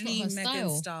because that's definitely not her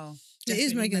Megan's style. It is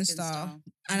Definitely Megan's style.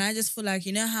 And I just feel like,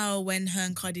 you know how when her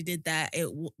and Cardi did that, it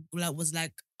was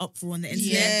like uproar on the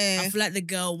internet. Yeah. I feel like the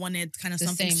girl wanted kind of The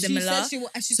something same. similar. She to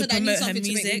said, I need promote her something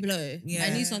to make me music. blow. Yeah. I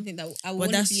need something that I But want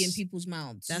to that's- be in people's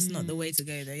mouths. That's not the way to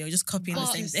go there. You're just copying the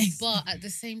But, same thing. but at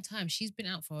the same time, she's been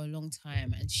out for a long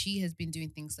time and she has been doing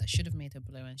things that should have made her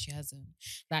blow and she hasn't.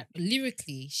 Like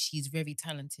lyrically, she's very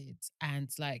talented and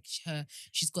like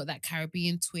she's got that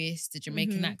Caribbean twist, the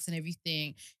Jamaican Mhm. accent,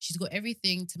 everything. She's got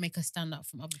everything to make her stand out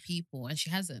from other people and she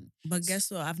hasn't. But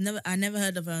guess what? I never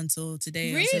heard of her until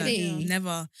today. I was like, Really?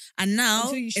 never. And now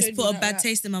Until you it's showed put me a that bad rap.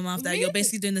 taste in my mouth that you're Really?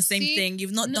 basically doing the same See? thing.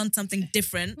 You've not No- done something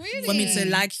different Really? for me to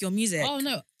like your music. Oh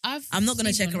no, I'm not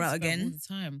gonna seen check her out on Instagram again. all the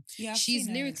time. Yeah, I've She's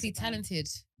seen her on lyrically Instagram. talented.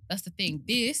 That's the thing.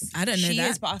 This I don't know She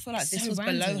that. is, but I feel like this so was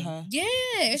below random. her. Yeah,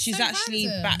 it's She's so actually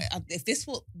random. back. If this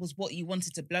was what you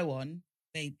wanted to blow on,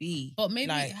 baby. But maybe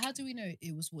like, how do we know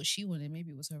it was what she wanted?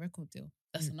 Maybe it was her record deal.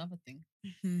 That's another thing.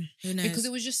 Who knows? Because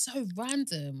it was just so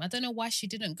random. I don't know why she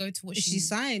didn't go to what Is she she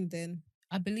signed then?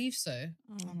 I believe so.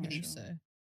 I'm I not believe sure. so.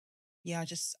 yeah,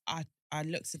 I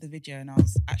looked at the video and I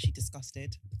was actually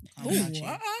disgusted. I can't lie to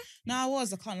you. No, I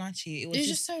was. I can't lie to you. It was, It was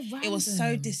just so random. it was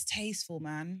so distasteful,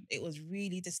 man. It was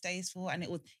really distasteful, and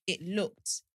it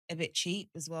looked a bit cheap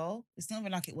as well. It's not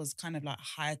even like it was kind of like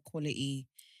high quality.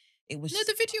 It was No,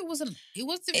 the video wasn't.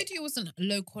 The video wasn't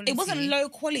low quality. it wasn't low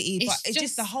quality, but It's it's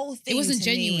just the just- whole thing. wasn't to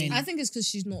me- genuine. I think it's because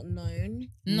she's not known.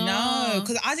 No,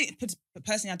 because I didn't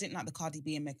personally. I didn't like the Cardi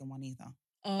B and Megan one either.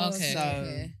 Oh, Okay.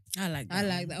 So- I like that. I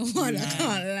like that one. I Yeah.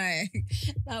 can't lie.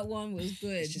 That one was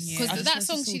good. It's just- Yeah. because I just that thought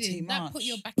song it's all she too did. That put much.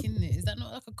 your back in it. Is that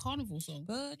not like a carnival song?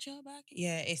 But you're back.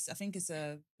 Yeah, I think it's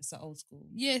an old school.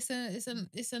 Yeah, it's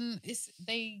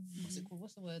they what's it called?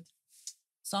 What's the word?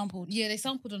 sampled. Yeah, they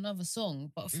sampled another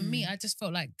song, but for me, I just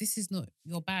felt like this is not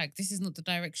your bag. This is not the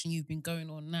direction you've been going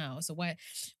on now. So why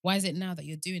is it now that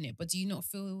you're doing it? But do you not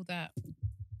feel that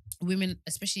women,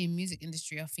 especially in music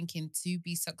industry, are thinking to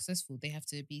be successful, they have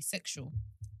to be sexual?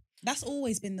 That's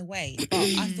always been the way. But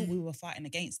I thought we were fighting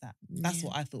against that. That's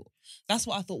what I thought. That's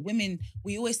what I thought. Women,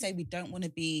 we always say we don't want to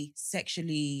be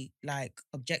sexually like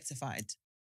objectified.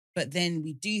 But then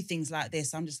we do things like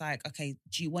this. I'm just like, okay,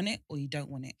 do you want it or you don't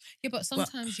want it? Yeah, but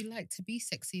sometimes you like to be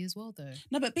sexy as well, though.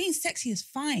 No, but being sexy is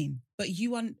fine. But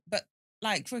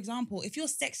like, for example, if you're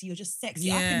sexy, you're just sexy.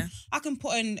 Yeah. I can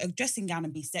put on a dressing gown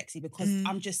and be sexy because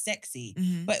I'm just sexy.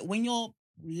 Mhm. But when your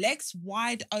legs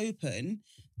wide open,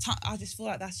 I just feel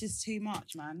like that's just too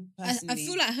much, man. I Personally.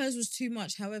 feel like hers was too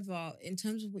much. However, in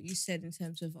terms of what you said, in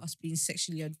terms of us being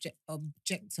sexually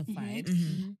objectified,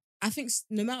 Mhm. I think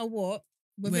no matter what,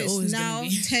 whether We're it's always gonna now,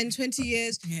 be. 10, 20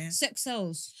 years, Yeah. sex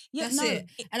sells. Yeah, That's no, it.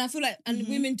 And I feel like, and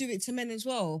women do it to men as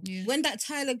well. Yeah. When that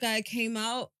Tyler guy came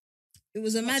out, it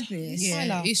was a madness. Yeah.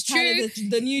 Tyler? It's Tyler, true.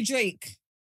 the new Drake.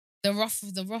 The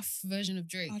rough version of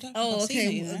Drake. I don't think Oh, I've seen it,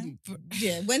 okay. you know?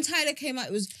 Yeah, when Tyler came out,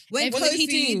 it was when What did he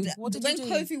do? Kofi. What did when he do?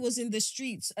 Kofi was in the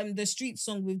streets, the street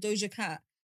song with Doja Cat,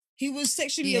 he was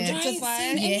sexually Yeah. I ain't objectified.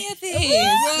 seen any of this.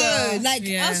 Bro, like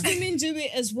Yeah. us women do it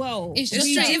as well. It's It's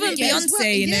just true. like- Even yeah, as Beyonce, well.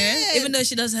 you know, Yeah. even though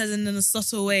she does has it in a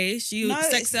subtle way, she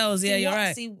sex sells. Yeah, see you're what?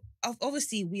 right. See,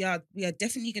 obviously, we are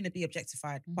definitely going to be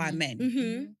objectified by Mhm. men,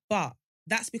 Mhm. but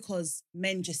that's because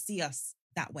men just see us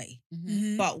that way.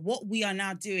 Mhm. But what we are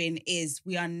now doing is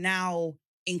we are now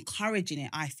encouraging it,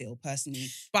 I feel personally,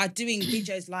 by doing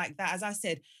videos like that. As I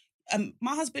said,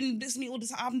 my husband listens to me all the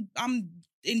time. I'm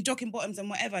in jogging bottoms and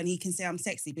whatever, and he can say I'm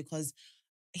sexy because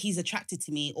he's attracted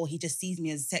to me or he just sees me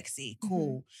as sexy.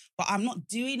 Cool. But I'm not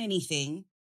doing anything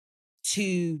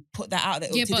to put that out there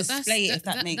or to display it, if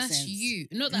that makes that's sense. you.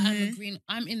 Not that I'm Mhm. agreeing.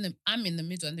 I'm in the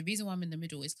middle, and the reason why I'm in the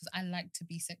middle is because I like to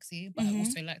be sexy, but I Mhm.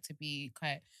 also like to be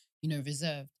quite,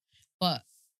 reserved. But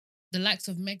the likes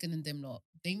of Megan and them lot,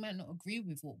 they might not agree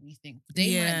with what we think.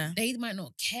 Yeah. They might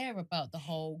not care about the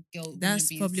whole girl. women That's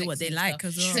being probably what sexy they and like stuff.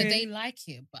 as well. So they like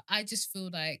it, but I just feel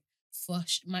like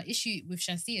my issue with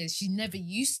Shansia is she never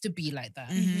used to be like that.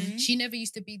 Mhm. She never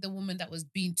used to be the woman that was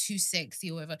being too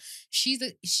sexy or whatever. She's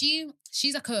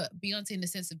like a Beyonce in the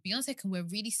sense of Beyonce can wear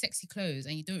really sexy clothes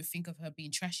and you don't think of her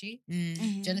being trashy. Mm. Do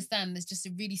you understand? It's just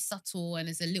a really subtle and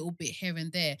it's a little bit here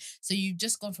and there. So you've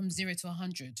just gone from 0 to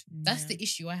 100. That's Yeah. the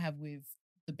issue I have with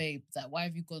the babe. That why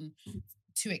have you gone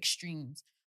to extremes?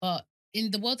 But in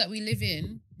the world that we live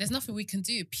in, there's nothing we can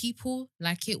do. People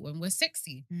like it when we're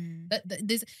sexy. Mm.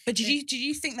 There's But did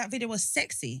you think that video was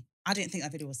sexy? I didn't think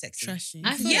that video was sexy. Trashy.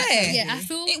 I feel Yeah. I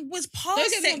feel It was past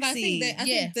Don't get me sexy. wrong, but I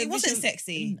think Yeah. it wasn't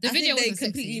sexy. The I video think they wasn't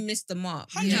completely sexy. missed the mark.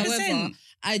 100%. However,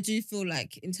 I do feel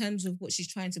like in terms of what she's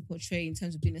trying to portray, in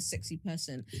terms of being a sexy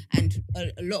person, and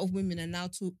a lot of women are now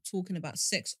talking about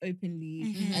sex openly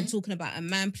Mhm. and talking about a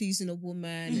man pleasing a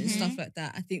woman and Mhm. stuff like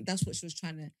that. I think that's what she was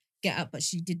trying to get at, but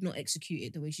she did not execute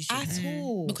it the way she should At have.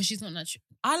 all. because she's not natural.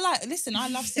 I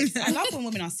love sex. I love when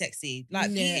women are sexy.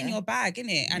 Like, be Yeah. in your bag,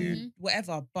 innit? And Mhm.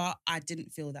 whatever. But I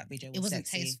didn't feel that video was It wasn't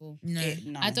sexy. tasteful. No.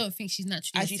 No. I don't think she's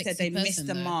naturally. As a you sexy said, they missed person,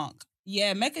 the though. mark.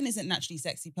 Yeah, Megan isn't naturally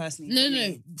sexy personally. No, for no,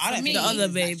 me. I for don't me- think The Megan other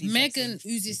is babe, actually Megan sexy.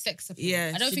 oozes sex appeal.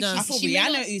 Yeah, I don't she think does. I thought she may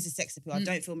Rihanna not- oozes sex appeal. I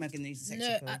don't feel Megan oozes sex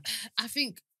No, appeal. I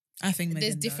think I think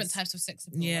there's Megan different does. types of sex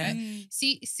appeal, Yeah. right? Mm.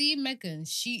 See Megan,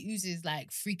 she oozes like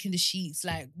freaking the sheets,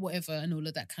 like whatever, and all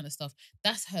of that kind of stuff.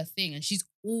 That's her thing, and she's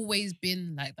always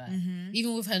been like that. Mhm.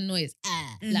 Even with her noise,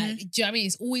 Mhm. like, do you know what I mean?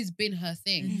 It's always been her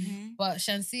thing. Mhm. But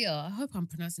Shansia, I hope I'm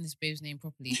pronouncing this babe's name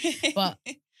properly. But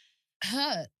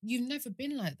you've never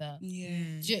been like that. yeah.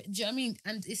 Mm. Do you know what I mean?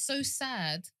 And it's so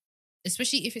sad,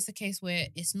 especially if it's a case where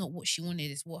it's not what she wanted,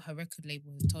 it's what her record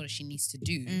label has told her she needs to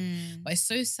do. Mm. But it's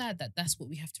so sad that that's what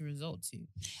we have to resort to.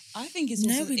 I think it's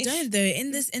No, also, we don't though.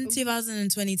 In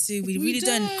 2022, we We really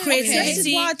don't. don't. Creativity. This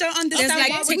is why I don't understand like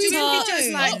why we're doing TikTok.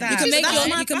 videos like that. You can make That's your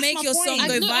my- you can that's make my your point. song I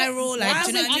go know, viral. Like, Why do are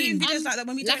you know we what I doing mean? videos like that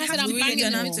when we Like don't I said, have I'm to banging do in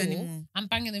it the don't have to middle. anymore. I'm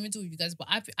banging in the middle, you guys, but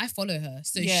I follow her.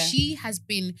 So Yeah. she has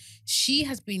been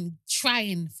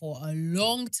trying for a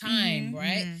long time, Mhm.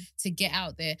 right? Mm. To get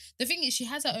out there. The thing is, she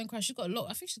has her own crowd. She's got a lot.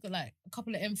 I think she's got like a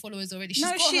couple of M followers already. She's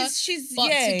No, got her, she's but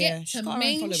yeah, to yeah. get She's to got her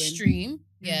own following. mainstream,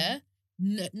 yeah,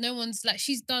 no one's like,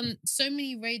 she's done so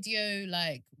many radio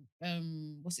like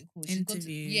what's it called? She's gone to-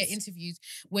 Interviews. interviews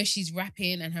where she's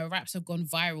rapping and her raps have gone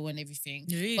viral and everything.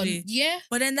 Really? But yeah,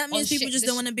 But then that means on people shit- just the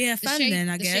don't sh- want to be a the fan. shade, Then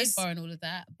I the guess shade bar and all of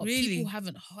that, but Really? people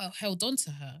haven't held on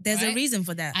to her. there's a right? reason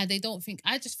for that. And they don't think.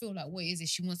 I just feel like what it is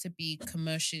she wants to be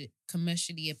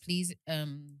commercially pleasing.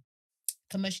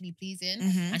 commercially pleasing,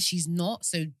 Mhm. and she's not.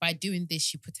 So by doing this,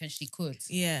 she potentially could.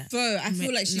 Yeah. Bro, I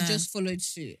feel like she Nah. just followed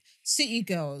suit. City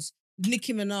Girls,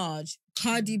 Nicki Minaj,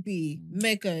 Cardi B,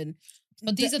 Megan.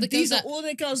 But these are the girls These are that- all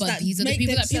the girls But that these are the make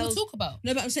people that themselves. people talk about.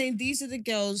 No, but I'm saying these are the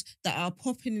girls that are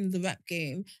popping in the rap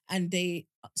game and they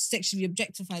sexually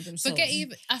objectify themselves. Forget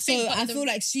even. I So think. but I the- feel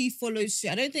like she follows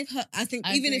suit. I don't think her. I think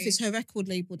I even if agree. it's her record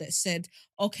label that said,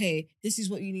 "Okay, this is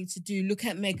what you need to do. Look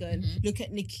at Megan. Mhm. Look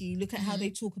at Nicki. Look at how Mhm. they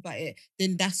talk about it."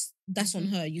 Then that's on Mhm.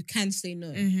 her. You can say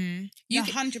no. Mm-hmm. you, You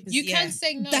can, 100%. you can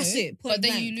say no. That's it, point But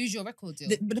then blank. you lose your record deal.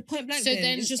 But the point blank So then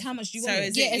then- is just how much do you So want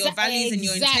is it. it your values and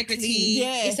your integrity?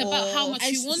 Yeah. It's about how or- much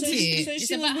And you want so, it. So It's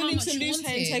she was about how willing much to you lose want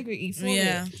her it. integrity for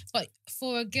Yeah. it. But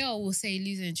for a girl, we'll say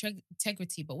losing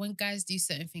integrity. But when guys do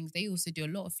certain things, they also do a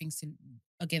lot of things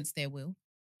against their will.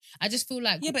 I just feel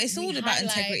like Yeah, but it's we all about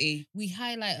highlight- integrity. We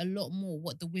highlight a lot more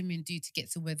what the women do to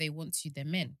get to where they want to. Their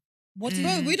men. What Mm.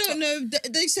 Bro, we don't know.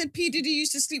 They said P. Diddy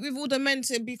used to sleep with all the men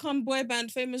to become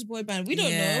famous boy band. We don't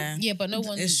know. Yeah, but no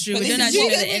one. It's true. But We this don't is- actually we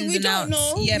know don't- the ins we and don't outs.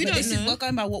 know. Yeah, we but don't this is know. we're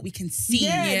going by what we can see.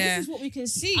 Yeah, Yeah. this is what we can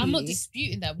see. I'm not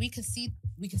disputing that. We can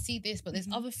see this, but there's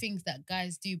Mm-hmm. other things that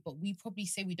guys do, but we probably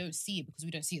say we don't see it because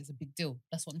we don't see it as a big deal.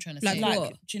 That's what I'm trying to Like say. what?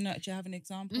 Like, do you have an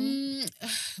example?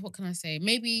 What can I say?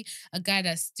 Maybe a guy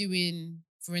that's doing,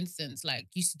 for instance, like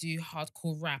used to do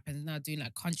hardcore rap and now doing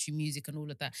like country music and all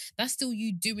of that. That's still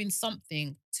you doing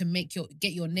something to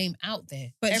get your name out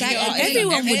there. But Every that- artist-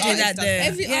 Everyone every would do artist that does though.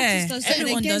 Every yeah, artist does that.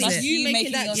 everyone And again, does it's it. you You making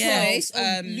making that yourself, choice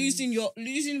of um,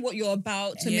 losing what you're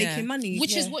about to Yeah. making money.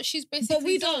 Which is Yeah. what she's basically But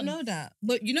we done. don't know that.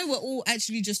 But you know, we're all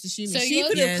actually just assuming. So She you're-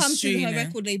 could Yeah, have come it's to true, her you know.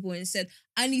 record label and said,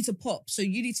 "I need to pop, so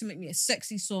you need to make me a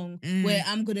sexy song Mm. where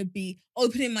I'm gonna be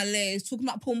opening my legs, talking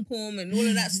about pom pom and all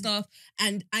of that stuff,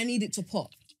 and I need it to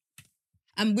pop.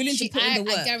 I'm willing to put in the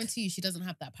work." I guarantee you, she doesn't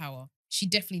have that power. She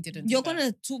definitely didn't. do You're that.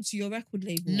 gonna talk to your record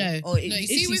label. No. Or No, you if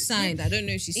see, she's with- signed. I don't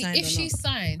know if she's signed If or she's not.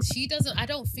 signed, she doesn't. I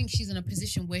don't think she's in a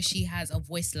position where she has a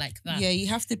voice like that. Yeah, you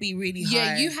have to be really high.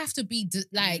 Yeah, you have to be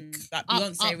like like up,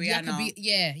 Beyonce, up, you have to Rihanna. be,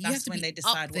 yeah, you That's have to when be they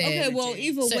decide up what there. Okay, well, do.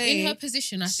 either So way, in her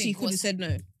position, I she think could have said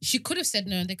no. she could have said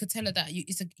no, and they could tell her that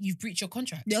you've breached your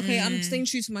contract. Yeah, okay, I'm Mm. staying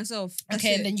true to myself. That's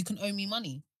Okay, it. and then you can owe me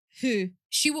money. Who?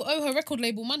 She will owe her record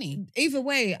label money. Either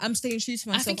way, I'm staying true to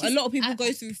I myself. think A lot of people I-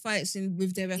 go through fights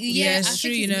with their record Yeah, Yeah, I it's labels. true.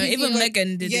 think You it's know, even Vivian-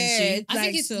 Megan did, Yeah, didn't I think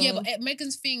like, it's so- yeah, but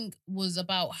Megan's thing was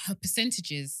about her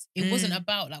percentages. It wasn't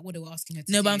about like what they were asking her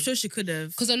to No, do. but I'm sure she could have.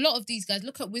 Because a lot of these guys,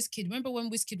 look at Wizkid. Remember when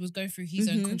Wizkid was going through his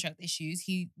own Mhm. contract issues?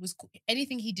 He was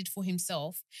anything he did for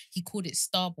himself, he called it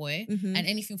Starboy, Mhm. and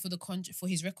anything for for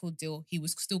his record deal, he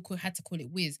was still had to call it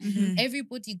Wiz. Mhm.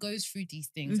 Everybody goes through these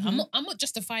things. Mhm. I'm not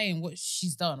justifying what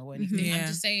she's done or anything. Yeah. I'm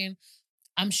just saying,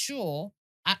 I'm sure.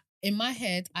 In my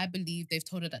head, I believe they've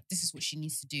told her that this is what she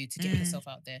needs to do to get Mm. herself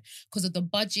out there because of the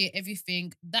budget,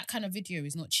 everything. That kind of video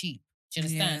is not cheap. Do you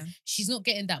understand? Yeah. She's not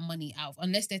getting that money out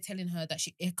unless they're telling her that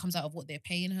it comes out of what they're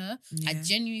paying her. I Yeah.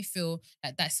 genuinely feel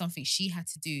like that's something she had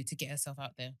to do to get herself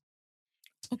out there.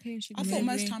 Okay, she I can thought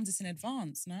maybe- most times it's in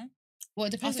advance, no? Well, it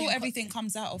I depends. on thought your everything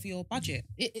comes out of your budget.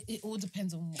 It all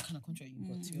depends on what kind of contract you've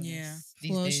got. To be honest, Yeah.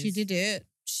 these Well, days. she did it.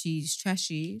 She's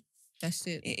trashy. That's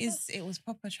it. It was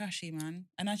proper trashy, man.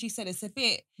 And as you said, it's a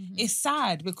bit, Mhm. it's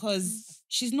sad because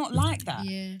she's not like that.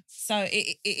 Yeah, So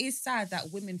it is sad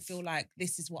that women feel like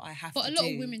this is what I have but to a do.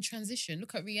 lot of women transition.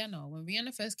 Look at Rihanna. When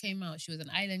Rihanna first came out, she was an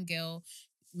island girl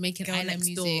making Girl island Next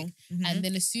music. Door. Mhm. And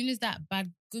then as soon as that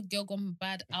Good Girl Gone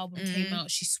Bad album came Mhm.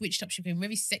 out, she switched up. She became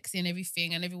very sexy and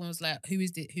everything. And everyone was like, who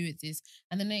is this? Who is this?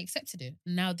 And then they accepted it.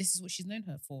 Now this is what she's known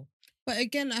her for. But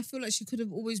again, I feel like she could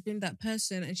have always been that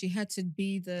person, and she had to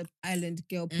be the island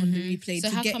girl on the Mhm. replay So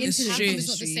to how get come, into the how come it's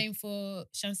not industry. the same for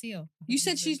Shansia? You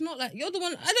said she's not like you're the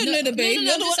one. I don't know the babe. No,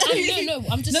 you're the one. no,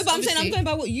 I'm just No, but I'm saying I'm obviously, going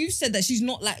by what you said that she's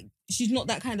not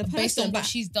that kind of person. based on but, what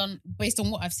she's done, based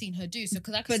on what I've seen her do. So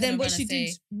because I could but then turn what around she and say,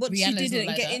 did, what she Rihanna's didn't not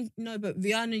like get that. in. No, but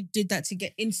Rihanna did that to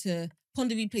get into Pon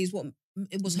de Replay. What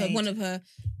it was her Made- one of her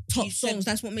top You said- songs.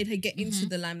 That's what made her get into Mhm.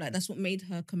 the limelight. That's what made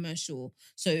her commercial.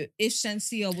 So if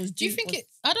Shansia was, do you think it?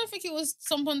 I don't think it was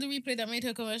some on the replay that made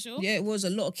her commercial. Yeah, it was a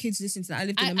lot of kids listening to that. I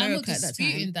lived in I'm not America at that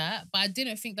disputing time. that, but I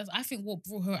didn't think that. I think what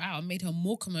brought her out and made her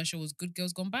more commercial was Good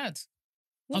Girls Gone Bad.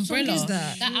 What song Umbrella. is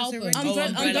that? That She was album. already- Umbrella,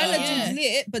 Umbrella. Umbrella Yeah. did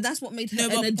lit, but that's what made her No, an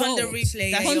but adult. Pon de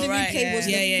Replay. That's Yeah, Pon de you're right. Replay was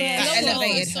yeah, the yeah, yeah. first That was her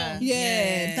elevated first her. song.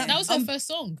 Yeah, That was her first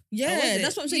song. Yeah, Oh, was it?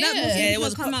 that's what I'm saying. Yeah. That was Yeah, it her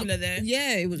was come popular out. there.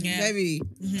 Yeah, it was Yeah. very.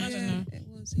 Mhm. I don't know. It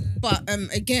was, yeah. But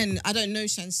again, I don't know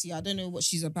Shansia. I don't know what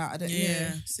she's about. I don't Yeah,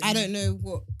 know. same. I don't know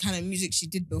what kind of music she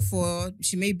did before.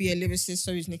 She may be a lyricist.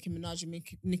 So is Nicki Minaj. And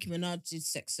Nicki Minaj did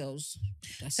sex cells.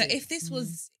 That's So it. if this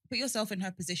was, put yourself in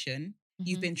her position,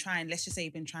 You've been trying, let's just say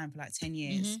you've been trying for like 10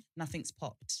 years, nothing's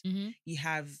popped. You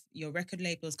have your record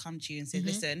labels come to you and say,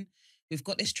 listen, we've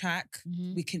got this track,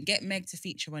 we can get Meg to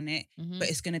feature on it, but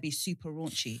it's going to be super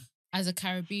raunchy. As a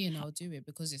Caribbean, I'll do it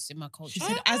because it's in my culture. She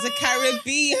said, as a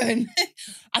Caribbean.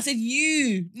 I said,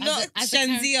 you, not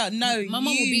Shanzia. No, my mum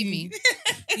will beat me.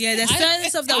 Yeah, there's certain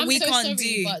stuff that we can't sorry,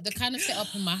 do. But the kind of setup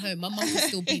in my home, my mum will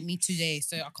still beat me today,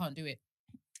 so I can't do it.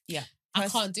 Yeah. I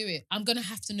can't do it. I'm gonna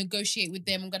have to negotiate with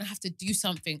them. I'm gonna have to do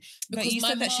something. Because But you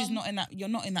said that mum, she's not in that. You're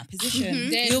not in that position.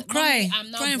 You'll cry.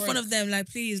 I'm now Cry in front broke. of them, like,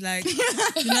 please, like, you know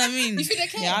what I mean? You think they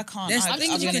care? Yeah, I can't. There's I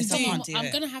things you can do. I'm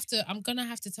gonna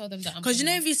have to tell them that I'm. Because you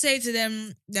know, if you say to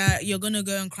them that you're gonna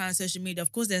go and cry on social media,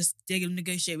 of course they'll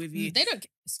negotiate with you. They don't.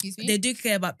 Excuse me. They do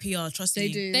care about PR. Trust They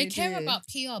me. do. They care about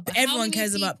PR, but Everyone how many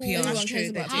cares about people- PR. Everyone That's cares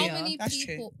true, about they How do. many That's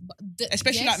true. people?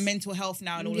 Especially yes. like mental health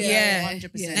now and all of Yeah. that.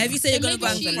 100%. Yeah. Now, if you say you're gonna go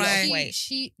maybe and she- cry,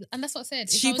 She, and that's what I said.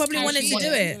 If She I was probably wanted Caribbean, to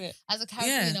do it. As a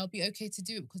Caribbean, Yeah. I'll be okay to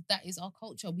do it because that is our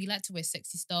culture. We like to wear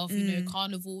sexy stuff, you know,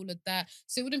 carnival, all of that.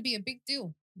 So it wouldn't be a big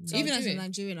deal. So Even I'll as do a it.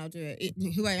 Nigerian, I'll do it.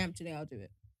 Who I am today, I'll do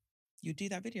it. You do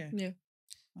that video? Yeah.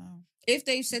 Wow. If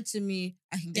they said to me,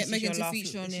 I can This get is Megan your to last-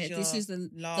 feature on this is it, this your is the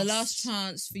last- last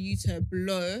chance for you to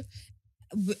blow.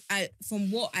 From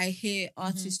what I hear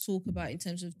artists talk about in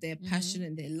terms of their passion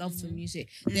and their love for music,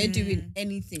 they're doing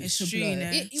anything It's to true, blow. you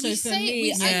know? So we for say me,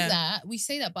 we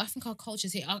say yeah. that, but I think our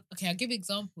culture's here. Okay, I'll give you an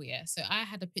example. Yeah, so I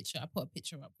had a picture. I put a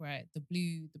picture up, right? The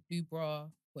blue bra,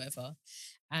 whatever,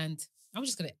 and I'm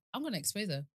gonna expose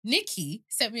her. Nikki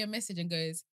sent me a message and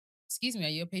goes, "Excuse me, are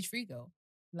you a page 3 girl?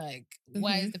 Like,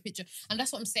 why is the picture?" And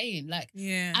that's what I'm saying. Like,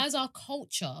 yeah. as our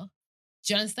culture,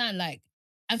 do you understand? Like,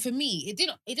 and for me, it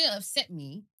didn't upset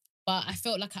me, but I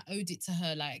felt like I owed it to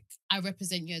her. Like, I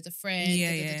represent you as a friend.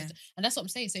 Yeah, da, da, da, yeah. da. And that's what I'm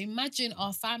saying. So imagine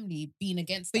our family being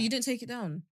against But that. you didn't take it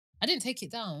down. I didn't take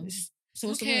it down. So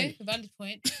what's Okay, the point? valid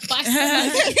point. But I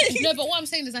still, no, but what I'm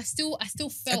saying is I still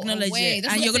felt Acknowledge away. it.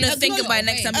 That's And what you're I'm gonna saying. think I about it felt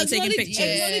next time you're taking Acknowledge-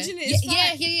 pictures. Acknowledging it is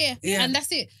fine. Yeah. And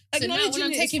that's it. So now when Acknowledging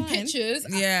I'm it is taking fine. pictures,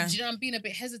 Yeah. do you know, I'm being a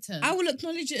bit hesitant. I will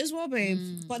acknowledge it as well, babe.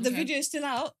 But the okay. video is still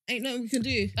out. Ain't nothing we can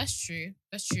do. That's true.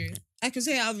 That's true. I can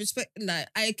say I respect, like,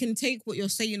 I can take what you're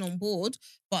saying on board,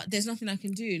 but there's nothing I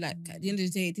can do. Like, at the end of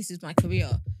the day, this is my career.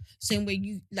 Same way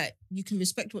you can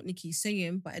respect what Nikki's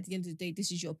saying, but at the end of the day,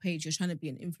 this is your page. You're trying to be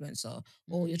an influencer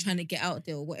or you're trying to get out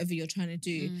there or whatever you're trying to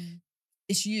do.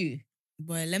 It's you.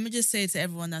 But let me just say to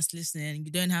everyone that's listening,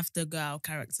 you don't have to go out of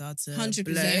character to 100%,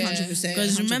 blow. 100%.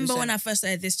 Because remember when 100%. I first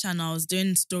started this channel, I was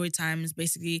doing story times,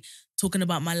 basically talking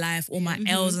about my life, all my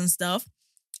L's and stuff.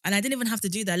 And I didn't even have to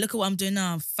do that. Look at what I'm doing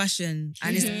now, fashion.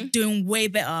 And it's doing way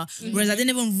better. Whereas I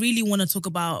didn't even really want to talk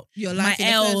about Your my life in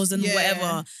the L's first- and yeah.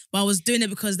 whatever. But I was doing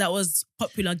it because that was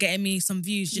popular, getting me some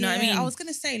views. Do you know what I mean? I was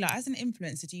gonna say, like, as an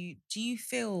influencer, do you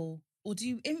feel, or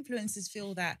do influencers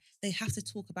feel that they have to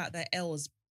talk about their L's?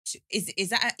 Is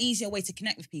that an easier way to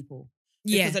connect with people?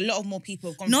 Yeah. Because a lot of more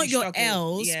people have gone Not through your struggle.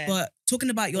 L's, Yeah. but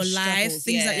talking about your Or life, struggles,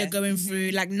 things that yeah. you're going through.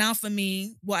 Like now for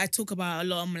me, what I talk about a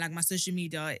lot on like my social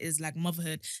media is like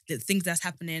motherhood, the things that's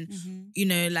happening, you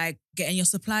know, like getting your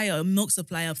supplier, milk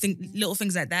supplier, little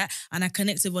things like that. And I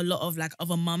connect with a lot of like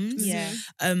other mums. Yeah.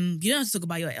 You don't have to talk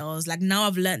about your L's. Like now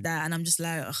I've learned that and I'm just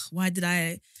like, ugh, why did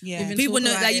I? Yeah. Even People talk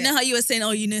know, about like, you it. know how you were saying,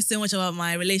 oh, you know so much about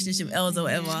my relationship L's or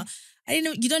whatever. I didn't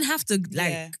know, you don't have to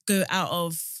like Yeah. go out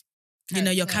of, you know,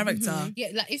 your character. Yeah,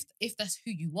 like if that's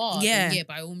who you are, Yeah. then yeah,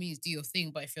 by all means do your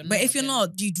thing. But if you're not, But if you're then-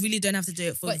 not, you really don't have to do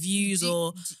it for But views do-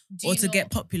 or do or you to get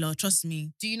not- popular. Trust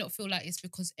me. Do you not feel like it's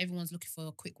because everyone's looking for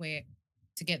a quick way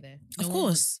to get there? Of one course.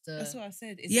 wants to- That's what I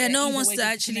said. Is Yeah, there no one an easier wants way to to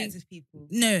actually- connect with people.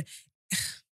 No.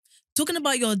 Talking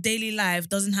about your daily life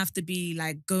doesn't have to be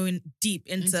like going deep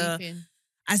into deep in.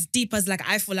 as deep as like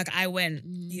I feel like I went.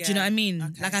 Mhm. Do you know what I mean?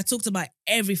 Okay. Like I talked about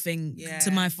everything Yeah.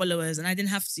 to my followers and I didn't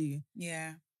have to.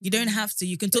 Yeah. You don't have to.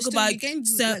 You can But talk still, about you gained,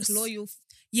 cer- like, loyal.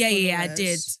 Yeah, I did.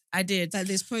 followers. I did. Like,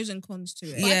 there's pros and cons to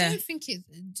it. But Yeah. I don't think it.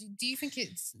 Do you think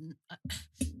it's?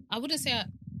 I wouldn't say.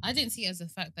 I didn't see it as the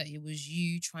fact that it was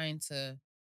you trying to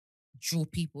draw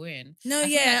people in. No, I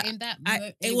feel yeah. like in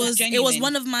that, It was genuine.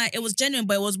 one of my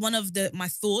but it was one of my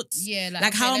thoughts. Yeah, Like,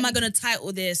 okay, how am let I me- gonna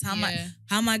title this? How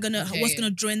am I gonna Okay. what's gonna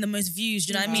draw in the most views?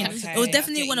 Do you know what I mean? Okay, It was I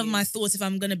definitely get one of you. my thoughts, if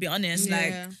I'm gonna be honest. Like,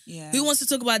 Yeah. Yeah. who wants to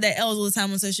talk about their L's all the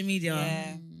time on social media?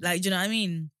 Yeah. Like, do you know what I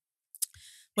mean?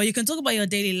 But you can talk about your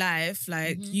daily life.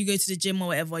 Like, you go to the gym or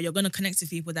whatever, you're gonna connect with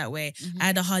people that way. I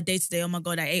had a hard day today. Oh my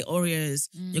god, I ate Oreos.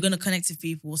 You're gonna connect with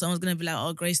people. Someone's gonna be like,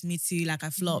 oh, Grace, me too. Like,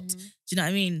 I flopped. Do you know what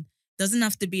I mean? Doesn't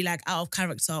have to be like out of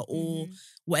character or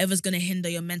whatever's gonna hinder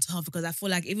your mental health. Because I feel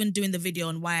like even doing the video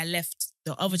on why I left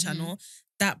the other channel,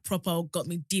 that proper got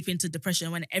me deep into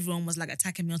depression when everyone was like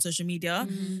attacking me on social media.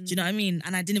 Do you know what I mean?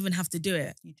 And I didn't even have to do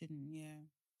it. You didn't,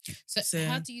 yeah. So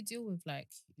how do you deal with like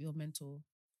your mental?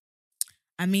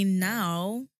 I mean,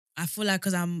 now I feel like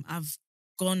because I've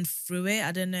gone through it,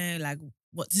 I don't know like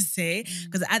what to say.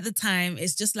 Because at the time,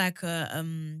 it's just like a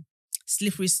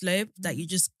slippery slope that you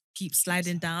just keep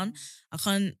sliding down. I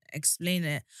can't explain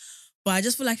it. But I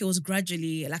just feel like it was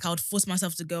gradually, like I would force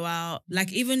myself to go out.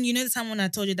 Like even, you know, the time when I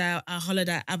told you that I hollered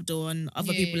at Abdul and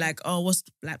other people like, oh, what's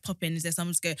like popping? Is there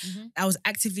something to go? I was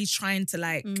actively trying to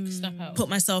like Step out. put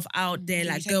myself out there, Did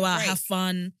you like take go a out, break? have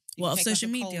fun. You What, of take, like, social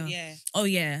a media? cold, yeah. Oh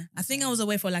yeah. I think I was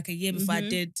away for like a year before I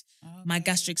did my Okay.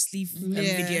 gastric sleeve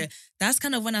Yeah. video. That's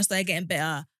kind of when I started getting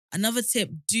better. Another tip,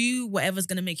 do whatever's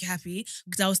going to make you happy.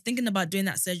 Because I was thinking about doing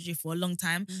that surgery for a long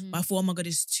time. But I thought, oh my God,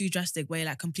 it's too drastic where it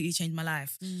like completely changed my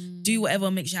life. Do whatever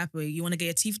makes you happy. You want to get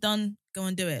your teeth done? Go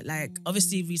and do it. Like,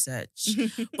 obviously research.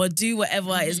 But do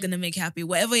whatever is going to make you happy.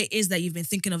 Whatever it is that you've been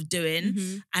thinking of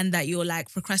doing and that you're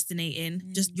like procrastinating.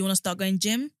 Just, you want to start going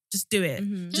gym? Just do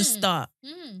it. Just start.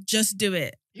 Just do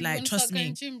it. You Like, wanna trust start going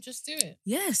me. gym, just do it.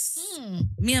 Yes.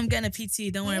 Me, I'm getting a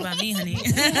PT. Don't worry about me, honey.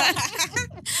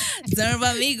 Don't worry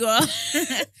about me, girl.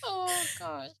 Oh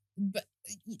gosh. But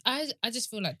I just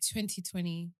feel like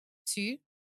 2022,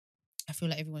 I feel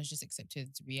like everyone's just accepted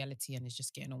reality and is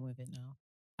just getting on with it now.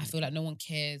 I feel like no one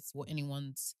cares what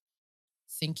anyone's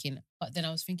thinking. But then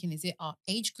I was thinking, is it our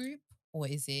age group or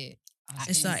is it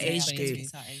It's our age group.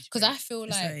 Because I feel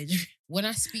It's our like age. when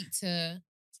I speak to,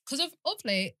 because of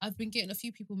late, I've been getting a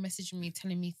few people messaging me,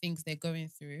 telling me things they're going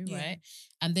through, Yeah. right?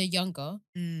 And they're younger.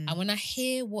 Mm. And when I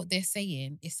hear what they're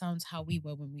saying, it sounds how we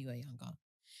were when we were younger.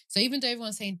 So even though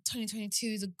everyone's saying 2022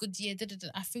 is a good year,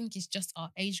 I think it's just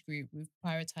our age group. We've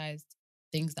prioritized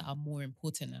things that are more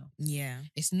important now. Yeah.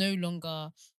 It's no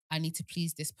longer, I need to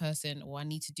please this person or I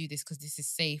need to do this because this is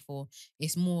safe, or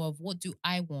it's more of what do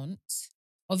I want?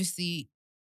 Obviously,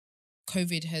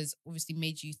 COVID has obviously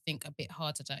made you think a bit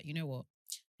harder that, you know what,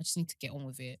 I just need to get on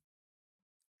with it.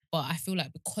 But I feel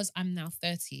like because I'm now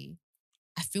 30,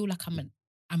 I feel like I'm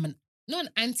an not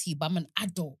an auntie, but I'm an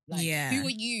adult. Like, Yeah. who are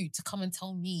you to come and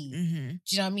tell me? Mm-hmm. Do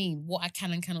you know what I mean? What I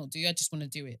can and cannot do. I just want to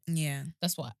do it. Yeah.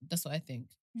 That's what I think.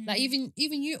 Like even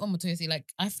you, Omotoyosi,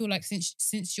 like I feel like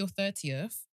since your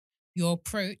 30th, your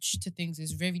approach to things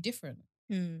is very different.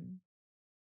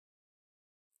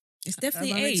 It's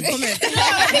definitely Am I meant age. to comment?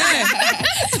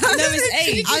 No, it's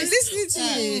age. I'm listening to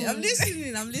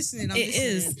you. I'm listening. It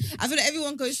is. I feel like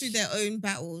everyone goes through their own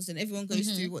battles and everyone goes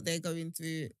through what they're going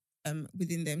through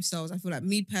within themselves. I feel like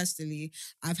me personally,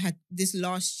 I've had this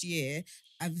last year,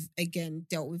 I've again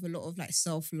dealt with a lot of like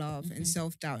self-love and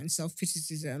self-doubt and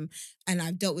self-criticism. And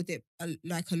I've dealt with it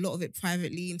like a lot of it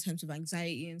privately in terms of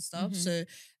anxiety and stuff. So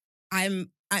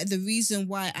I'm at the reason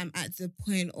why I'm at the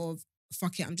point of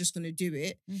fuck it, I'm just going to do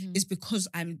it, is because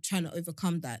I'm trying to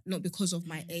overcome that. Not because of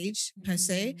my age per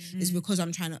se. It's because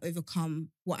I'm trying to overcome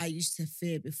what I used to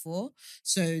fear before.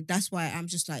 So that's why I'm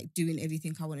just like doing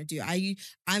everything I want to do.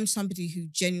 I'm somebody who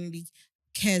genuinely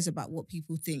cares about what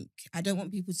people think. I don't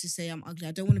want people to say I'm ugly.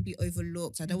 I don't want to be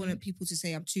overlooked. I don't want people to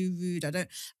say I'm too rude. I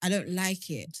don't like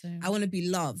it. I want to be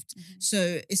loved.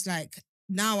 So it's like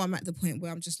now I'm at the point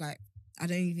where I'm just like, I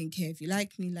don't even care. If you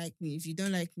like me, like me. If you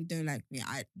don't like me, don't like me.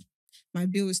 My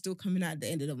bill is still coming out at the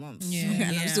end of the month.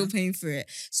 And I'm still paying for it.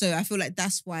 So I feel like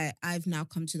that's why I've now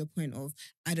come to the point of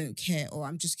I don't care or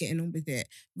I'm just getting on with it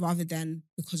rather than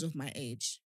because of my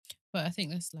age. But I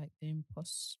think that's like the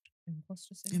imposter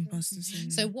syndrome.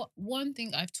 So one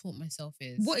thing I've taught myself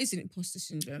is, What is an imposter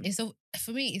syndrome?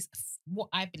 For me, it's what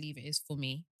I believe it is for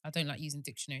me. I don't like using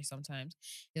dictionary sometimes.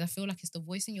 Is I feel like it's the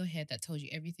voice in your head that tells you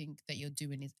everything that you're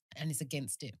doing is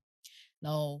against it.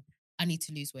 No, I need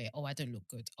to lose weight. Oh, I don't look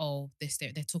good. Oh, they're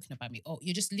talking about me. Oh,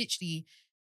 you're just literally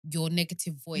your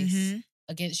negative voice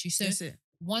against you. So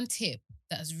one tip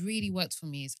that has really worked for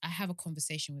me is I have a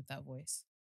conversation with that voice.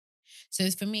 So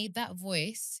for me, that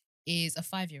voice is a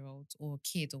 5-year-old or a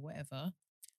kid or whatever.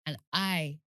 And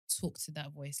I talk to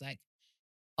that voice like,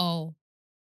 oh,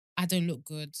 I don't look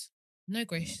good. No,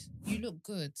 Grace, you look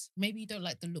good. Maybe you don't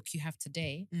like the look you have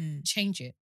today. Change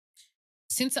it.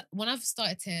 When I've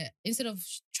started to, instead of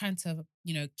trying to,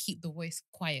 keep the voice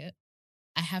quiet,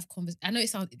 I have I know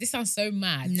this sounds so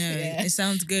mad. No, it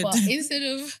sounds good. But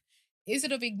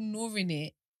instead of ignoring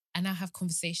it, and I have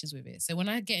conversations with it. So when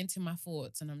I get into my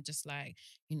thoughts and I'm just like,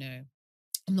 I'm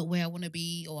not where I want to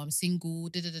be, or I'm single,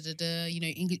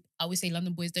 English, I always say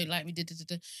London boys don't like me,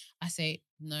 I say,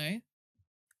 no,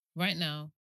 right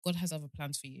now, God has other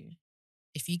plans for you.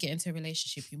 if you get into a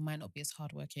relationship, you might not be as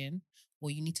hardworking, or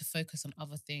you need to focus on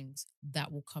other things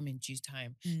that will come in due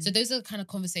time. So those are the kind of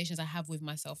conversations I have with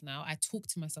myself now. I talk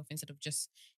to myself instead of just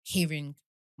hearing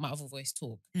my other voice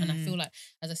talk. And I feel like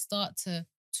as I start to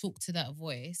talk to that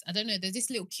voice, I don't know, there's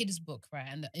this little kid's book, right?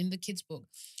 And in the kid's book,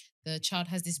 the child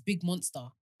has this big monster.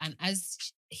 And as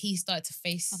he started to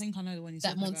face I think I know the one you're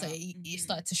that talking monster, about. it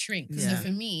started to shrink. Yeah. So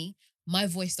for me, my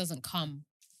voice doesn't come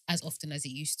as often as it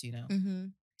used to now. Mm-hmm.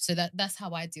 So that's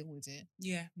how I deal with it.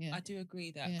 Yeah, Yeah. I do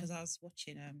agree that Yeah. because I was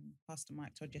watching Pastor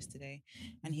Mike Todd yesterday,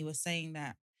 and he was saying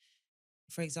that,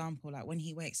 for example, like when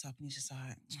he wakes up and he's just like,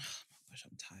 oh my gosh,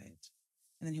 I'm tired.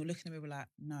 And then he'll look in the mirror like,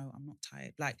 no, I'm not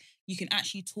tired. Like you can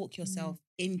actually talk yourself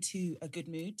into a good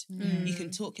mood. You can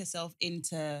talk yourself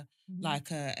into like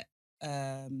a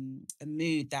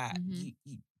mood that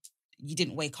you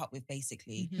didn't wake up with,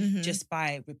 basically, just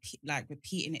by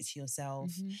repeating it to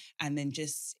yourself, and then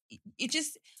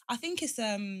I think it's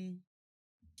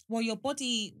well, your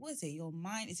body, what is it? Your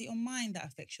mind, is it your mind that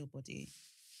affects your body?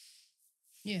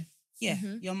 Yeah.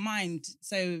 Your mind.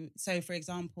 So for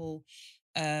example,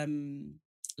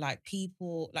 like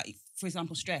people, like for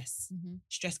example, stress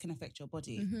can affect your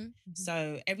body.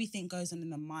 So everything goes on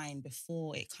in the mind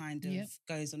before it kind of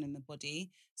goes on in the body.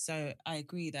 So I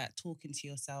agree that talking to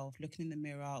yourself, looking in the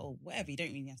mirror or whatever, you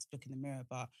don't really have to look in the mirror,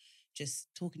 but just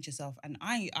talking to yourself. And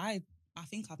I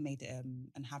think I've made it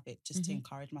an habit just to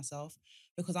encourage myself,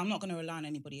 because I'm not going to rely on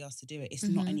anybody else to do it. It's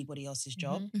not anybody else's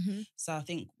job. So I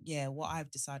think, what I've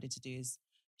decided to do is,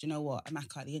 do you know what,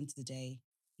 Amaka, at the end of the day,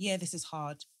 this is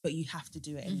hard, but you have to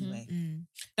do it anyway.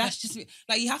 That's just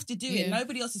like, you have to do it.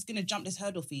 Nobody else is going to jump this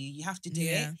hurdle for you. You have to do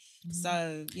it.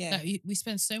 So, Like, we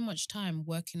spend so much time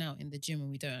working out in the gym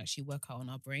and we don't actually work out on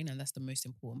our brain, and that's the most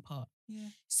important part.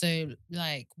 So,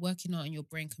 like, working out on your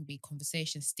brain can be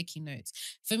conversations, sticky notes.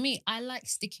 For me, I like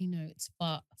sticky notes,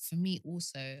 but for me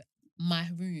also, my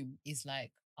room is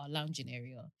like our lounging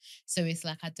area. So it's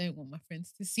like I don't want my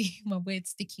friends to see my weird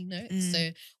sticky notes.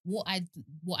 So what I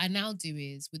now do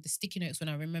is, with the sticky notes, when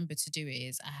I remember to do it,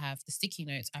 is I have the sticky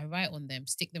notes, I write on them,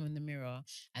 stick them in the mirror,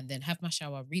 and then have my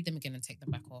shower, read them again and take them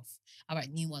back off. I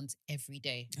write new ones every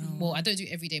day. Well, I don't do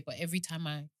it every day, but every time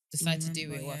I decide to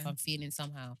do it, or if I'm feeling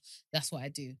somehow, that's what I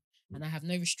do. And I have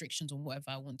no restrictions on whatever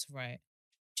I want to write.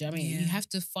 Do you know what I mean? You have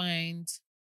to find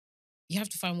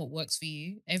what works for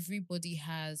you. Everybody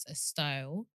has a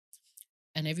style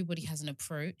and everybody has an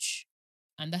approach.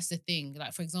 And that's the thing.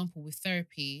 Like, for example, with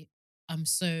therapy, I'm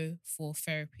so for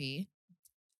therapy,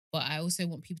 but I also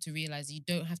want people to realize you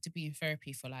don't have to be in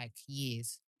therapy for like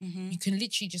years. You can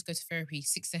literally just go to therapy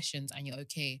 6 sessions and you're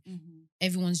okay.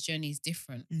 Everyone's journey is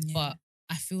different. But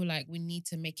I feel like we need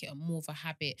to make it more of a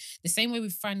habit. The same way we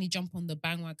finally jump on the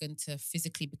bandwagon to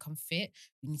physically become fit,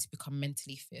 we need to become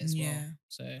mentally fit as well.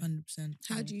 So 100%.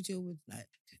 How do you deal with like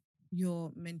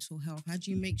your mental health? How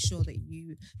do you make sure that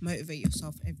you motivate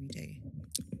yourself every day?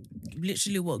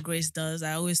 Literally what Grace does,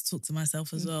 I always talk to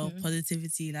myself as well.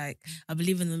 Positivity, like I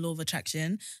believe in the law of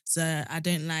attraction. So I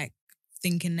don't like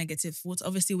thinking negative thoughts.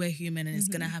 Obviously we're human and it's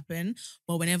gonna happen,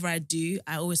 but whenever I do,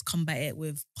 I always combat it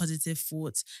with positive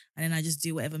thoughts, and then I just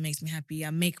do whatever makes me happy. I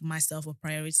make myself a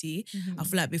priority. I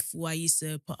feel like before I used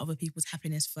to put other people's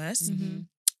happiness first,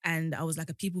 and I was like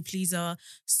a people pleaser,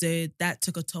 so that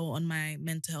took a toll on my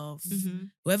mental health.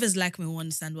 Whoever's like me will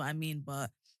understand what I mean, but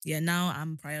now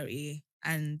I'm priority.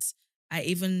 And I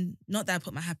even, not that I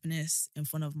put my happiness in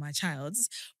front of my child's,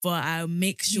 but I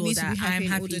make sure that I'm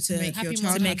happy to make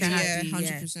her happy.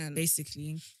 100%.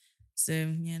 Basically.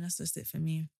 So that's just it for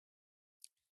me.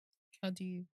 how do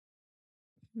you?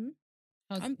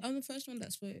 I'm the first one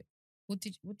that spoke. What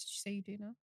did you say you do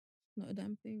now? Not a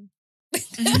damn thing.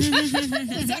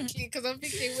 Exactly, because I'm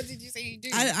thinking, what did you say you do?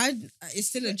 It's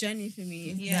still a journey for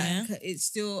me. Yeah. Like,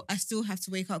 I still have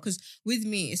to wake up, because with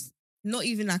me, it's not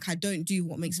even like I don't do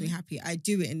what makes me happy. I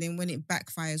do it, and then when it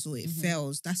backfires or it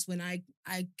fails, that's when I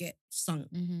get sunk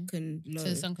and low. To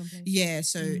the sunken place. Yeah,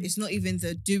 so it's not even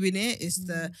the doing it, it's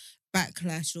the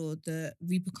backlash or the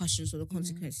repercussions or the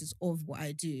consequences of what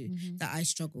I do that I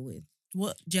struggle with.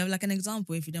 What do you have like an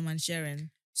example, if you don't mind sharing?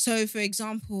 So, for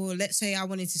example, let's say I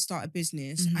wanted to start a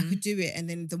business, I could do it, and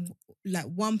then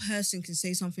one person can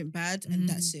say something bad, and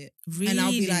that's it. Really? And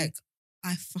I'll be like,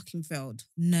 I fucking failed.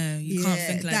 No, you can't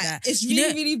think like that. It's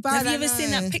really, really bad. Have you ever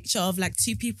seen that picture of like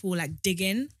 2 people like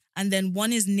digging, and then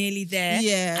one is nearly there,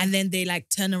 and then they like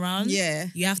turn around? Yeah.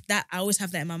 You have that. I always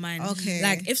have that in my mind. Okay.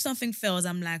 Like if something fails,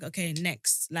 I'm like, okay,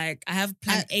 next. Like I have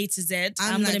plan A to Z.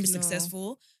 I'm like, gonna be no.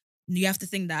 successful. You have to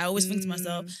think that. I always think to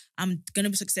myself, I'm gonna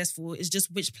be successful. It's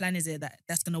just which plan is it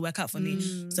that's gonna work out for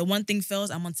me. So one thing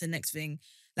fails, I'm on to the next thing.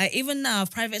 Like even now,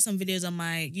 I've private some videos on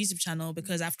my YouTube channel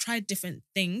because I've tried different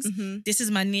things. Mhm. This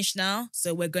is my niche now,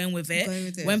 so we're going with it. Going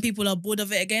with it. When people are bored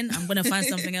of it again, I'm gonna find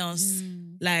something else.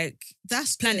 Like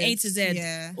That's plan A good. to Z.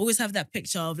 Yeah. Always have that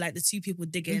picture of like the two people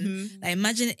digging. Mhm. Like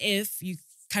imagine if you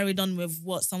carried on with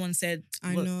what someone said.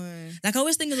 I what- know. Like I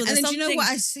always think of And there's then do you know something- what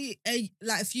I see?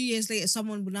 Like a few years later,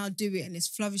 someone will now do it and it's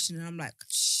flourishing, and I'm like,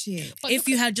 shit. But if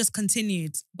you had just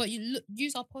continued. But you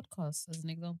use our podcast as an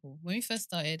example. When we first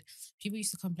started, people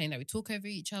used to complain that we talk over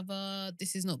each other.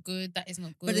 This is not good. That is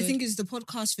not good. But the thing is, the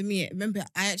podcast for me, remember,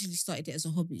 I actually started it as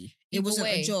a hobby. It Either wasn't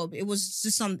way. a job. It was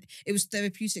just it was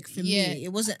therapeutic for Yeah. me.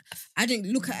 It wasn't, I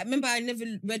didn't look at, remember, I never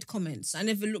read comments. I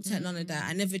never looked at none of that.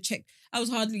 I never checked. I was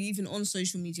hardly even on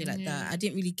social media like that. Yeah. I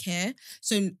didn't really care.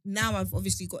 So now I've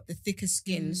obviously got the thicker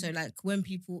skin. So like when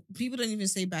people don't even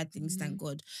say bad things, thank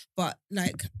God. But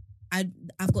like,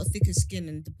 I've got thicker skin,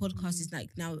 and the podcast is like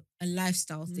now a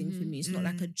lifestyle thing for me. It's not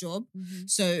like a job.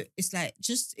 So it's like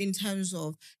just in terms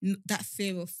of that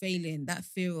fear of failing, that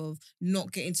fear of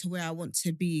not getting to where I want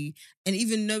to be, and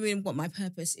even knowing what my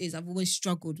purpose is. I've always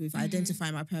struggled with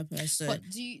identifying my purpose. So But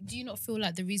do you not feel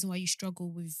like the reason why you struggle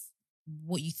with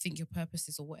what you think your purpose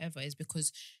is or whatever is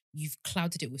because you've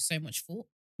clouded it with so much thought?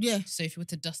 yeah, So if you were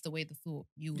to dust away the thought,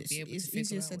 you would be able to it's figure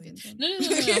easier out said what than it-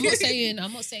 done. No.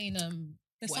 I'm not saying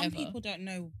But some whatever. people don't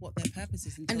know what their purpose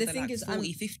is until the they're thing like is,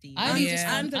 40, 50. I I'm, don't just, just-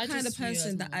 I'm the I kind of just realised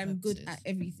person what that my I'm good purpose at is.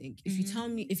 everything. If you tell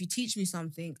me, if you teach me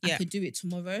something, I Yeah. could do it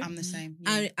tomorrow. I'm the same.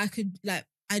 Yeah. I could like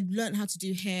I learned how to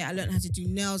do hair. I learned how to do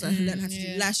nails. I learned how to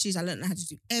do lashes. I learned how to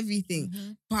do everything.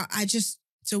 Mhm. But I just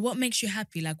So what makes you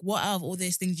happy? Like what out of all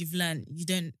those things you've learned,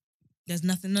 there's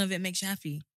nothing, none of it makes you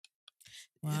happy?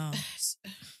 Wow.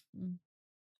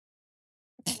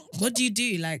 What do you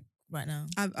do like right now?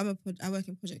 I work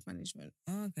in project management.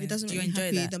 Oh, okay. It doesn't do make you me enjoy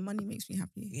happy. that? The money makes me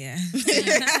happy. Yeah.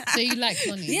 So you like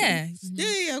money? Yeah.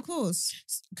 Yeah, of course.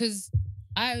 Because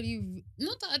I've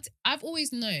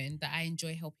always known that I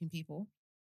enjoy helping people.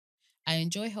 I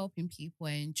enjoy helping people.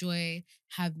 I enjoy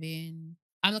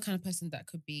I'm the kind of person that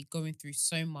could be going through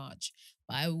so much,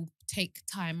 but I will take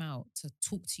time out to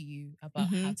talk to you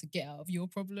about how to get out of your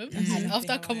problem. That's And exactly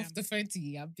after I how come I off am. the phone to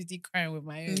you, I'm busy crying with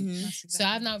my own. Mhm. That's So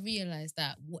I've exactly- now realized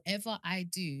that whatever I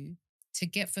do to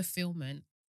get fulfillment,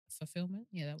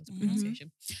 yeah, that was the Mhm.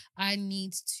 pronunciation. I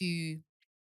need to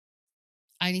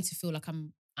feel like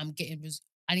I'm getting.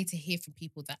 I need to hear from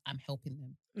people that I'm helping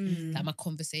them. Mm. That my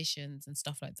conversations and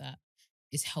stuff like that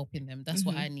is helping them. That's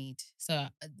what I need. So,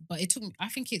 but it took me. I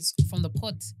think it's from the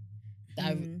pod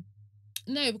that Mm.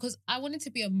 no, because I wanted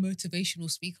to be a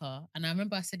motivational speaker, and I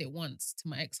remember I said it once to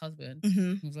my ex-husband.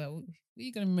 Mhm. He was like, "What are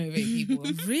you gonna motivate people?"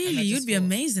 And Really? I You'd just be thought-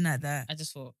 amazing at that. I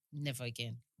just thought, never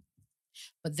again.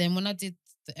 But then when I did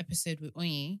the episode with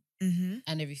Onyi Mm-hmm.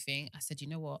 and everything, I said, you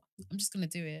know what? I'm just gonna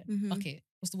do it. Mhm. Fuck it.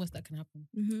 What's the worst that can happen?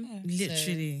 Mhm. Yeah.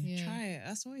 Literally. So, yeah, Try it.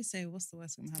 That's what I always say. What's the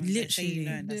worst that can happen? Say you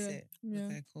know, and that's Yeah. it. Yeah.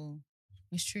 Okay, cool.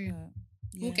 it's true.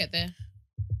 But, We'll yeah, get there,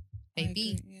 I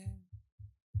baby. agree, Yeah.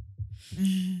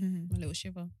 My little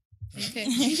shiver. Okay.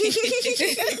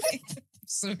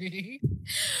 Sorry.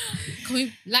 Can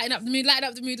we lighten up the mood? Lighten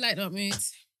up the mood. Lighten up the mood.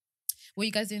 What are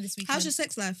you guys doing this weekend? How's your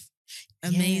sex life?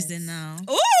 Amazing Yes. now.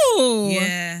 Oh,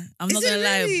 Yeah. I'm Is not it gonna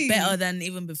lie, really? better than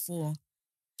even before.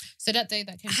 So that day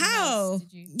that came from How? us,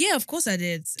 did you? Yeah, of course I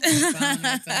did. Well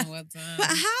done, well done. But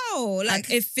how? Like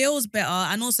Like, it feels better.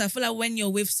 And also I feel like when you're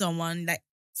with someone, like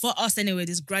for us anyway,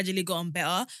 this gradually gotten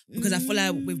better because I feel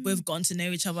like we've both gotten to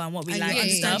know each other and what we and like you and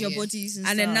understand stuff. your Yeah. bodies and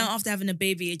And then stuff. now after having a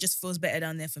baby, it just feels better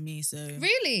down there for me. So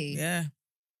Really? yeah.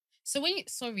 So when you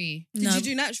sorry. Did No, you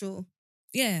do natural?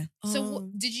 yeah. So Oh.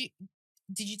 what, did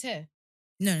you tear?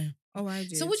 No. Oh, I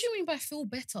did. So what do you mean by feel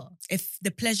better? If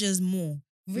the pleasure's more.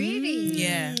 Really?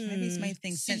 Yeah. Maybe it's made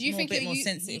things So do you more, think bit you're more u-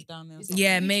 sensitive you- down there. or is something.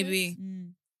 Yeah, uterus? maybe.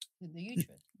 Mm. The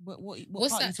uterus. What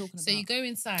What's part are that? you talking So you about? go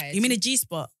inside. You mean a G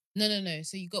spot? No.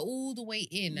 So you go all the way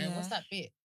in, and what's Yeah. that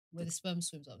bit where the sperm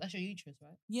swims up? That's your uterus,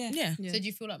 right? Yeah. Yeah. Yeah. So do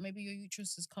you feel like maybe your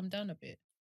uterus has come down a bit?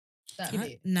 That I-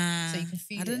 bit. Nah. So you can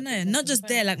feel I it don't a know. bit more Not from just the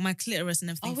there, front. like my clitoris and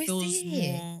everything Oh, is feels it?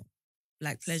 more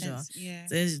like pleasure. Yeah.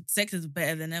 So sex is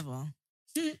better than ever.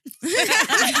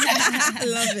 I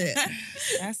love it.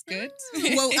 That's good.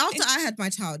 Well, after I had my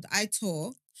child, I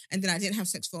tore, and then I didn't have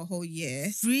sex for a whole year.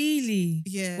 Really?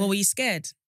 Yeah. Well, were you scared?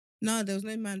 No, there was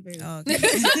no man, baby. Oh, okay.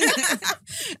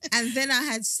 And then I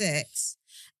had sex,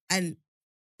 and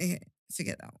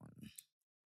forget that one.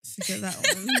 Forget that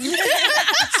one.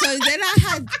 So then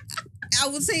I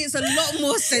would say it's a lot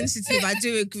more sensitive. I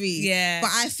do agree. Yeah.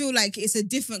 But I feel like it's a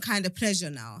different kind of pleasure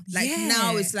now. Like Yeah.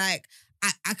 now it's like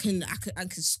I can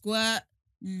squirt.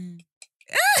 Mm.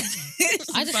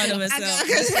 I just Proud of feel like- myself.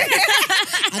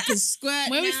 I can squirt.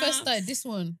 When we now. first started this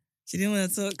one, She didn't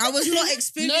want to talk. I was not No, it's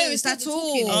experienced not at the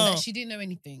talking, all. that she didn't know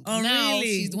anything. Oh, now really?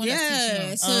 she's the one that's teaching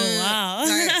Yeah, us. so Oh, wow.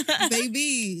 like,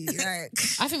 baby, like,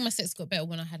 I think my sex got better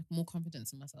when I had more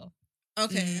confidence in myself.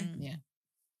 okay. Yeah.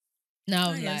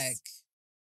 Now I'm Nice.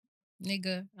 like,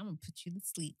 nigga, I'm gonna put you to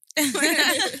sleep.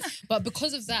 But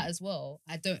because of that as well,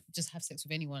 I don't just have sex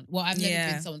with anyone. Well, I've never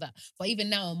Yeah. been someone that. But even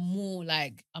now, I'm more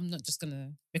like, I'm not just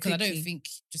gonna, because I Picky. don't think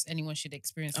just anyone should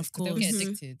experience Of it, 'cause they'll get course.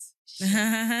 addicted.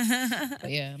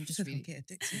 But yeah, I'm just Just really. get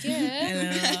addicted.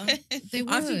 Yeah. They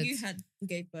would. I think you had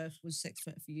gave birth was sex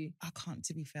better for you. I can't.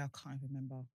 To be fair, I can't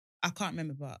remember. I can't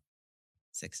remember, but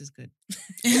sex is good.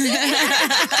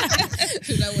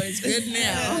 That was good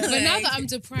now. But now that I'm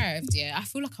deprived, yeah, I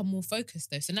feel like I'm more focused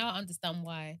though. So now I understand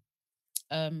why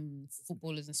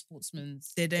footballers and sportsmen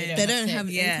They don't- They don't sex. have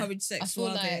Yeah. encouraged I sex feel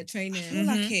while they're like- training. I feel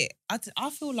like it. I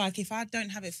feel like if I don't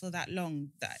have it for that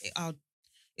long, it'll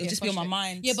Yeah, just be on my frustrate.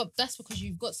 mind. Yeah, but that's because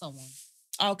you've got someone.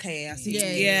 okay, I see.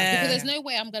 Yeah, yeah. Because there's no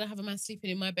way I'm gonna have a man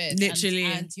sleeping in my bed. Literally.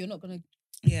 And you're not gonna.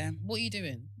 yeah. What are you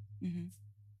doing? Mm-hmm.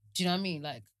 Do you know what I mean?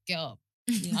 Like, get up.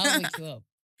 I'll wake you up.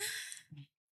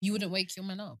 You wouldn't wake your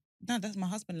man up. No, that's my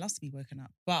husband loves to be woken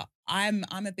up, but I'm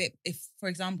a bit. If, for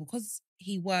example, because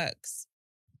he works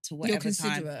to You're whatever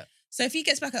time. considerate. So if he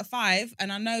gets back at 5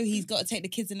 and I know he's got to take the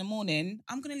kids in the morning,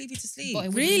 I'm gonna leave you to sleep. But it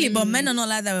Really? But men Mm. are not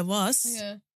like that with us.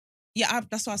 Yeah. Yeah,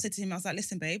 that's what I said to him. I was like,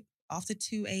 listen, babe, after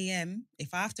 2 a.m.,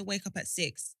 if I have to wake up at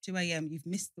 6, 2 a.m., you've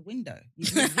missed the window.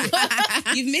 You've missed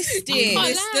it. You've missed You it. can't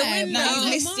missed the lie, window. No, I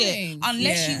you've don't missed it. mind.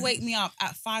 Unless Yeah. you wake me up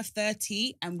at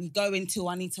 5:30 and we go until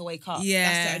I need to wake up.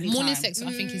 Yeah. That's the only Morning time. sex,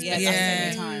 I think, is Yeah, better. that's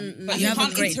Yeah. the only time. Mm, But you you have a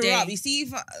can't great interrupt. day. You see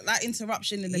that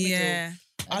interruption in the middle. Yeah.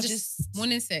 I just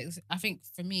morning sex. I think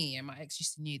for me and my ex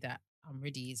used to knew that I'm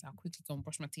ready. Is I'll quickly go and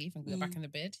brush my teeth and go back in the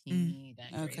bed. He knew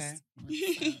that. Okay.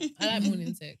 Grace. I like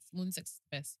morning sex. Morning sex is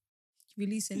the best.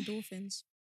 Release endorphins.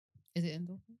 Is it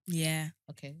endorphin? Yeah.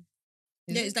 Okay.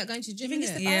 Yeah, it? is that going to Do you gym? think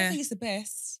it's the, innit? I Yeah. think it's the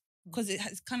best because it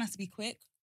kind of has to be quick.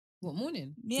 What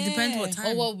morning? Yeah. It depends what time.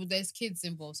 Oh well, there's kids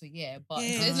involved, so yeah. But Yeah,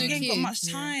 if there's no you kids, ain't got much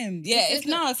yeah. time. Yeah, If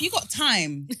there's if you got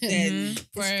time, then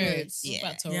bro, good. it's Yeah.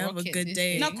 about to You have a rocket good this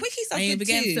day. thing. no, quickies are And you'll good be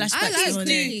getting too. flashbacks I all like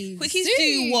day. quickies. Quickies Do do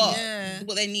you? what Yeah.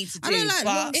 what they need to do. I don't like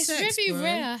but long It's sex, very bro.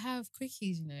 rare I have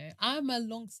quickies, you know. I'm a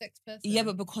long sex person. yeah,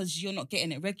 but because you're not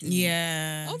getting it regularly.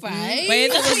 Yeah. all right. But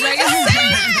if it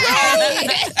was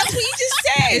That's what you just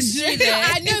said. It's true though.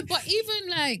 I know, but even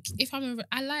like if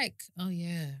I like, oh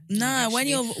yeah. Nah, when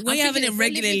actually. you're having it if we're living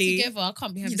regularly, together, I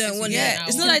can't be having don't sex with want you it. yeah, now.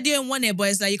 it's not like you don't want it, but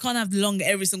it's like you can't have long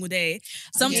every single day.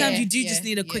 Sometimes Yeah, you do just yeah,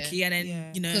 need a yeah. quickie, and then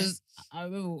Yeah. you know. because I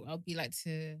remember I'll be like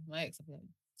to my ex, I'll be like,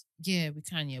 yeah, we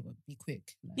can, yeah, but be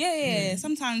quick. Like, Yeah.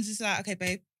 Sometimes it's like, okay,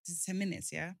 babe, this is 10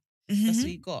 minutes, yeah? Mhm. That's what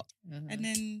you got. uh-huh. And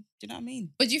then, do you know what I mean?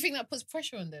 But do you think that puts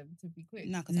pressure on them to be quick?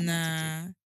 No, because I'm not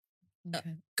Nah,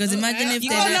 Okay. because imagine if you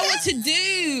they gotta know don't- what to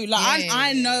do. Like Yeah,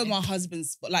 I yeah, know yeah. my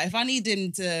husband's spot. Like if I need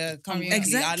him to come Hurry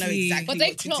quickly, up. I know Exactly. exactly But they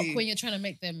what to clock do. when you're trying to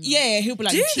make them. Yeah, he'll be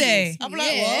like, Do "Cheers." they? I'll be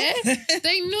like, Yeah. what?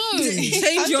 They know.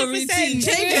 Change your 100%. routine. Change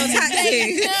your Yeah.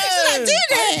 tactics. No. Do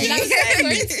they? Like, for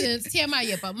instance, TMI,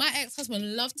 yeah, but my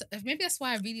ex-husband loved to, maybe that's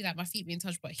why I really like my feet being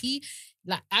touched, but he,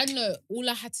 like, I know all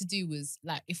I had to do was,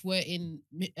 like, if we're in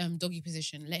doggy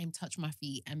position, let him touch my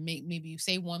feet and maybe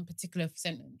say one particular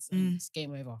sentence and it's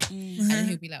game over. Mm. And then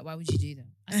he'll be like, why would you do that?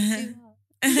 I said,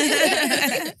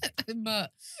 "Do what?"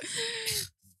 But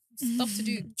stuff to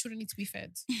do, children need to be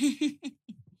fed.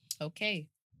 Okay.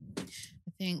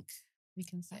 I think we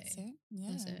can say That's it. Yeah.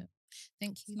 that's it.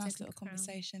 Thank you. Nice Taking little the crown.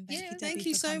 conversation. Yeah, Debbie, Thank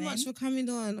you for so much for coming.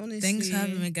 coming on, honestly. Thanks for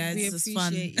having me, guys. We This was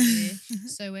fun. appreciate you.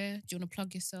 So, do you want to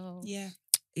plug yourself? Yeah.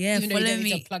 Yeah, Even though you follow don't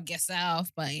need me. to plug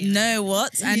yourself, but You know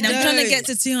what? And You I'm trying to don't. get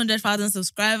to 200,000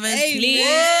 subscribers. Amen. Please,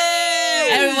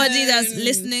 everybody that's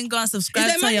listening, go and subscribe.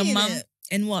 Is there Tell your money in mum. it?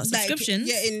 In what? Like, Subscriptions?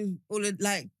 yeah, in all of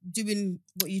like doing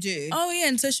what you do. Oh, yeah,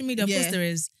 in social media, of course Yeah. there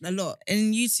is. A lot.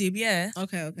 In YouTube, yeah.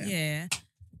 Okay. Yeah.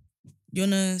 You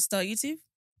want to start YouTube?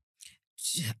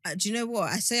 Do you know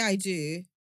what? I say I do,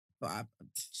 but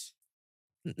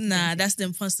Nah, that's the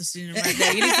imposter syndrome right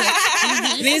there.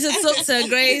 You need to talk to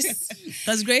Grace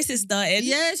because Grace is starting.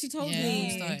 yeah, she told yeah, me.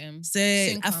 we'll start him. So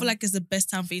Soon I come. feel like it's the best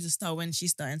time for you to start when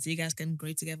she's starting so you guys can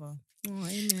grow together. Oh,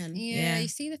 amen. Yeah, Yeah. you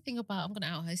see the thing about, I'm gonna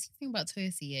out her. See the thing about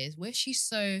Toyosi is where she's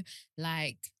so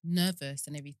like nervous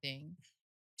and everything.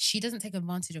 She doesn't take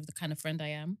advantage of the kind of friend I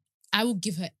am. I will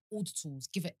give her all the tools,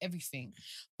 give her everything,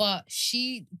 but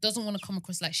she doesn't want to come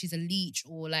across like she's a leech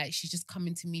or like she's just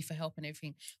coming to me for help and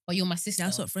everything. But you're my sister.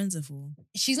 That's what friends are for.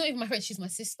 She's not even my friend. She's my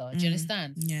sister. Do you Mm.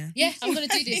 understand? Yeah. Yeah, I'm gonna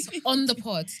do this on the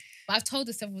pod. But I've told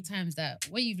her several times that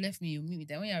where you've left me, you'll meet me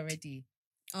there when you're ready.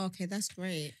 Okay, that's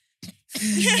great.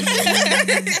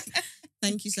 Thank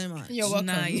Thank you so much. You're welcome.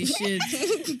 Nah, you should.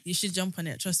 You should jump on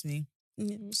it. Trust me.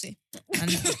 Yeah, we'll see.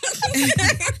 And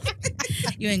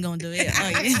you ain't gonna do it,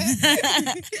 are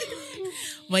you?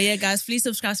 But yeah, guys, please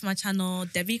subscribe to my channel,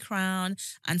 Debbie Crown,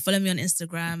 and follow me on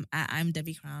Instagram at I'm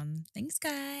Debbie Crown. Thanks,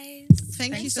 guys.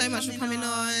 Thank you Thanks so for much for coming coming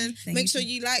on. Thank Make you. sure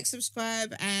you like,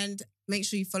 subscribe, and make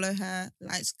sure you follow her,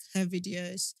 like her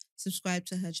videos, subscribe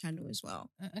to her channel as well.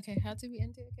 Okay, how do we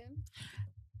end it again?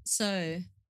 So, Is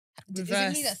it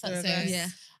Reverse, me that starts reverse. saying? yeah.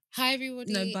 Hi,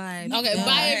 everybody. No, bye. Okay, Bye.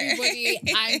 bye, everybody.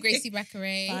 I'm Gracie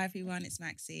Baccaray. Bye, everyone. It's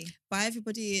Maxie. Bye,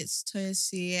 everybody. It's Toya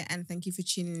C, and thank you for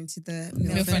tuning into the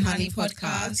Milf Milf and and Honey Honey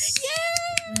podcast.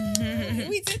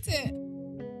 We did it.